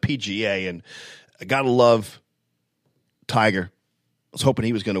the PGA, and I got to love Tiger. I was hoping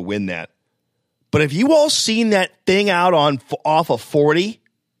he was going to win that. But have you all seen that thing out off of 40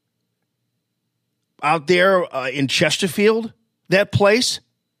 out there in Chesterfield, that place?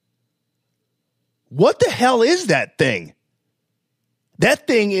 What the hell is that thing? That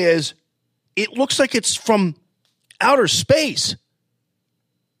thing is, it looks like it's from outer space.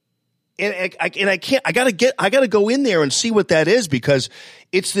 And I gotta go in there and see what that is, because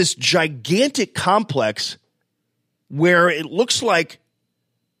it's this gigantic complex where it looks like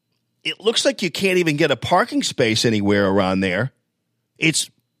you can't even get a parking space anywhere around there. It's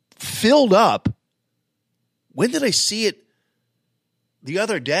filled up. When did I see it? The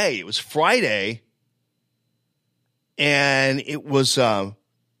other day. It was Friday, and it was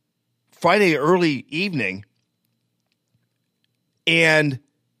Friday early evening, and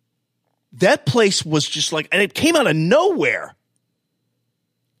that place was just like, and it came out of nowhere.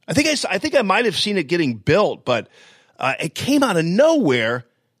 I think I might have seen it getting built, but it came out of nowhere.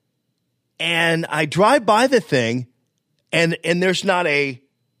 And I drive by the thing, and there's not a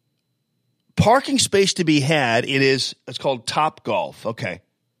parking space to be had. It's called Top Golf. Okay.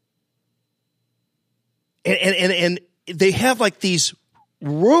 And they have like these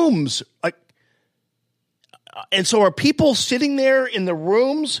rooms, like, and so are people sitting there in the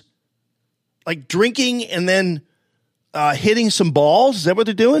rooms, like drinking and then hitting some balls? Is that what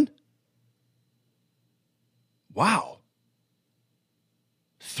they're doing? Wow.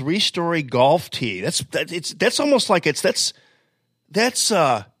 3-story golf tee. That's almost like that's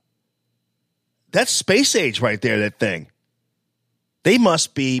space age right there, that thing. They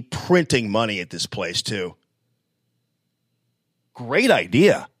must be printing money at this place too. Great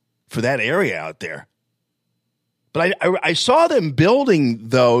idea for that area out there. But I saw them building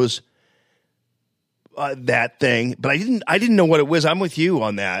those that thing, but I didn't know what it was. I'm with you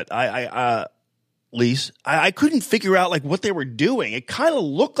on that. Lise, I couldn't figure out like what they were doing. It kind of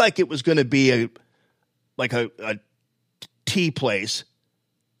looked like it was going to be a tea place,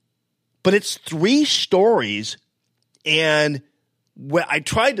 but it's 3 stories. And I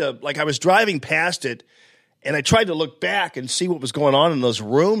tried to, like, I was driving past it, and I tried to look back and see what was going on in those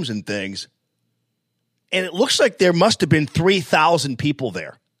rooms and things. And it looks like there must have been 3,000 people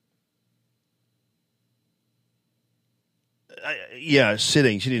there.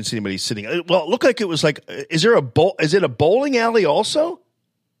 Sitting. She didn't see anybody sitting. Well, it looked like it was like, is it a bowling alley also?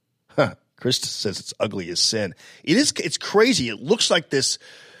 Huh. Krista says it's ugly as sin. It is. It's crazy. It looks like this.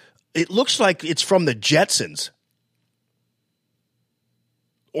 It looks like it's from the Jetsons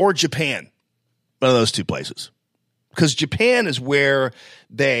or Japan. One of those two places. Because Japan is where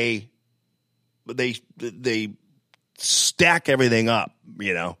they stack everything up,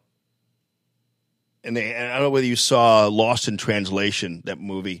 you know. And I don't know whether you saw Lost in Translation, that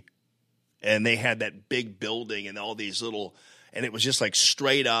movie. And they had that big building and all these little, and it was just like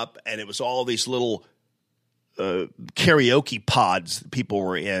straight up, and it was all these little karaoke pods that people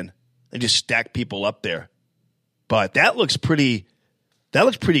were in. They just stacked people up there. But that looks pretty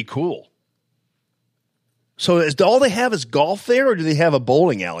cool. So all they have is golf there, or do they have a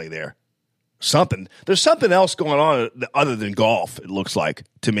bowling alley there? Something. There's something else going on other than golf, it looks like,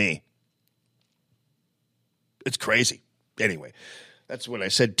 to me. It's crazy. Anyway, that's when I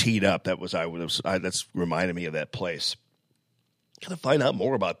said teed up. That's reminded me of that place. Gotta find out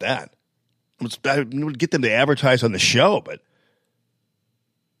more about that. I would get them to advertise on the show, but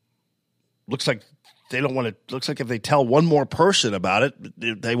looks like they don't want to. Looks like if they tell one more person about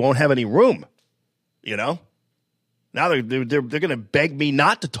it, they won't have any room. You know. Now they're going to beg me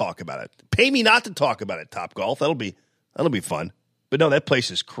not to talk about it. Pay me not to talk about it. Top Golf. That'll be fun. But no, that place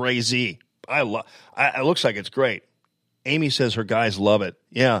is crazy. It looks like it's great. Amy says her guys love it.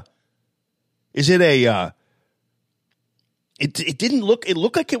 Yeah. Is it a? It didn't look. It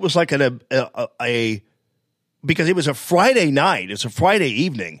looked like it was like a because it was a Friday night. It's a Friday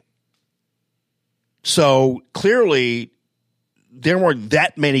evening. So clearly, there weren't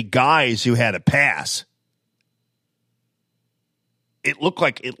that many guys who had a pass. it looked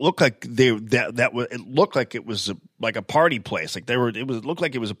like it looked like it was like a party place. Like it looked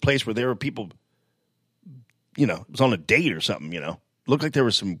like it was a place where there were people, you know, it was on a date or something, you know. It looked like there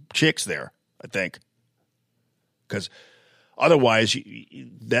were some chicks there, I think. Because otherwise,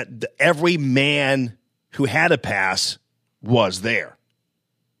 every man who had a pass was there.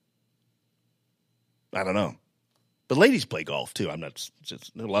 I don't know. But ladies play golf too. There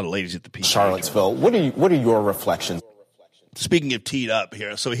are a lot of ladies at the PGA. Charlottesville. What are your reflections? Speaking of teed up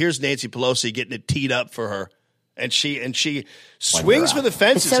here, so here's Nancy Pelosi getting it teed up for her, and she swings for the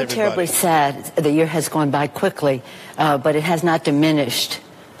fences. It's so terribly sad. The year has gone by quickly, but it has not diminished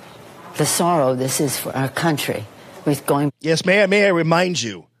the sorrow this is for our country. Yes, may I remind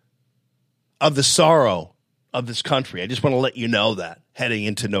you of the sorrow of this country? I just want to let you know that heading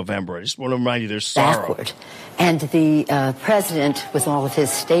into November. I just want to remind you there's sorrow. Backward. And the president, with all of his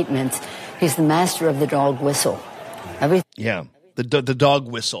statements, he's the master of the dog whistle. Yeah, the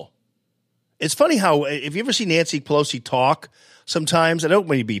dog whistle. It's funny how, if you ever see Nancy Pelosi talk sometimes, I don't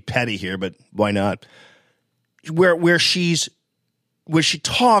want to be petty here, but why not? Where she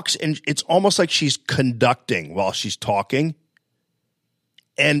talks and it's almost like she's conducting while she's talking.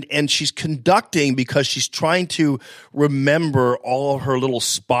 And she's conducting because she's trying to remember all of her little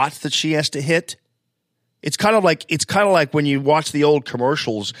spots that she has to hit. It's kind of like when you watch the old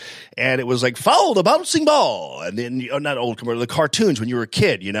commercials and it was like, follow the bouncing ball. And then, not old commercials, the cartoons when you were a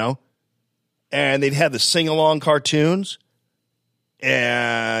kid, you know? And they'd have the sing-along cartoons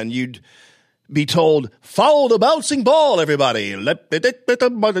and you'd be told, follow the bouncing ball, everybody. And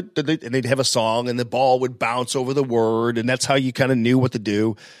they'd have a song and the ball would bounce over the word. And that's how you kind of knew what to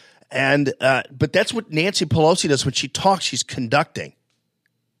do. And, but that's what Nancy Pelosi does when she talks, she's conducting.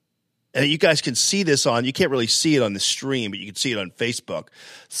 And you guys can see this you can't really see it on the stream, but you can see it on Facebook.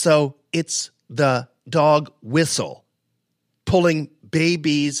 So it's the dog whistle pulling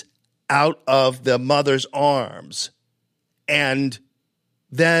babies out of the mother's arms. And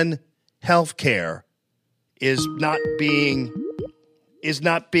then healthcare is not being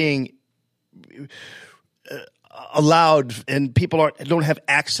allowed, and people don't have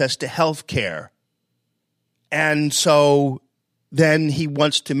access to healthcare. And so then he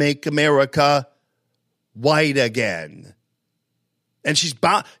wants to make America white again. And she's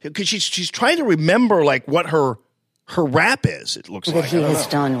trying to remember like what her rap is, it looks like. That he has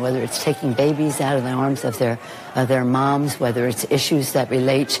done, whether it's taking babies out of the arms of their moms, whether it's issues that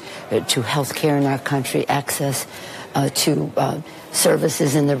relate to health care in our country, access to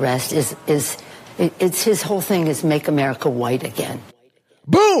services and the rest, it's his whole thing is make America white again.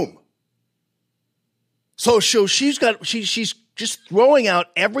 Boom! So she's just throwing out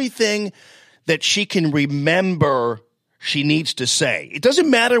everything that she can remember she needs to say. It doesn't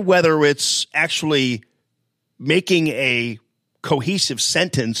matter whether it's actually making a cohesive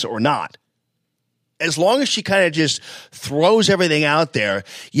sentence or not. As long as she kind of just throws everything out there,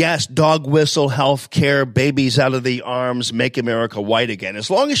 yes, dog whistle, health care, babies out of the arms, make America white again. As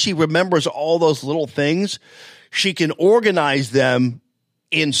long as she remembers all those little things, she can organize them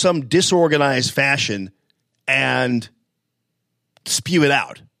in some disorganized fashion and spew it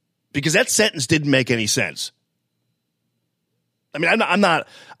out. Because that sentence didn't make any sense. I mean, I'm not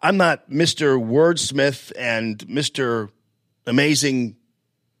Mr. Wordsmith and Mr. Amazing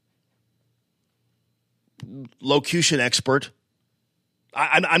locution expert.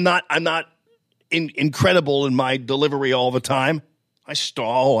 I'm not incredible in my delivery all the time. I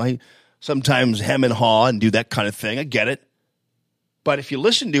stall. I sometimes hem and haw and do that kind of thing. I get it. But if you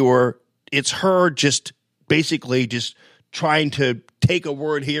listen to her, it's her just basically just trying to take a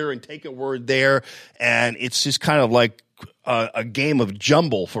word here and take a word there. And it's just kind of like a game of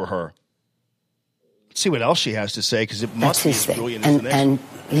jumble for her. Let's see what else she has to say, because it must be as brilliant as the next. And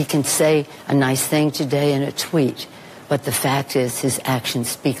he can say a nice thing today in a tweet, but the fact is his actions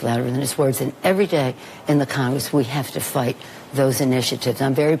speak louder than his words. And every day in the Congress, we have to fight those initiatives.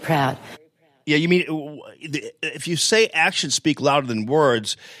 I'm very proud. Yeah, you mean if you say actions speak louder than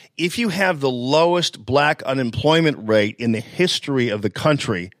words, if you have the lowest black unemployment rate in the history of the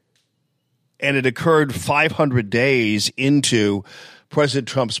country, and it occurred 500 days into President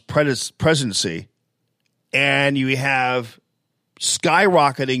Trump's presidency, and you have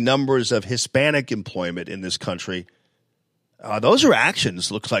skyrocketing numbers of Hispanic employment in this country, those are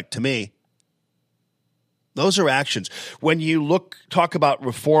actions, looks like to me. Those are actions. When you talk about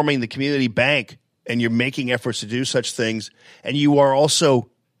reforming the community bank and you're making efforts to do such things, and you are also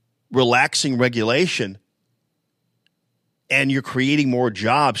relaxing regulation and you're creating more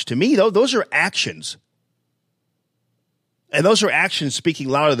jobs, to me, those are actions. And those are actions speaking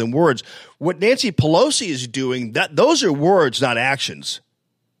louder than words. What Nancy Pelosi is doing, those are words, not actions.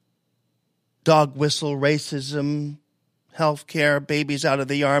 Dog whistle, racism, healthcare, babies out of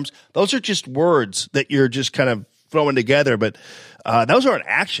the arms. Those are just words that you're just kind of throwing together, but those aren't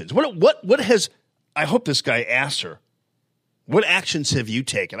actions. What has, I hope this guy asks her, what actions have you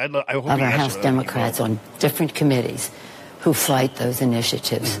taken? I hope other House Democrats on different committees who fight those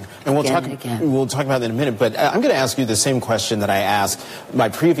initiatives. And we'll talk about that in a minute, but I'm going to ask you the same question that I asked my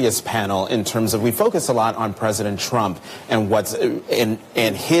previous panel in terms of, we focus a lot on President Trump and what's and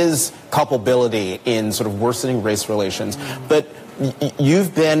his culpability in sort of worsening race relations. But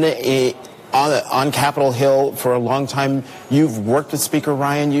you've been on Capitol Hill for a long time. You've worked with Speaker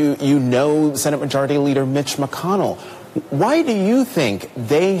Ryan. You know Senate Majority Leader Mitch McConnell. Why do you think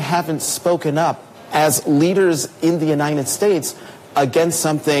they haven't spoken up as leaders in the United States against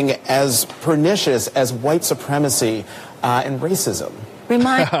something as pernicious as white supremacy and racism?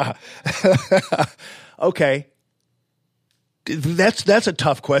 Okay. That's a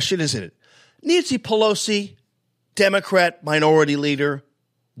tough question, isn't it? Nancy Pelosi, Democrat minority leader,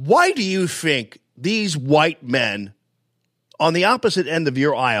 why do you think these white men on the opposite end of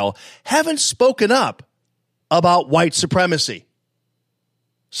your aisle haven't spoken up about white supremacy?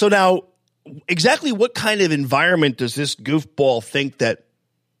 So now, exactly what kind of environment does this goofball think that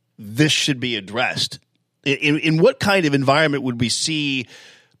this should be addressed? In what kind of environment would we see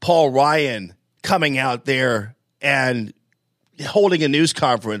Paul Ryan coming out there and holding a news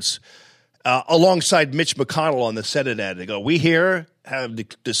conference alongside Mitch McConnell on the Senate end and go, we here have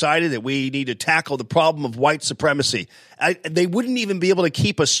decided that we need to tackle the problem of white supremacy. They wouldn't even be able to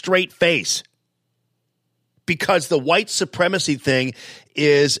keep a straight face because the white supremacy thing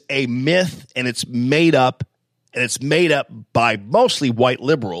is a myth and it's made up, and it's made up by mostly white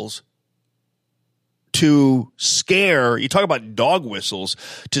liberals to scare, you talk about dog whistles,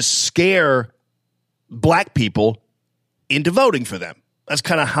 to scare black people into voting for them. That's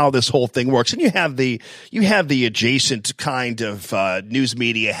kind of how this whole thing works. And you have the adjacent kind of news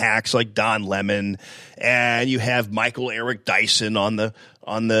media hacks like Don Lemon, and you have Michael Eric Dyson on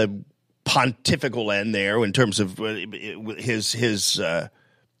the pontifical end there in terms of his the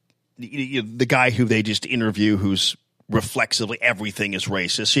guy who they just interview who's reflexively everything is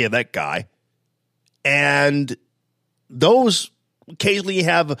racist. Yeah, that guy. And those occasionally you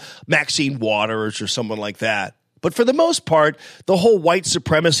have Maxine Waters or someone like that. But for the most part, the whole white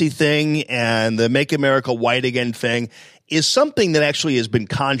supremacy thing and the Make America White Again thing is something that actually has been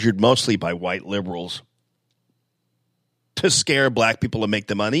conjured mostly by white liberals to scare black people and make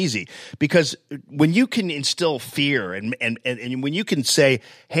them uneasy. Because when you can instill fear and when you can say,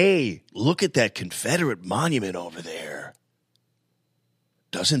 hey, look at that Confederate monument over there,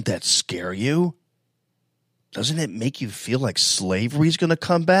 doesn't that scare you? Doesn't it make you feel like slavery is going to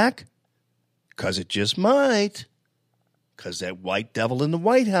come back? Because it just might. Because that white devil in the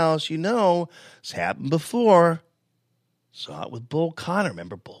White House, it's happened before. Saw it with Bull Connor.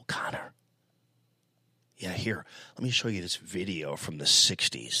 Remember Bull Connor? Yeah, here, let me show you this video from the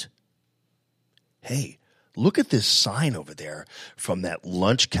 60s. Hey, look at this sign over there from that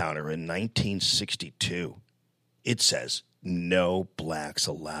lunch counter in 1962. It says, no blacks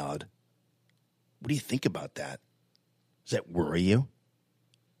allowed. What do you think about that? Does that worry you?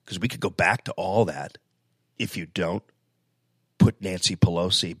 Because we could go back to all that if you don't put Nancy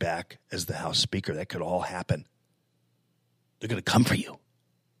Pelosi back as the House Speaker. That could all happen. They're going to come for you.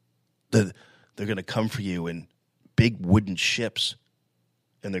 They're going to come for you in big wooden ships,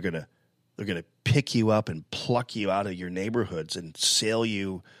 and they're going to pick you up and pluck you out of your neighborhoods and sail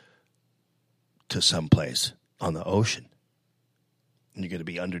you to someplace on the ocean. And you're going to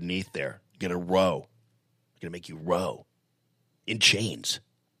be underneath there. You're going to row. They're going to make you row in chains.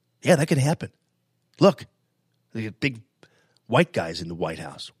 Yeah, that could happen. Look, the big white guys in the White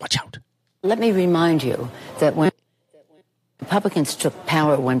House. Watch out. Let me remind you that when Republicans took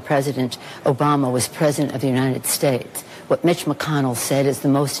power when President Obama was president of the United States, what Mitch McConnell said is the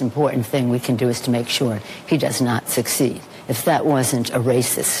most important thing we can do is to make sure he does not succeed. If that wasn't a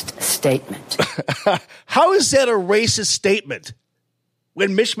racist statement. How is that a racist statement?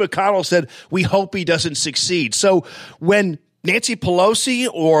 When Mitch McConnell said, we hope he doesn't succeed. So when Nancy Pelosi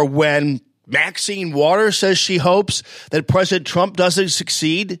or when Maxine Waters says she hopes that President Trump doesn't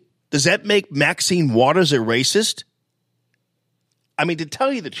succeed, does that make Maxine Waters a racist? I mean, to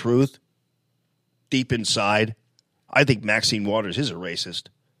tell you the truth, deep inside, I think Maxine Waters is a racist.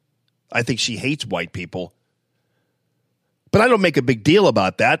 I think she hates white people. But I don't make a big deal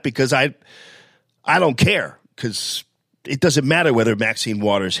about that because I don't care, because it doesn't matter whether Maxine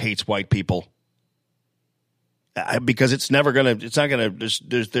Waters hates white people. because it's not going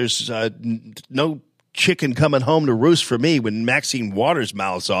to, there's no chicken coming home to roost for me when Maxine Waters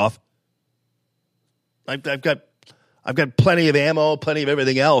mouths off. I've got plenty of ammo, plenty of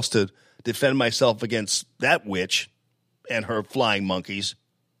everything else to defend myself against that witch and her flying monkeys.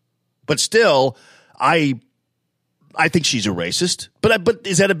 But still, I think she's a racist. But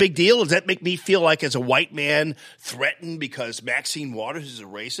is that a big deal? Does that make me feel like, as a white man, threatened because Maxine Waters is a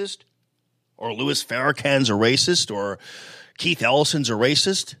racist? Or Louis Farrakhan's a racist? Or Keith Ellison's a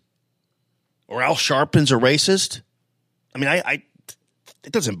racist? Or Al Sharpton's a racist? I mean,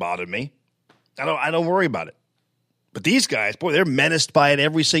 it doesn't bother me. I don't worry about it. But these guys, boy, they're menaced by it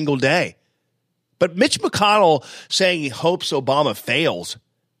every single day. But Mitch McConnell saying he hopes Obama fails.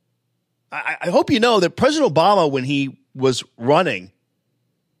 I hope you know that President Obama, when he was running,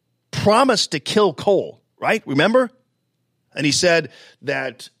 promised to kill coal, right? Remember? And he said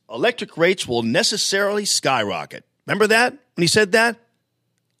that electric rates will necessarily skyrocket. Remember that when he said that?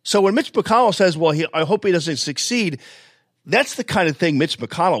 So when Mitch McConnell says, well, I hope he doesn't succeed, that's the kind of thing Mitch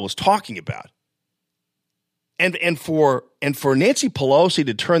McConnell was talking about. And for Nancy Pelosi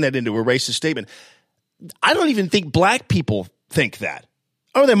to turn that into a racist statement, I don't even think black people think that.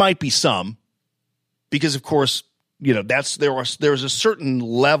 Or there might be some, because of course, you know, there's a certain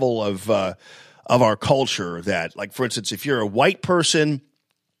level of our culture that, like, for instance, if you're a white person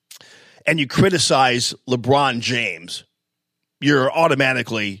and you criticize LeBron James, you're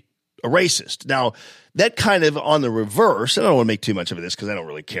automatically a racist. Now, that kind of on the reverse, I don't want to make too much of this because I don't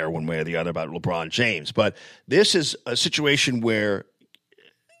really care one way or the other about LeBron James, but this is a situation where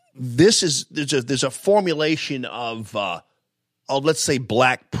there's a formulation of let's say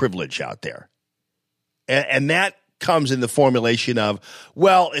black privilege out there. And that comes in the formulation of,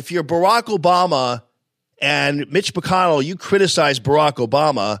 well, if you're Barack Obama and Mitch McConnell, you criticize Barack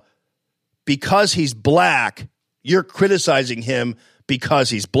Obama because he's black, you're criticizing him because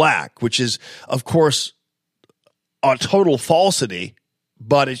he's black, which is, of course, a total falsity,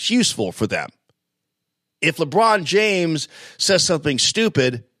 but it's useful for them. If LeBron James says something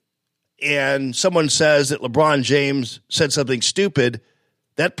stupid and someone says that LeBron James said something stupid,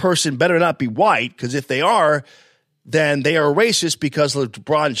 that person better not be white, because if they are, then they are racist because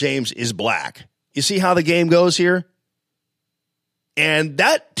LeBron James is black. You see how the game goes here? And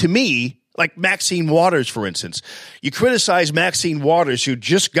that, to me, like Maxine Waters, for instance, you criticize Maxine Waters, who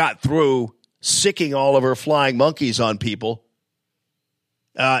just got through sicking all of her flying monkeys on people.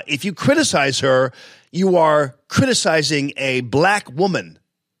 If you criticize her, you are criticizing a black woman,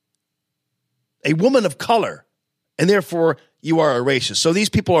 a woman of color, and therefore you are a racist. So these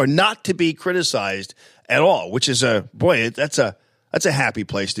people are not to be criticized at all, which is that's a happy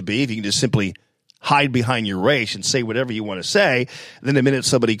place to be if you can just simply hide behind your race and say whatever you want to say. Then the minute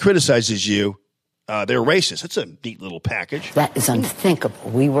somebody criticizes you, they're racist. That's a neat little package. That is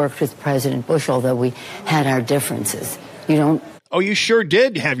unthinkable. We worked with President Bush, although we had our differences. You don't. Oh, you sure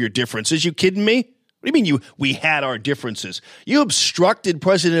did have your differences. You kidding me? What do you mean we had our differences? You obstructed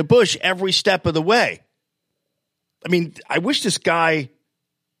President Bush every step of the way. I mean, I wish this guy,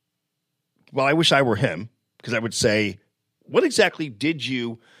 well, I wish I were him, because I would say, what exactly did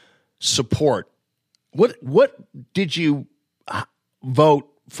you support? What did you vote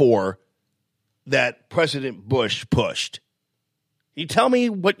for that President Bush pushed? Can you tell me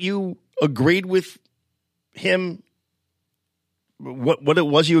what you agreed with him, what it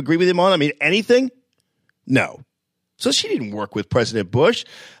was you agreed with him on? I mean, anything? No. So she didn't work with President Bush.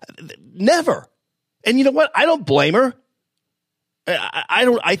 Never. And you know what? I don't blame her.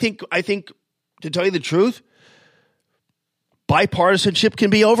 I think to tell you the truth, bipartisanship can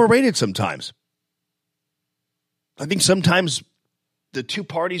be overrated sometimes. I think sometimes the two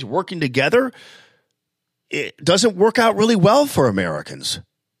parties working together, it doesn't work out really well for Americans.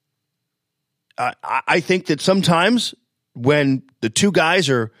 I think that sometimes when the two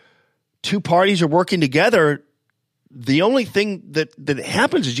parties are working together, the only thing that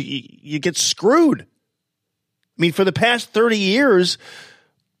happens is you get screwed. I mean, for the past 30 years,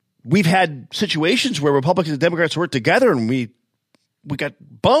 we've had situations where Republicans and Democrats worked together and we got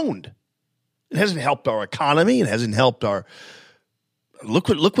boned. It hasn't helped our economy. It hasn't helped our look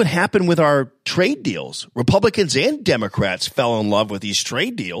what happened with our trade deals. Republicans and Democrats fell in love with these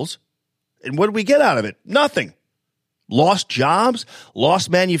trade deals. And what did we get out of it? Nothing. Lost jobs, lost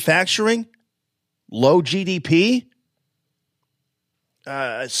manufacturing, low GDP,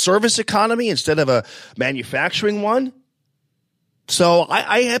 service economy instead of a manufacturing one. So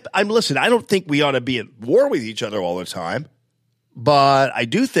I'm listen, I don't think we ought to be at war with each other all the time, but I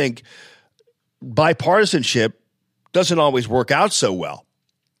do think bipartisanship doesn't always work out so well.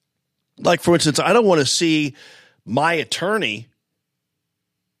 Like, for instance, I don't want to see my attorney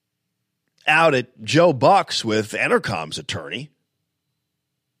out at Joe Buck's with Entercom's attorney,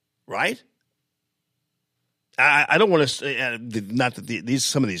 right? I don't want to, not that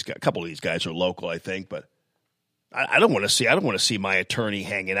some of these, a couple of these guys are local, I think, but I don't want to see my attorney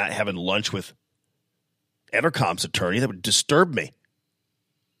hanging out, having lunch with Entercom's attorney. That would disturb me.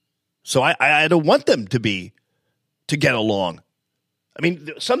 So I don't want them to get along. I mean,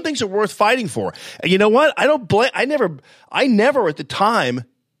 some things are worth fighting for. And you know what? I never at the time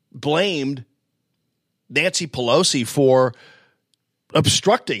blamed Nancy Pelosi for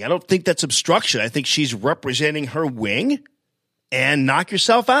obstructing. I don't think that's obstruction. I think she's representing her wing, and knock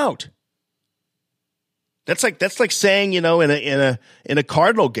yourself out. That's like saying, in a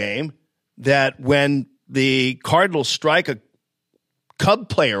Cardinal game that when the Cardinals strike a Cub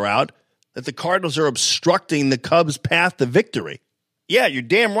player out, that the Cardinals are obstructing the Cubs' path to victory. Yeah, you're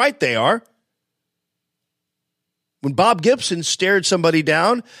damn right they are. When Bob Gibson stared somebody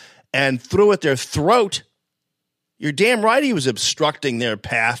down and threw at their throat, you're damn right he was obstructing their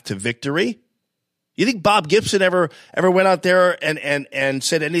path to victory. You think Bob Gibson ever went out there and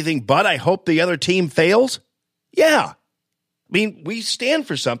said anything but, I hope the other team fails? Yeah. I mean, we stand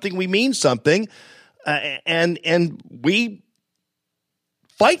for something. We mean something. And we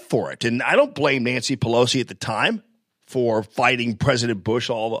fight for it. And I don't blame Nancy Pelosi at the time for fighting President Bush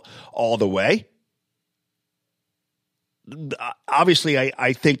all the way. Obviously,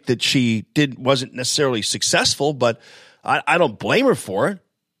 I think that she wasn't necessarily successful, but I don't blame her for it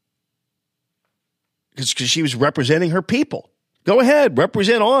because she was representing her people. Go ahead,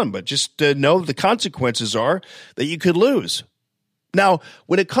 represent on, but just know the consequences are that you could lose. Now,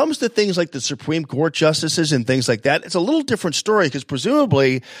 when it comes to things like the Supreme Court justices and things like that, it's a little different story because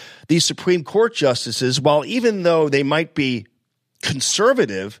presumably these Supreme Court justices, while even though they might be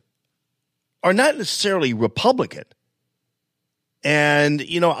conservative, are not necessarily Republican. And,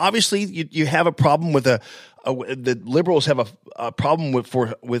 obviously you have a problem with the liberals have a problem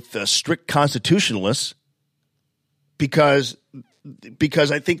with strict constitutionalists because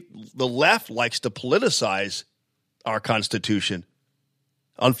I think the left likes to politicize our Constitution.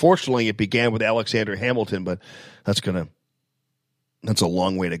 Unfortunately, it began with Alexander Hamilton, but that's a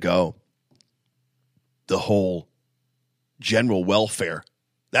long way to go. The whole general welfare.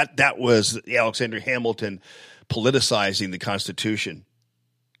 That was Alexander Hamilton politicizing the Constitution.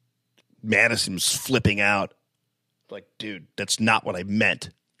 Madison's flipping out. Like, dude, that's not what I meant.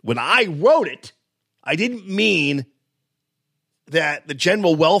 When I wrote it, I didn't mean that the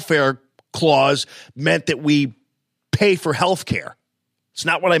general welfare clause meant that we pay for health care. It's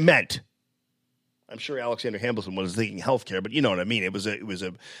not what I meant. I'm sure Alexander Hamilton was thinking health care, but you know what I mean. It was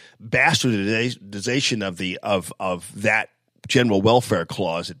a bastardization of that general welfare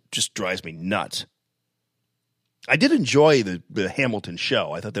clause. It just drives me nuts. I did enjoy the Hamilton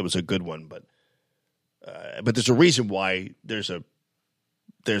show. I thought that was a good one, but there's a reason why there's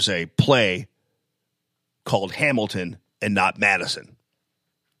a play called Hamilton and not Madison.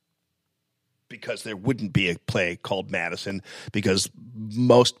 Because there wouldn't be a play called Madison, because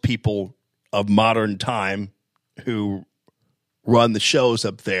most people of modern time who run the shows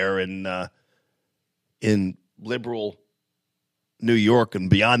up there in liberal New York and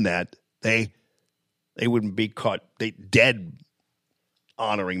beyond that, they wouldn't be caught dead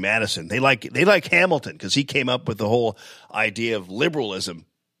honoring Madison. They like Hamilton because he came up with the whole idea of liberalism.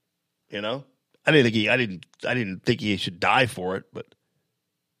 I didn't think he should die for it, but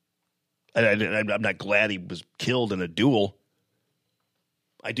I'm not glad he was killed in a duel.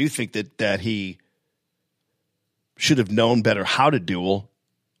 I do think that he should have known better how to duel,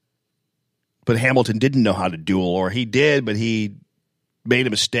 but Hamilton didn't know how to duel, or he did, but he made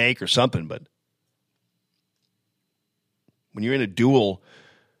a mistake or something. But when you're in a duel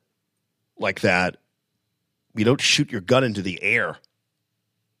like that, you don't shoot your gun into the air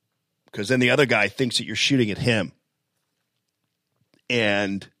because then the other guy thinks that you're shooting at him.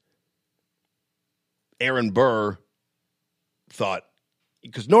 And Aaron Burr thought,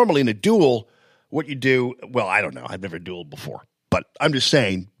 because normally in a duel, what you do, well, I don't know. I've never dueled before. But I'm just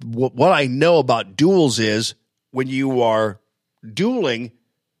saying, what I know about duels is when you are dueling,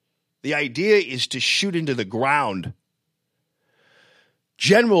 the idea is to shoot into the ground.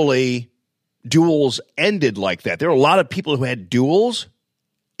 Generally, duels ended like that. There are a lot of people who had duels,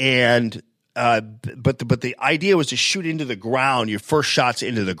 and but the idea was to shoot into the ground, your first shot's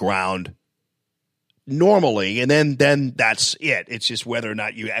into the ground. Normally, and then that's it. It's just whether or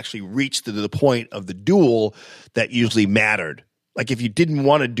not you actually reached to the point of the duel that usually mattered. Like if you didn't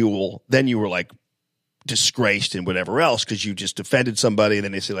want a duel, then you were like disgraced and whatever else because you just offended somebody. And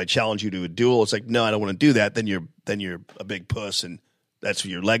then they say, I challenge you to a duel. It's like, no, I don't want to do that. Then you're a big puss, and that's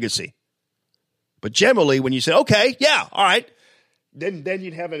your legacy. But generally, when you say, okay, yeah, all right, then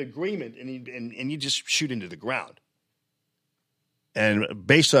you'd have an agreement, and you just shoot into the ground. And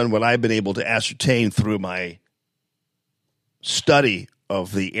based on what I've been able to ascertain through my study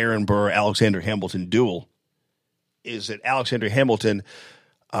of the Aaron Burr-Alexander Hamilton duel, is that Alexander Hamilton,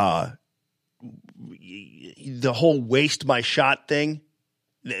 the whole waste my shot thing,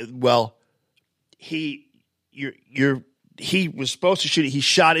 well, he was supposed to shoot it. He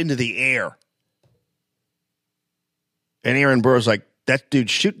shot into the air. And Aaron Burr's like, that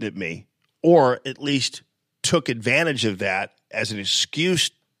dude's shooting at me, or at least took advantage of that as an excuse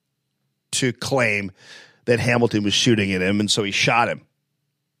to claim that Hamilton was shooting at him, and so he shot him.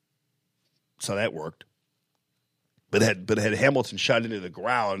 So that worked. But had Hamilton shot into the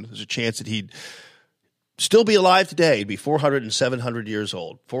ground, there's a chance that he'd still be alive today. He'd be 400 and 700 years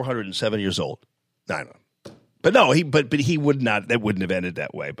old, 407 years old. I don't know. But no, he would not. That wouldn't have ended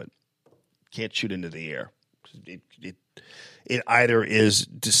that way. But can't shoot into the air. It either is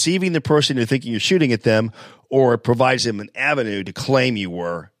deceiving the person into thinking you're shooting at them, or it provides them an avenue to claim you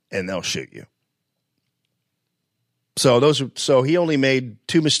were, and they'll shoot you. So he only made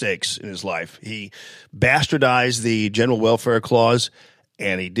two mistakes in his life. He bastardized the General Welfare Clause,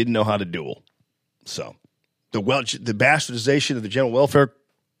 and he didn't know how to duel. So the bastardization of the General Welfare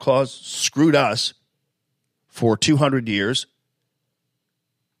Clause screwed us for 200 years,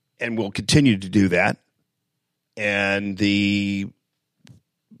 and will continue to do that. And the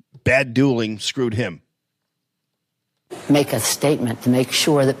bad dueling screwed him. Make a statement to make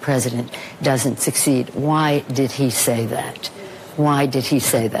sure that President doesn't succeed. Why did he say that? Why did he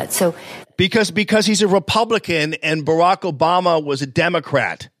say that? So, because he's a Republican and Barack Obama was a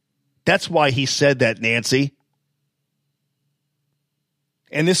Democrat. That's why he said that, Nancy.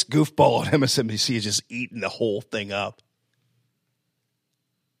 And this goofball on MSNBC is just eating the whole thing up.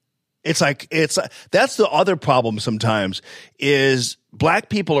 That's the other problem sometimes is black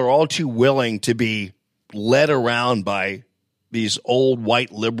people are all too willing to be led around by these old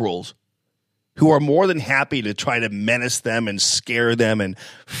white liberals who are more than happy to try to menace them and scare them and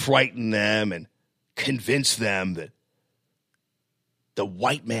frighten them and convince them that the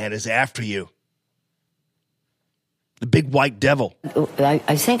white man is after you. The big white devil.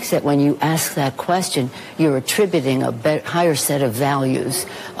 I think that when you ask that question, you're attributing a higher set of values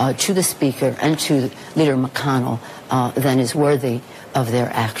to the Speaker and to Leader McConnell than is worthy of their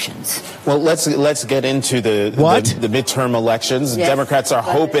actions. Well, let's get into the midterm elections. Yes. Democrats are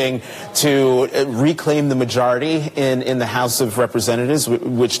hoping to reclaim the majority in the House of Representatives,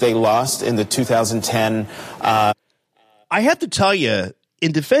 which they lost in the 2010. I have to tell you,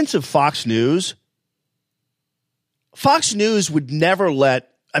 in defense of Fox News would never let.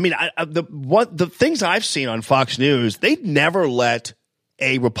 I mean, the things I've seen on Fox News, they'd never let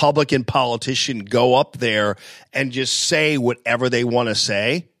a Republican politician go up there and just say whatever they want to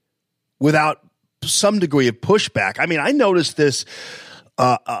say without some degree of pushback. I mean, I noticed this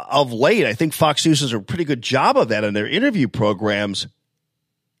of late. I think Fox News does a pretty good job of that in their interview programs.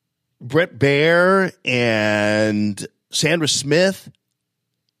 Bret Baier and Sandra Smith,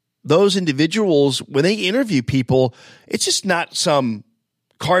 those individuals, when they interview people, it's just not some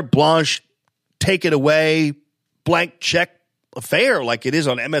carte blanche, take it away, blank check affair like it is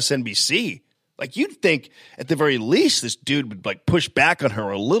on MSNBC. Like, you'd think at the very least this dude would like push back on her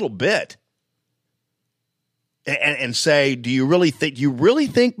a little bit and say, do you really think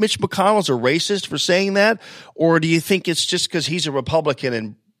Mitch McConnell's a racist for saying that? Or do you think it's just because he's a Republican?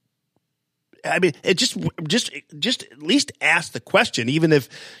 And I mean, it just at least ask the question, even if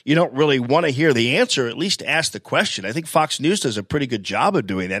you don't really want to hear the answer. At least ask the question. I think Fox News does a pretty good job of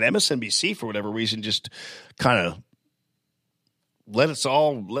doing that. MSNBC, for whatever reason, just kind of let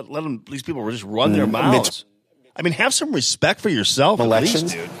them. These people just run their mouths. I mean, have some respect for yourself,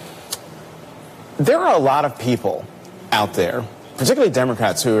 elections. At least, dude. There are a lot of people out there, particularly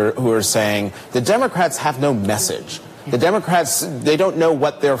Democrats, who are saying the Democrats have no message. The Democrats, they don't know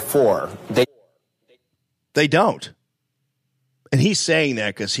what they're for. They don't. And he's saying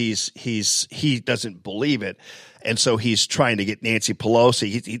that because he doesn't believe it. And so he's trying to get Nancy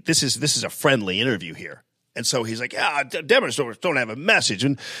Pelosi. This is a friendly interview here. And so he's like, yeah, Democrats don't have a message.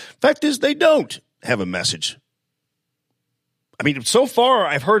 And fact is, they don't have a message. I mean, so far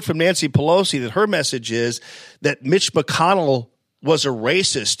I've heard from Nancy Pelosi that her message is that Mitch McConnell was a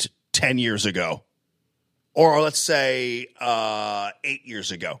racist 10 years ago. Or let's say 8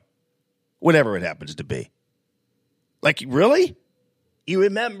 years ago. Whatever it happens to be. Like, really? You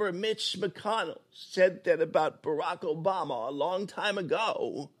remember Mitch McConnell said that about Barack Obama a long time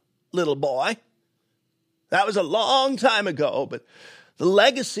ago, little boy. That was a long time ago, but the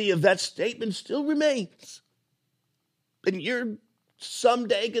legacy of that statement still remains. And you're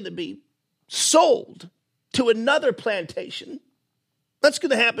someday going to be sold to another plantation. That's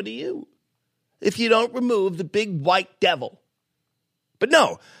going to happen to you if you don't remove the big white devil. But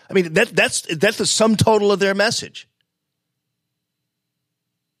no, I mean, that's the sum total of their message.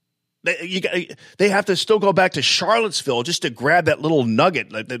 They have to still go back to Charlottesville just to grab that little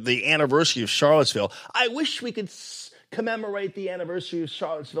nugget, like the anniversary of Charlottesville. I wish we could commemorate the anniversary of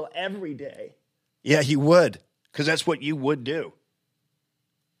Charlottesville every day. Yeah, you would, because that's what you would do.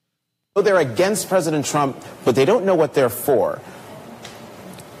 They're against President Trump, but they don't know what they're for.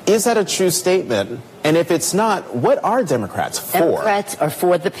 Is that a true statement? And if it's not, what are Democrats for? Democrats are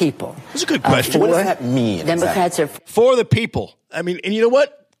for the people. That's a good question. What does that mean? Democrats are for the people. I mean, and you know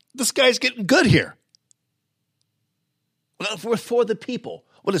what? This guy's getting good here. Well, if we're for the people,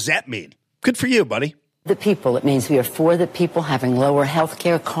 what does that mean? Good for you, buddy. The people. It means we are for the people, having lower health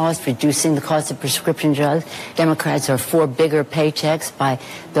care costs, reducing the cost of prescription drugs. Democrats are for bigger paychecks by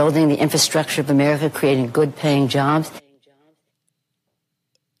building the infrastructure of America, creating good-paying jobs.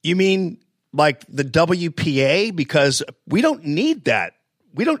 You mean like the WPA? Because we don't need that.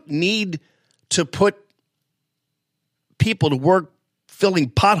 We don't need to put people to work filling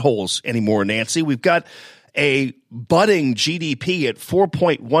potholes anymore, Nancy. We've got a budding GDP at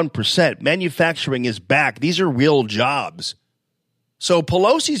 4.1%. Manufacturing is back. These are real jobs. So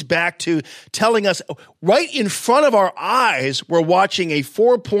Pelosi's back to telling us right in front of our eyes, we're watching a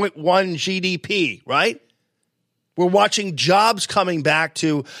 4.1 GDP, right? We're watching jobs coming back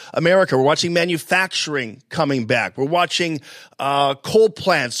to America. We're watching manufacturing coming back. We're watching coal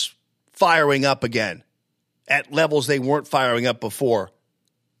plants firing up again at levels they weren't firing up before.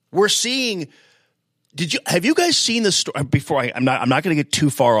 We're seeing. Have you guys seen the story? Before I'm not going to get too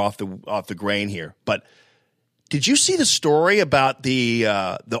far off the grain here, but did you see the story about the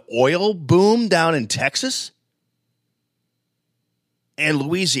oil boom down in Texas and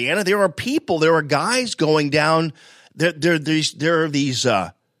Louisiana? There are guys going down. There are these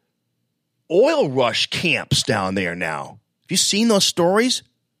oil rush camps down there now. Have you seen those stories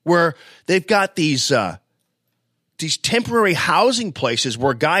where they've got these temporary housing places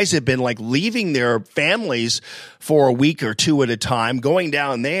where guys have been like leaving their families for a week or two at a time, going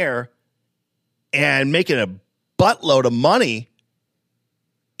down there and making a buttload of money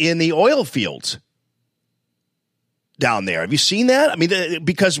in the oil fields down there. Have you seen that? I mean,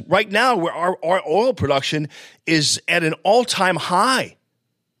 because right now our oil production is at an all-time high.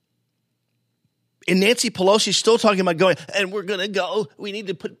 And Nancy Pelosi's still talking about going, and we're going to go. We need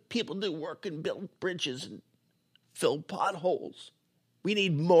to put people to work and build bridges and fill potholes. We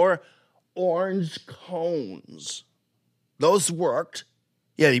need more orange cones. Those worked.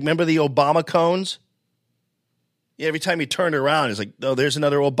 Yeah, you remember the Obama cones? Yeah, every time you turned around, it's like, oh, there's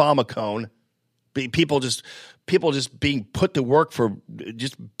another Obama cone. People just being put to work for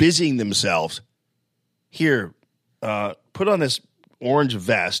just busying themselves. Here, put on this orange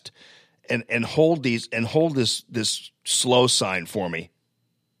vest and hold this slow sign for me.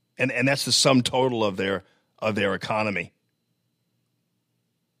 And that's the sum total of their economy.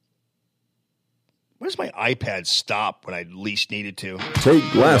 Where does my iPad stop when I least need it to? Take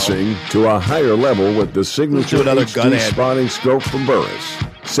glassing to a higher level with the signature HD spotting scope from Burris.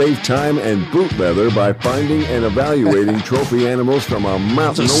 Save time and boot leather by finding and evaluating trophy animals from a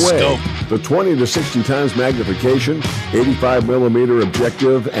mountain away. Scope. The 20 to 60 times magnification, 85 millimeter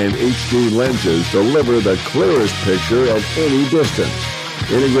objective, and HD lenses deliver the clearest picture at any distance.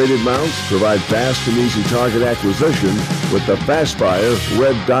 Integrated mounts provide fast and easy target acquisition with the Fastfire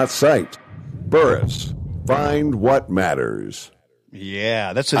red dot sight. Burris, find what matters.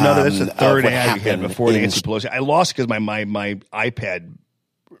 Yeah, that's the third ad you had before Nancy Pelosi. I lost because my iPad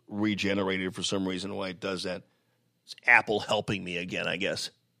regenerated for some reason. Why it does that? It's Apple helping me again, I guess.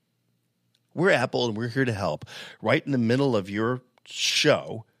 We're Apple and we're here to help. Right in the middle of your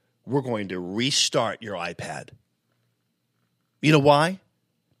show, we're going to restart your iPad. You know why?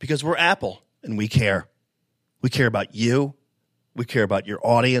 Because we're Apple and we care. We care about you. We care about your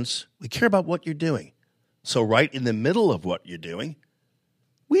audience. We care about what you're doing. So right in the middle of what you're doing,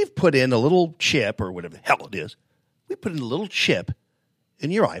 we've put in a little chip or whatever the hell it is. We put in a little chip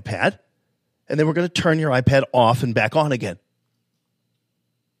in your iPad, and then we're going to turn your iPad off and back on again.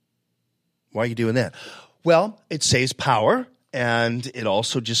 Why are you doing that? Well, it saves power, and it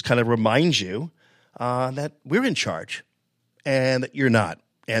also just kind of reminds you that we're in charge and that you're not.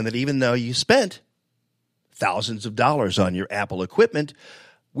 And that even though you spent thousands of dollars on your Apple equipment,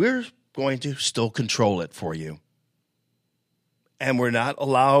 we're going to still control it for you. And we're not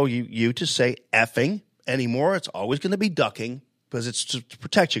allow you to say effing anymore. It's always going to be ducking because it's to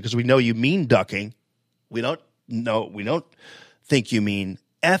protect you because we know you mean ducking. We don't think you mean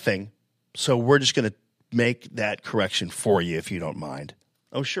effing. So we're just going to make that correction for you if you don't mind.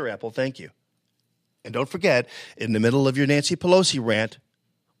 Oh, sure, Apple. Thank you. And don't forget, in the middle of your Nancy Pelosi rant,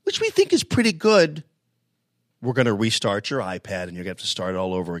 which we think is pretty good, we're going to restart your iPad and you're going to have to start it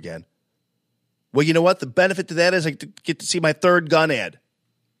all over again. Well, you know what? The benefit to that is I get to see my third gun ad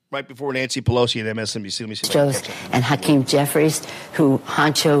right before Nancy Pelosi and MSNBC. Let me see. And Hakeem Jeffries, who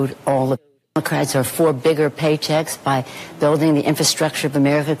honchoed all the Democrats are for bigger paychecks by building the infrastructure of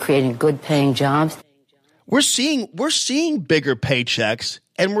America, creating good-paying jobs. We're seeing bigger paychecks,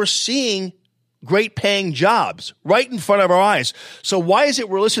 and we're seeing great-paying jobs right in front of our eyes. So why is it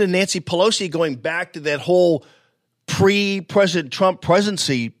we're listening to Nancy Pelosi going back to that whole pre-President Trump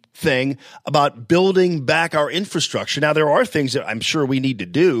presidency thing about building back our infrastructure? Now, there are things that I'm sure we need to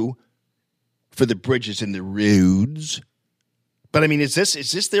do for the bridges and the roads. But I mean, is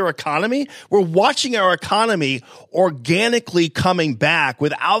this their economy? We're watching our economy organically coming back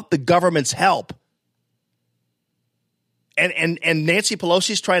without the government's help. And Nancy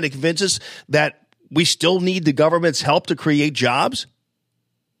Pelosi's trying to convince us that we still need the government's help to create jobs.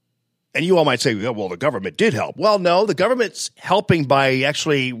 And you all might say, well, the government did help. Well, no, the government's helping by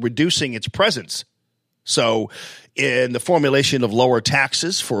actually reducing its presence. So in the formulation of lower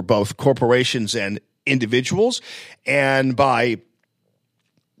taxes for both corporations and individuals, and by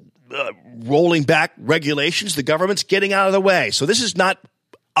rolling back regulations, the government's getting out of the way. So this is not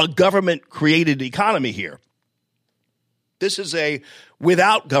a government-created economy here. This is a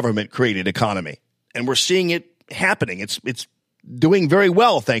without government-created economy, and we're seeing it happening. It's doing very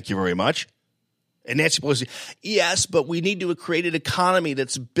well, thank you very much. And Nancy Pelosi, yes, but we need to create an economy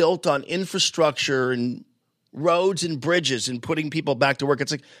that's built on infrastructure and roads and bridges and putting people back to work.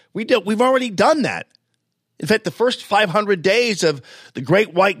 It's like we've already done that. In fact, the first 500 days of the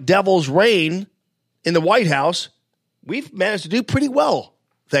great white devil's reign in the White House, we've managed to do pretty well.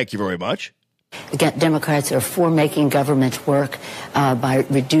 Thank you very much. Again, Democrats are for making government work by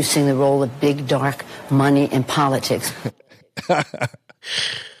reducing the role of big, dark money in politics.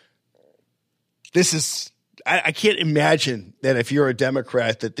 This is, I can't imagine that if you're a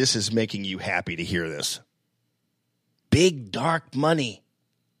Democrat that this is making you happy to hear this. Big, dark money.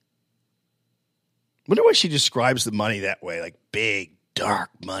 I wonder why she describes the money that way, like big, dark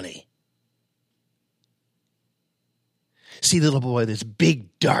money. See, little boy, there's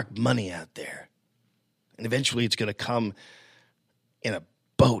big, dark money out there. And eventually it's going to come in a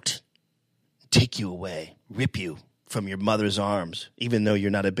boat, take you away, rip you from your mother's arms, even though you're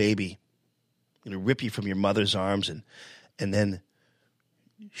not a baby. Going to rip you from your mother's arms and then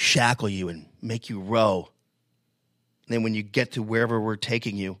shackle you and make you row. And then when you get to wherever we're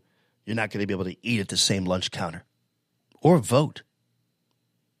taking you, you're not going to be able to eat at the same lunch counter or vote.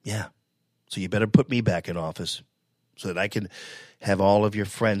 Yeah. So you better put me back in office so that I can have all of your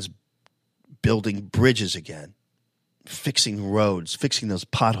friends building bridges again, fixing roads, fixing those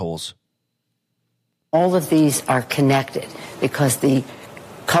potholes. All of these are connected because the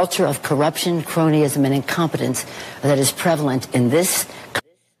culture of corruption, cronyism, and incompetence that is prevalent in this.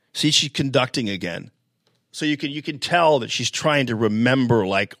 See, she's conducting again. So you can tell that she's trying to remember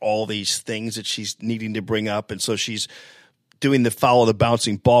like all these things that she's needing to bring up, and so she's doing the follow the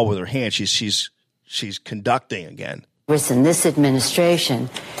bouncing ball with her hand. She's conducting again. In this administration,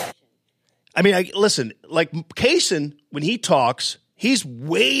 I mean, listen, like Kaysen, when he talks, he's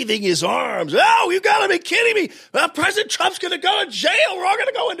waving his arms. Oh, you got to be kidding me! President Trump's going to go to jail. We're all going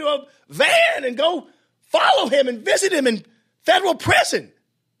to go into a van and go follow him and visit him in federal prison.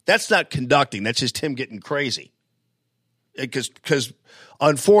 That's not conducting. That's just him getting crazy. Because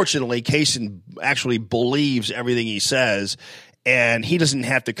unfortunately, Kaysen actually believes everything he says, and he doesn't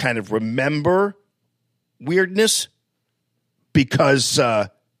have to kind of remember weirdness because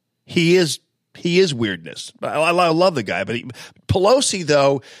he is weirdness. I love the guy, but Pelosi,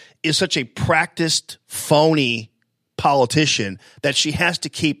 though, is such a practiced, phony politician that she has to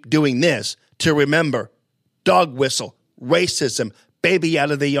keep doing this to remember dog whistle, racism, baby out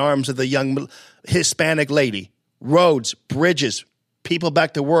of the arms of the young Hispanic lady, roads, bridges, people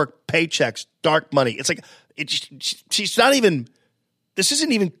back to work, paychecks, dark money. It's like she's not even. This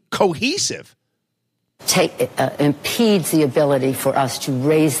isn't even cohesive. Impedes the ability for us to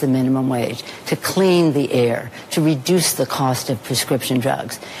raise the minimum wage, to clean the air, to reduce the cost of prescription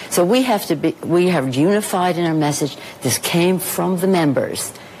drugs. So we have unified in our message. This came from the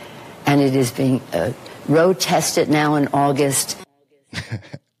members, and it is being road tested now in August.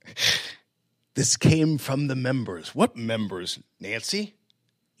 This came from the members. What members, Nancy?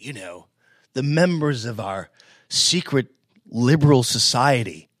 You know, the members of our secret liberal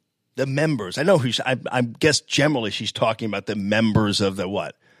society. The members. I know I guess generally she's talking about the members of the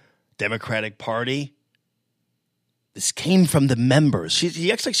what? Democratic Party. This came from the members.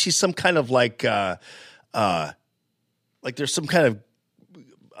 She acts like she's some kind of like there's some kind of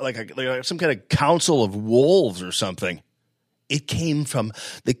like some kind of council of wolves or something. It came from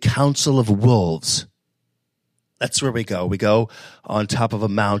the Council of Wolves. That's where we go. We go on top of a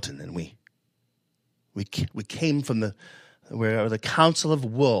mountain, and we came from the Council of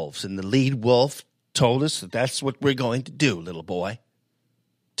Wolves, and the lead wolf told us that that's what we're going to do, little boy,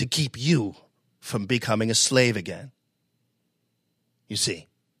 to keep you from becoming a slave again. You see,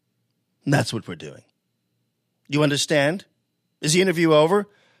 and that's what we're doing. You understand? Is the interview over?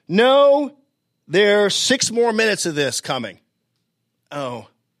 No, there are 6 more minutes of this coming. Oh,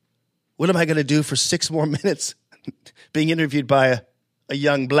 what am I going to do for 6 more minutes being interviewed by a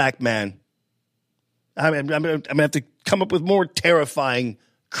young black man? I'm going to have to come up with more terrifying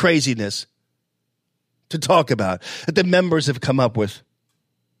craziness to talk about that the members have come up with.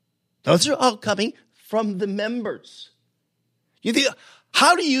 Those are all coming from the members.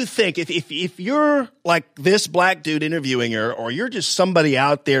 How do you think, if you're like this black dude interviewing her, or you're just somebody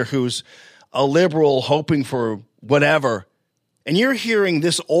out there who's a liberal hoping for whatever, and you're hearing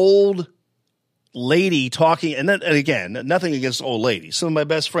this old lady talking, and again, nothing against old ladies. Some of my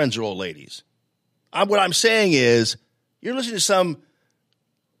best friends are old ladies. What I'm saying is, you're listening to some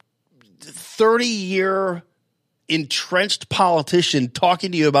 30-year entrenched politician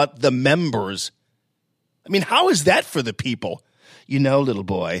talking to you about the members. I mean, how is that for the people? You know, little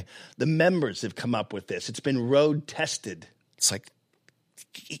boy, the members have come up with this. It's been road tested. It's like,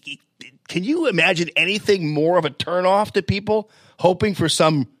 can you imagine anything more of a turnoff to people hoping for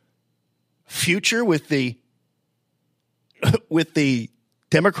some future with the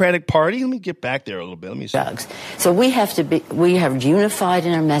Democratic Party? Let me get back there a little bit. Let me see. So we have unified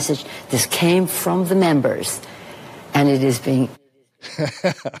in our message. This came from the members, and it is being.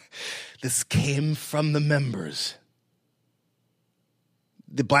 This came from the members.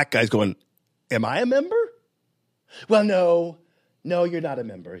 The black guy's going, am I a member? Well, no, you're not a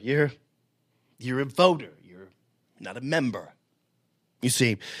member. You're a voter. You're not a member. You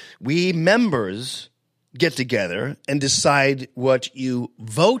see, we members get together and decide what you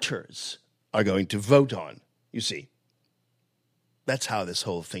voters are going to vote on. You see, that's how this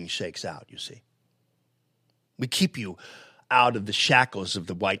whole thing shakes out, you see. We keep you out of the shackles of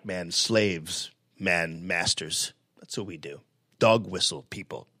the white man's slaves, masters. That's what we do. Dog whistle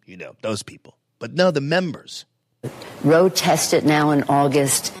people, you know, those people. But no, the members. Road tested now in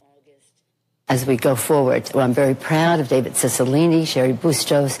August as we go forward. Well, I'm very proud of David Cicilline, Sherry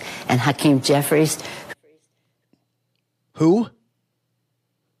Bustos, and Hakeem Jeffries. Who?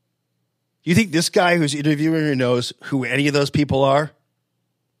 You think this guy who's interviewing her knows who any of those people are?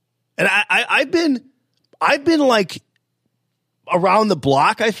 And I've been like around the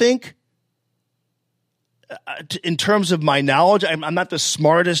block, I think. In terms of my knowledge, I'm not the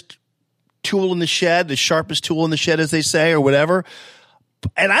smartest tool in the shed, the sharpest tool in the shed, as they say, or whatever.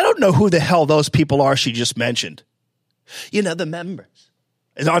 And I don't know who the hell those people are she just mentioned. You know, the members.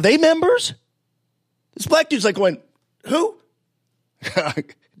 And are they members? This black dude's like going, who?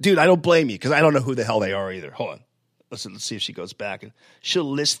 Dude, I don't blame you because I don't know who the hell they are either. Hold on. Listen, let's see if she goes back and she'll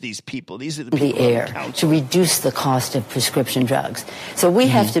list these people. These are the people the air to reduce the cost of prescription drugs. So we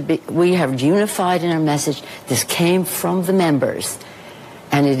have unified in our message. This came from the members,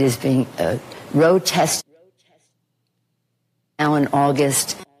 and it is being road tested now in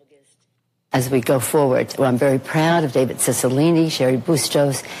August as we go forward. Well, I'm very proud of David Cicilline, Sherry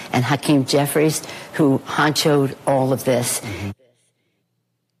Bustos, and Hakeem Jeffries, who honchoed all of this.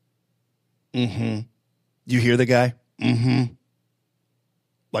 Mm-hmm. You hear the guy? Mm-hmm.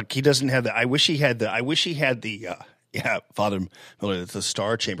 Like he doesn't have the. I wish he had the. Father Miller, the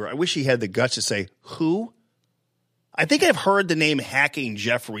Star Chamber. I wish he had the guts to say who. I think I've heard the name Hacking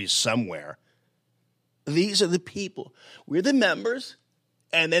Jeffries somewhere. These are the people. We're the members,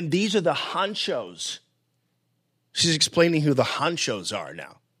 and then these are the honchos. She's explaining who the honchos are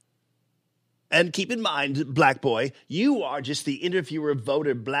now. And keep in mind, black boy, you are just the interviewer,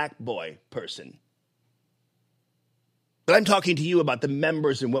 voter, black boy person. But I'm talking to you about the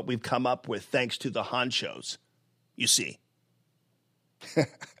members and what we've come up with thanks to the honchos, you see.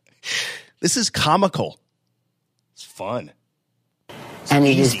 This is comical. It's fun. It's and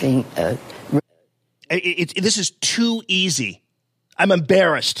easy. It is being... This is too easy. I'm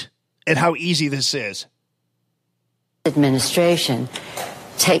embarrassed. and how easy this is. Administration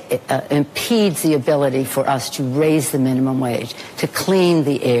impedes the ability for us to raise the minimum wage, to clean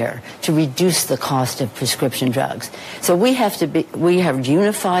the air, to reduce the cost of prescription drugs. So we have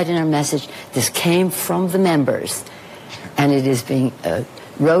unified in our message. This came from the members, and it is being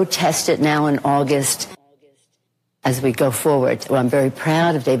road tested now in August as we go forward. Well, I'm very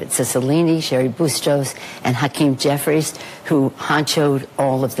proud of David Cicilline, Sherry Bustos, and Hakeem Jeffries, who honchoed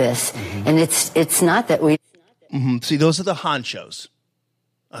all of this. Mm-hmm. And it's not that we... Mm-hmm. See, those are the honchos.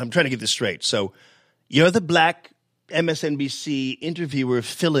 I'm trying to get this straight. So you're the black MSNBC interviewer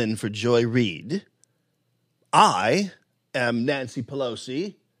fill-in for Joy Reid. I am Nancy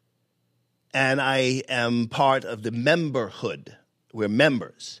Pelosi, and I am part of the memberhood. We're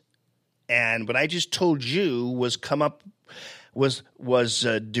members. And what I just told you was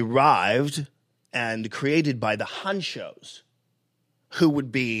derived and created by the honchos, who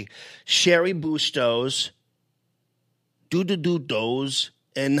would be Sherry Bustos, Dudos,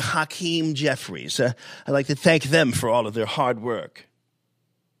 and Hakeem Jeffries. I'd like to thank them for all of their hard work.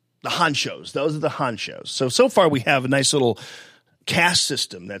 The honchos. Those are the honchos. So far we have a nice little caste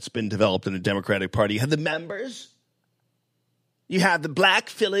system that's been developed in the Democratic Party. You have the members. You have the black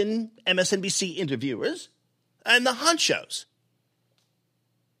fill-in MSNBC interviewers. And the honchos.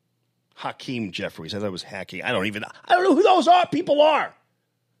 Hakeem Jeffries. I thought it was hacking. I don't know who those people are.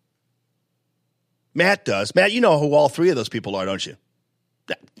 Matt does. Matt, you know who all three of those people are, don't you?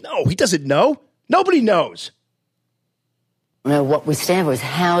 No, he doesn't know. Nobody knows. No, what we stand for is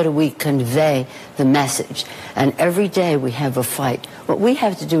how do we convey the message? And every day we have a fight. What we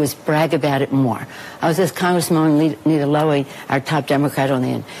have to do is brag about it more. I was with Congressman Nita Lowey, our top Democrat on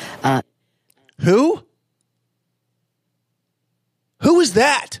the end. Who? Who is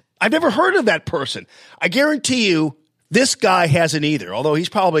that? I've never heard of that person. I guarantee you this guy hasn't either, although he's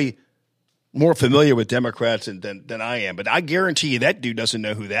probably more familiar with Democrats than I am. But I guarantee you that dude doesn't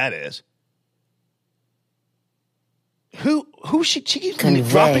know who that is. Who she keeps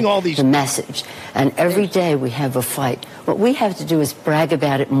dropping all these... the message. And every day we have a fight. What we have to do is brag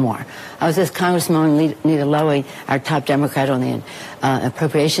about it more. I was with Congressman Nita Lowey, our top Democrat on the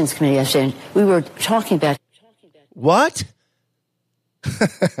Appropriations Committee yesterday, and we were talking about... What?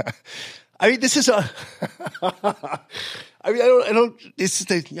 I mean, this is a... I don't. This is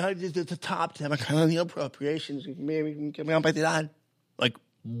the top Democrat on the appropriations. Maybe coming up by the like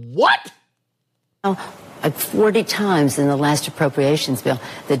what? Like 40 times in the last appropriations bill,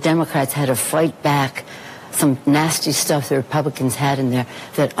 the Democrats had to fight back some nasty stuff the Republicans had in there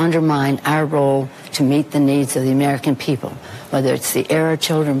that undermined our role to meet the needs of the American people. Whether it's the air our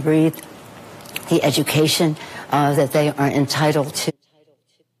children breathe, the education that they are entitled to.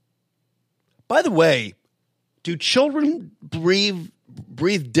 By the way, do children breathe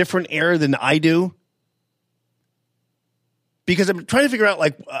different air than I do? Because I'm trying to figure out,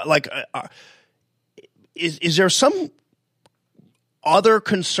 is there some other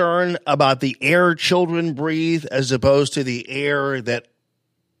concern about the air children breathe as opposed to the air that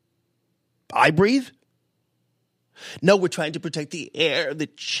I breathe? No, we're trying to protect the air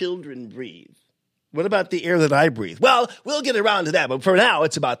that children breathe. What about the air that I breathe? Well, we'll get around to that, but for now,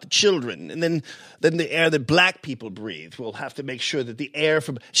 it's about the children. And then the air that black people breathe. We'll have to make sure that the air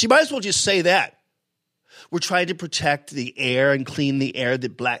from... She might as well just say that. We're trying to protect the air and clean the air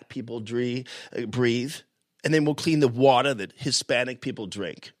that black people breathe. And then we'll clean the water that Hispanic people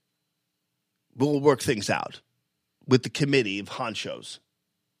drink. We'll work things out with the committee of honchos.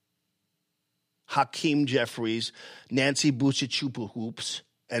 Hakeem Jeffries, Nancy Buchachupa-Hoops,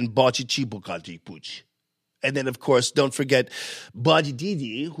 and Baji Chibukajipuch. And then, of course, don't forget Baji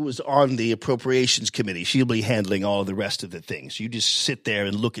Didi, who is on the Appropriations Committee. She'll be handling all the rest of the things. You just sit there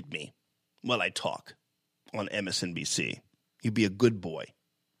and look at me while I talk on MSNBC. You be a good boy.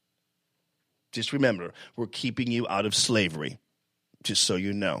 Just remember, we're keeping you out of slavery, just so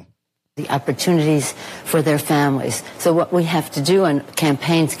you know. The opportunities for their families. So what we have to do, and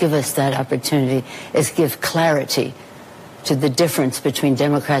campaigns give us that opportunity, is give clarity to the difference between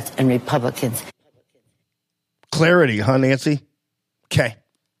Democrats and Republicans. Clarity, huh, Nancy? Okay.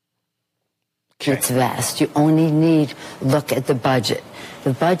 It's vast. You only need look at the budget.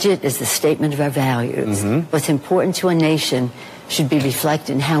 The budget is the statement of our values. Mm-hmm. What's important to a nation should be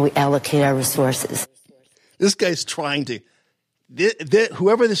reflected in how we allocate our resources. This guy's trying to...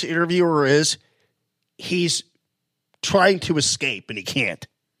 whoever this interviewer is, he's trying to escape, and he can't.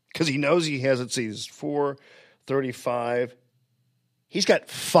 Because he knows he has, let's see, this is 4:35. He's got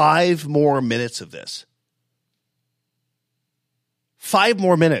 5 more minutes of this. 5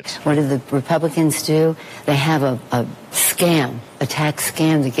 more minutes. What do the Republicans do? They have a scam, a tax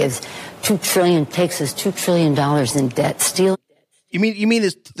scam that gives takes us $2 trillion in debt. You mean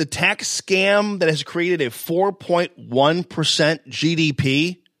this, the tax scam that has created a 4.1%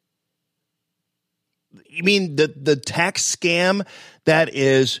 GDP? You mean the tax scam that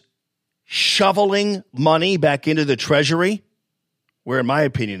is shoveling money back into the Treasury, where, in my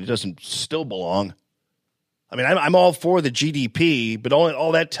opinion, it doesn't still belong? I mean, I'm all for the GDP, but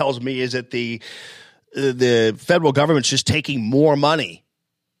all that tells me is that the federal government's just taking more money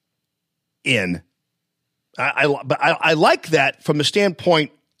in. But I like that from the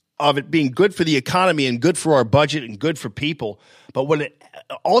standpoint of it being good for the economy and good for our budget and good for people. But what it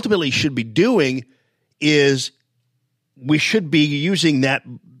ultimately should be doing is we should be using that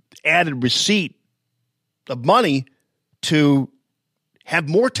added receipt of money to have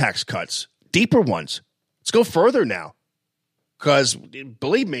more tax cuts, deeper ones. Let's go further now, because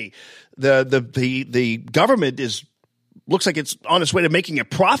believe me, the government looks like it's on its way to making a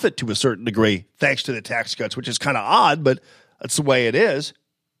profit to a certain degree, thanks to the tax cuts, which is kind of odd, but that's the way it is.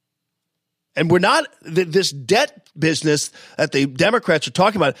 And we're not this debt business that the Democrats are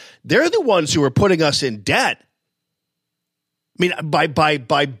talking about. They're the ones who are putting us in debt. I mean, by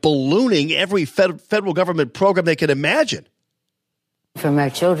ballooning every federal government program they can imagine. From our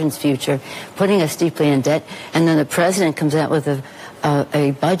children's future, putting us deeply in debt, and then the president comes out with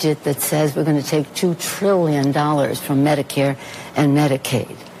a budget that says we're going to take $2 trillion from Medicare and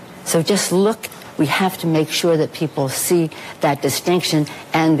Medicaid. So just look, we have to make sure that people see that distinction,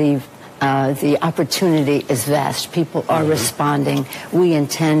 and the opportunity is vast. People are responding. We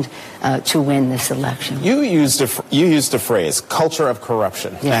intend to win this election. You used a phrase, culture of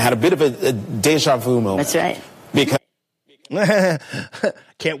corruption. Yeah. I had a bit of a deja vu moment. That's right. Because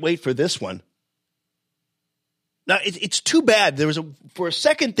can't wait for this one. Now, it's too bad. For a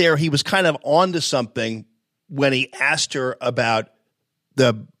second there, he was kind of onto something when he asked her about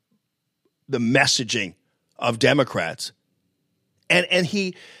the messaging of Democrats, and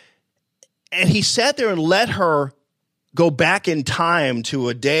he sat there and let her go back in time to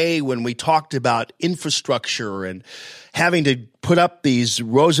a day when we talked about infrastructure and having to put up these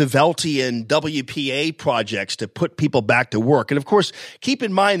Rooseveltian WPA projects to put people back to work. And of course, keep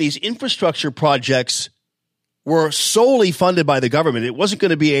in mind, these infrastructure projects were solely funded by the government. It wasn't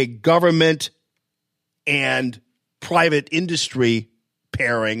going to be a government and private industry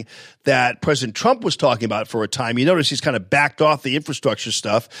pairing that President Trump was talking about for a time. You notice he's kind of backed off the infrastructure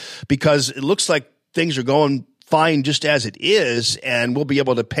stuff because it looks like things are going fine just as it is, and we'll be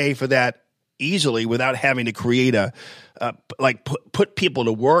able to pay for that easily without having to create put people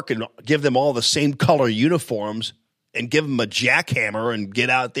to work and give them all the same color uniforms and give them a jackhammer and get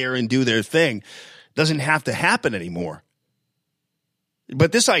out there and do their thing. Doesn't have to happen anymore.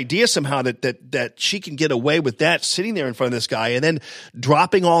 But this idea somehow that she can get away with that, sitting there in front of this guy and then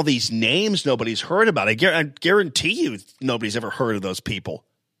dropping all these names nobody's heard about. I guarantee you nobody's ever heard of those people.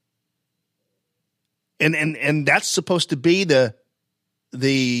 And that's supposed to be the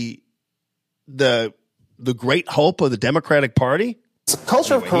great hope of the Democratic Party?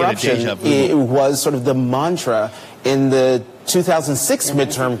 Culture of corruption was sort of the mantra in the 2006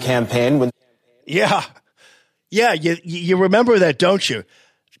 midterm campaign. Yeah, you remember that, don't you?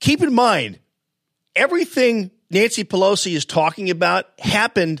 Keep in mind, everything Nancy Pelosi is talking about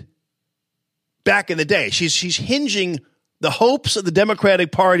happened back in the day. She's hinging the hopes of the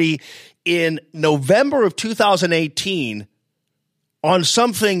Democratic Party in November of 2018 on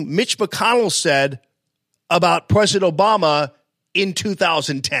something Mitch McConnell said about President Obama in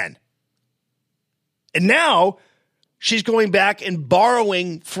 2010. And now she's going back and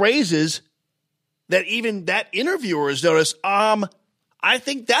borrowing phrases that even that interviewer has noticed. I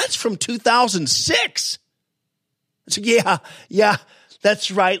think that's from 2006. So yeah, that's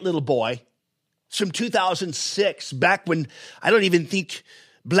right, little boy. It's from 2006, back when I don't even think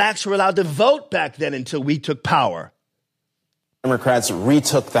blacks were allowed to vote back then until we took power. Democrats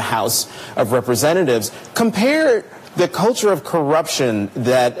retook the House of Representatives. Compare the culture of corruption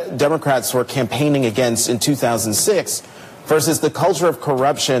that Democrats were campaigning against in 2006 versus the culture of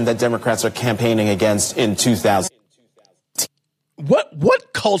corruption that Democrats are campaigning against in 2000.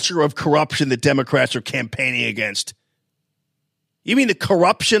 What culture of corruption that Democrats are campaigning against? You mean the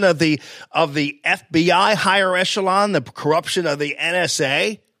corruption of the FBI higher echelon, the corruption of the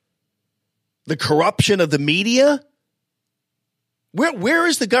NSA, the corruption of the media? Where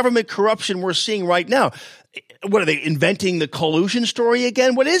is the government corruption we're seeing right now? What are they inventing, the collusion story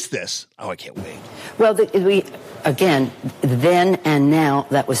again? What is this? Oh, I can't wait. Well, again, then and now,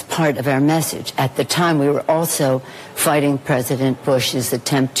 that was part of our message. At the time, we were also fighting President Bush's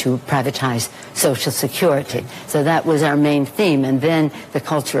attempt to privatize Social Security. So that was our main theme. And then the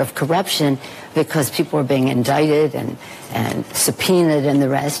culture of corruption, because people were being indicted and subpoenaed and the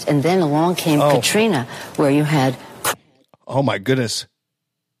rest. And then along came Katrina, where you had... Oh, my goodness.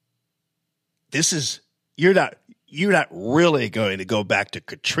 This is... You're not really going to go back to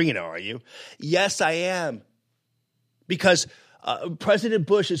Katrina, are you? Yes, I am. Because President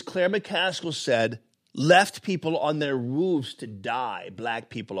Bush, as Claire McCaskill said, left people on their roofs to die, black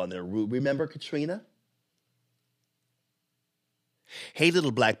people on their roof. Remember Katrina? Hey,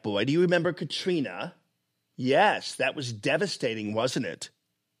 little black boy, do you remember Katrina? Yes, that was devastating, wasn't it?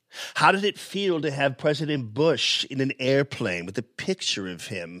 How did it feel to have President Bush in an airplane with a picture of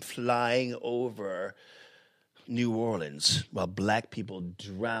him flying over New Orleans while black people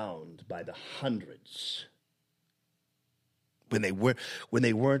drowned by the hundreds? When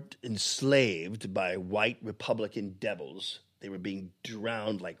they weren't enslaved by white Republican devils, they were being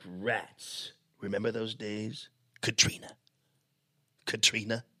drowned like rats. Remember those days? Katrina,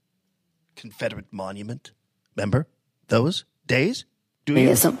 Confederate monument. Remember those days? Do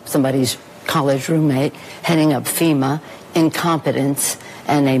you? Somebody's college roommate heading up FEMA, incompetence,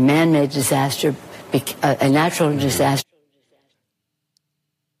 and a man-made disaster, a natural disaster.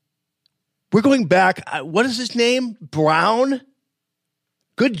 We're going back. What is his name? Brown?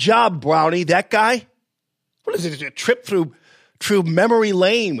 Good job, Brownie. That guy? What is it? A trip through memory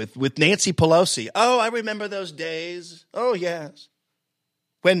lane with Nancy Pelosi. Oh, I remember those days. Oh, yes.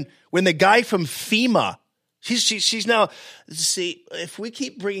 When the guy from FEMA, she's now, see, if we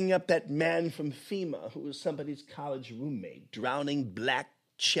keep bringing up that man from FEMA who was somebody's college roommate drowning black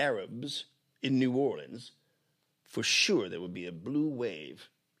cherubs in New Orleans, for sure there would be a blue wave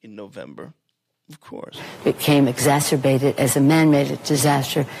in November. Of course. Became exacerbated as a man-made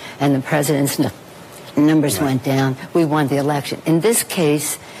disaster, and the president's numbers went down. We won the election. In this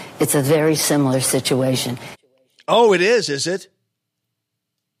case, it's a very similar situation. Oh, it is it?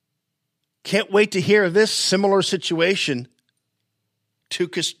 Can't wait to hear of this similar situation to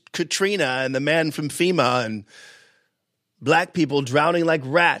Katrina and the man from FEMA and black people drowning like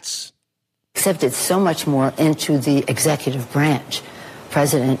rats. Except it's so much more into the executive branch.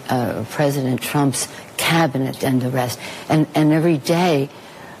 President Trump's cabinet and the rest. And every day,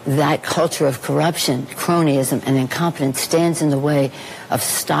 that culture of corruption, cronyism, and incompetence stands in the way of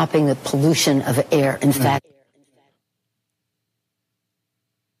stopping the pollution of air. In fact...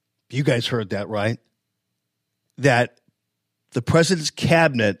 You guys heard that, right? That the president's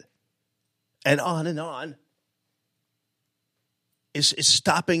cabinet, and on, is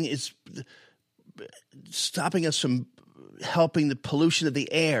stopping us from helping the pollution of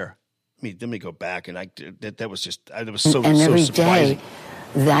the air. Let me go back, and that was so and every surprising. Day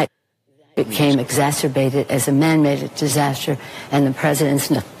that became exacerbated as a man-made disaster, and the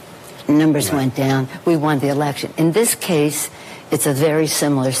president's numbers went down. We won the election. In this case, it's a very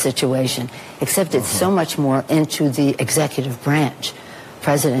similar situation, except it's so much more into the executive branch.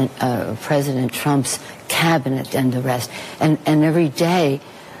 President Trump's cabinet and the rest. And every day,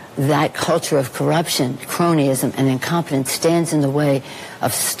 that culture of corruption, cronyism, and incompetence stands in the way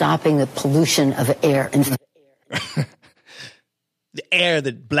of stopping the pollution of air. The air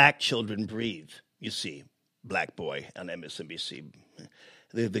that black children breathe, you see, Black Boy on MSNBC.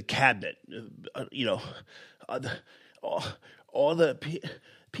 The cabinet, all the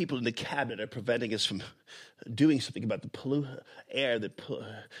people in the cabinet are preventing us from doing something about the air that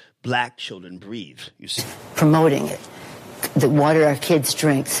black children breathe, you see. Promoting it. The water our kids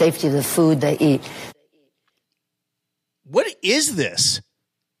drink, safety of the food they eat. What is this?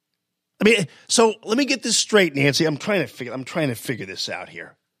 I mean, so let me get this straight, Nancy. I'm trying to figure this out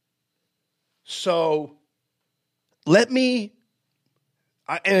here. So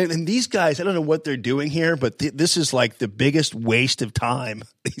and these guys, I don't know what they're doing here, but this is like the biggest waste of time.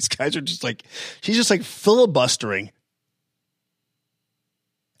 These guys are just like, she's just like filibustering.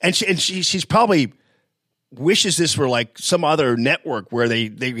 And she's probably wishes this were like some other network where they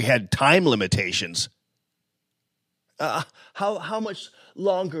had time limitations. How much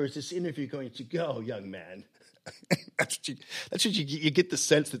longer is this interview going to go, young man? That's what you get the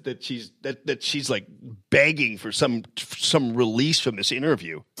sense that she's like begging for some release from this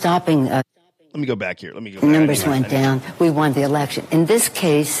interview. Stopping. Let me go back here. Numbers went down. We won the election. In this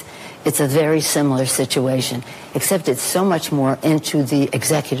case, it's a very similar situation, except it's so much more into the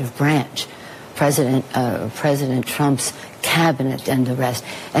executive branch. President Trump's cabinet and the rest.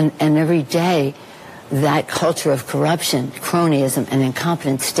 And every day, that culture of corruption, cronyism, and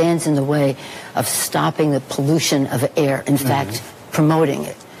incompetence stands in the way of stopping the pollution of air. In fact, promoting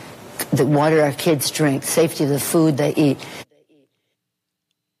it. The water our kids drink, safety of the food they eat.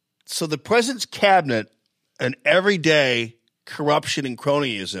 So the president's cabinet and everyday corruption and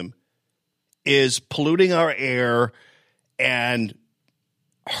cronyism is polluting our air and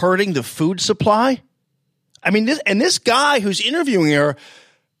hurting the food supply? I mean, this guy who's interviewing her,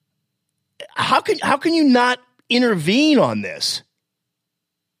 how can you not intervene on this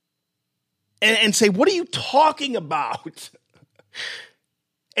and say, what are you talking about?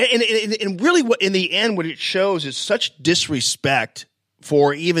 And really, what in the end, what it shows is such disrespect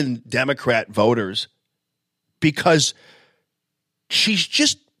for even Democrat voters, because she's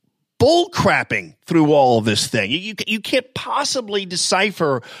just bull-crapping through all of this thing. You can't possibly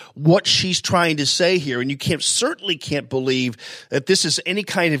decipher what she's trying to say here, and you certainly can't believe that this is any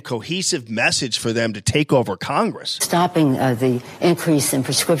kind of cohesive message for them to take over Congress. Stopping the increase in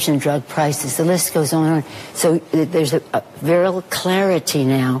prescription drug prices, the list goes on and on. So there's a real clarity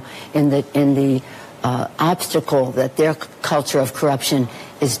now in the obstacle that their culture of corruption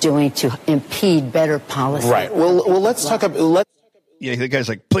is doing to impede better policy. Right. Well, let's talk about. Yeah, the guy's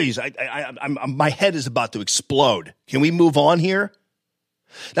like, please, I'm my head is about to explode. Can we move on here?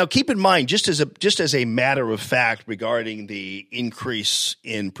 Now, keep in mind, just as a matter of fact, regarding the increase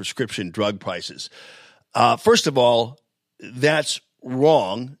in prescription drug prices. First of all, that's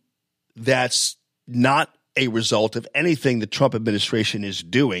wrong. That's not a result of anything the Trump administration is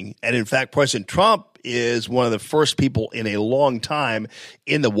doing. And in fact, President Trump is one of the first people in a long time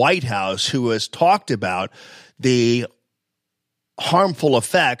in the White House who has talked about the harmful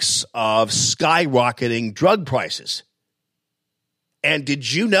effects of skyrocketing drug prices. And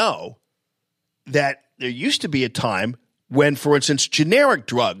did you know that there used to be a time when, for instance, generic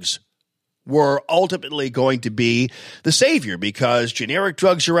drugs were ultimately going to be the savior, because generic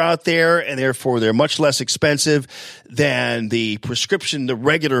drugs are out there and therefore they're much less expensive than the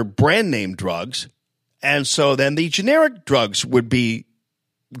regular brand name drugs. And so then the generic drugs would be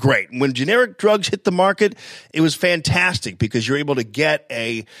great. When generic drugs hit the market, it was fantastic because you're able to get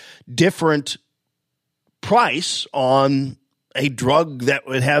a different price on a drug that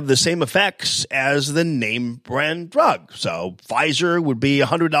would have the same effects as the name brand drug. So Pfizer would be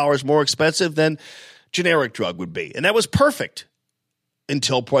 $100 more expensive than generic drug would be. And that was perfect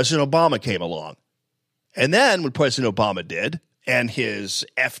until President Obama came along. And then what President Obama did, and his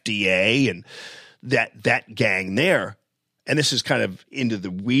FDA and that gang there, and this is kind of into the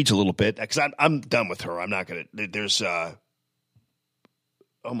weeds a little bit, because I'm done with her. I'm not going to – there's oh,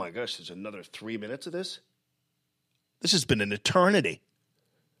 my gosh, there's another 3 minutes of this? This has been an eternity.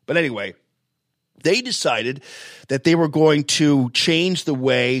 But anyway, they decided that they were going to change the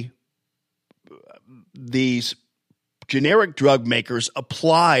way these generic drug makers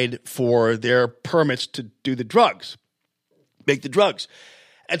applied for their permits to do the drugs, make the drugs.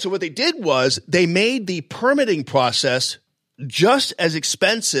 And so what they did was they made the permitting process just as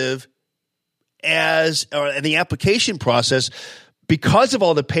expensive as the application process. Because of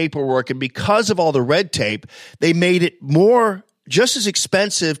all the paperwork and because of all the red tape, they made it just as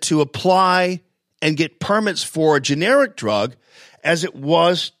expensive to apply and get permits for a generic drug as it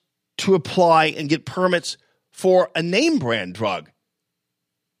was to apply and get permits for a name brand drug.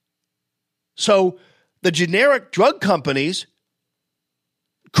 So the generic drug companies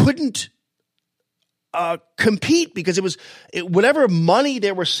couldn't compete because it was whatever money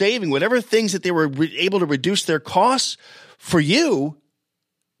they were saving, whatever things that they were able to reduce their costs for you,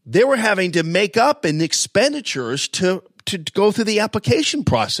 they were having to make up in expenditures to go through the application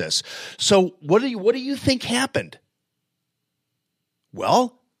process. So what do you think happened?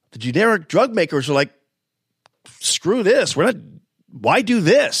 Well, the generic drug makers are like, screw this. Why do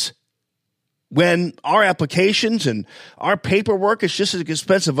this? When our applications and our paperwork is just as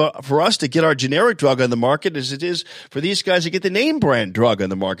expensive for us to get our generic drug on the market as it is for these guys to get the name brand drug on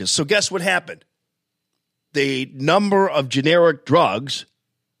the market. So guess what happened? The number of generic drugs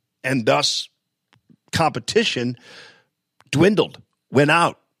and thus competition dwindled, went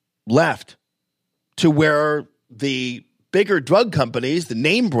out, left, to where the bigger drug companies, the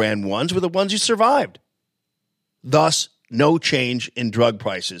name brand ones, were the ones who survived. Thus, no change in drug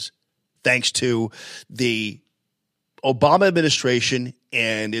prices, thanks to the Obama administration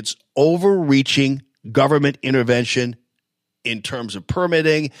and its overreaching government intervention in terms of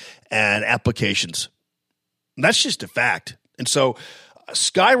permitting and applications. And that's just a fact. And so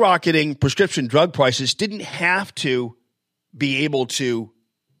skyrocketing prescription drug prices didn't have to be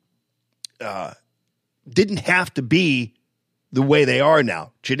the way they are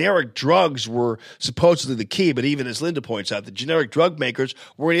now. Generic drugs were supposedly the key, but even as Linda points out, the generic drug makers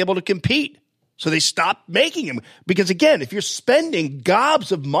weren't able to compete. So they stopped making them. Because again, if you're spending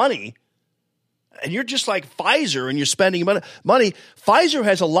gobs of money, and you're just like Pfizer and you're spending money, Pfizer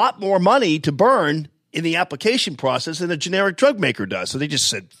has a lot more money to burn in the application process than a generic drug maker does. So they just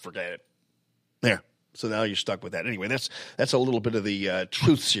said, forget it. There. So now you're stuck with that. Anyway, that's a little bit of the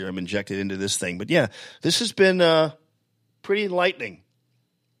truth serum injected into this thing. But yeah, this has been pretty enlightening.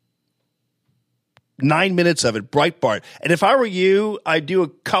 9 minutes of it, Breitbart. And if I were you, I'd do a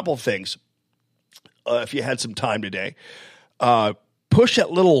couple things. If you had some time today, push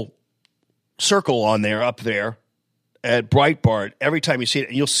that little circle on there, up there at Breitbart. Every time you see it,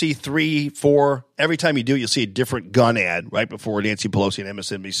 and you'll see 3, 4. Every time you do it, you'll see a different gun ad right before Nancy Pelosi and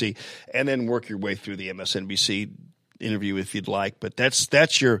MSNBC, and then work your way through the MSNBC interview if you'd like. But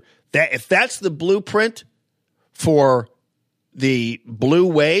if that's the blueprint for the blue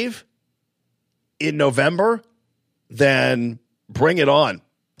wave in November, then bring it on,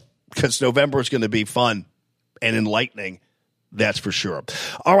 because November is going to be fun and enlightening. That's for sure.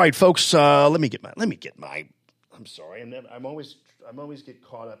 All right, folks. Let me get my. I'm sorry. I'm always get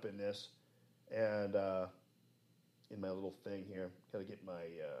caught up in this, and in my little thing here. Got to get my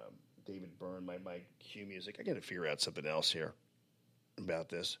David Byrne, my cue music. I got to figure out something else here about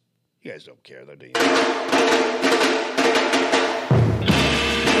this. You guys don't care, though, do you?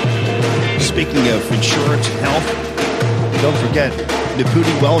 Speaking of insurance and health, don't forget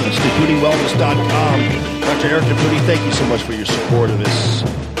Naputi Wellness, NaputiWellness.com. Dr. Eric Naputi, thank you so much for your support of this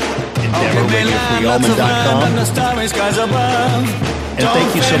endeavor. RadioFreeAlmond.com. And thank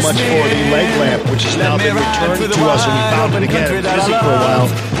you so much for the leg lamp, which has now been returned to us, and we found it again. It was missing for a while,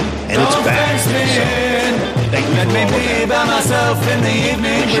 and it's back. So, thank you for all of that.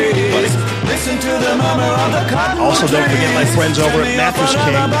 Appreciate it, buddy. Also, don't forget my friends over at Mattress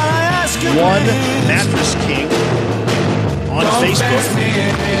King. One Mattress King on Facebook,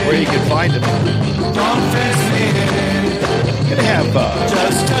 where you can find them. Gonna have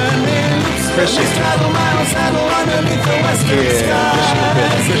Chris Caden.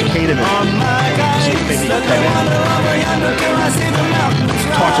 See if maybe he can come in.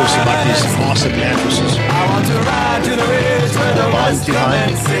 Talk to us about these awesome mattresses. The volume too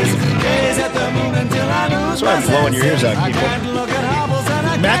high. That's why I'm blowing your ears out, people.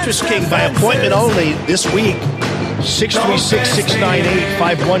 Mattress King by appointment only this week.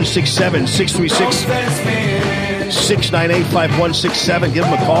 636-698-5167. 636-698-5167. Give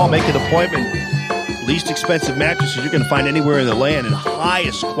them a call. Make an appointment. Least expensive mattresses you're going to find anywhere in the land, and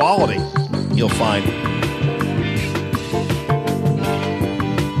highest quality you'll find.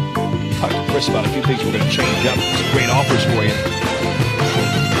 Talk to Chris about a few things we're going to change up. Some great offers for you.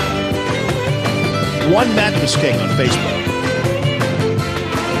 One Mattress King on Facebook.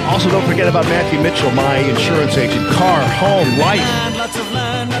 Also, don't forget about Matthew Mitchell, my insurance agent. Car, home, life.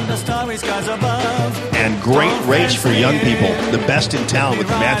 And great rates for young people. The best in town with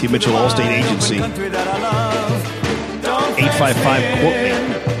the Matthew Mitchell Allstate Agency.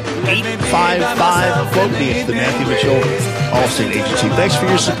 855-QUOTE-ME. 855-QUOTE-ME. It's the Matthew Mitchell Allstate Agency. Thanks for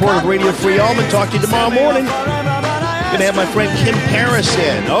your support of Radio Free Almond. Talk to you tomorrow morning. Going to have my friend Kim Paris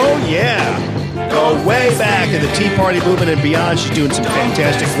in. Oh, yeah. Go way back in the Tea Party movement and beyond. She's doing some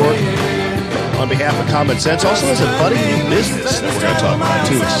fantastic work on behalf of Common Sense. Also has a budding new business that we're going to talk about,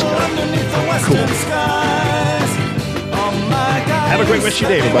 too, which is kind of cool. Have a great rest of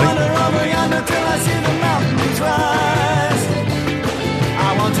your day, everybody.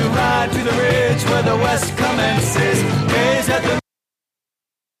 I want to ride to the ridge where the west commences. Gaze at the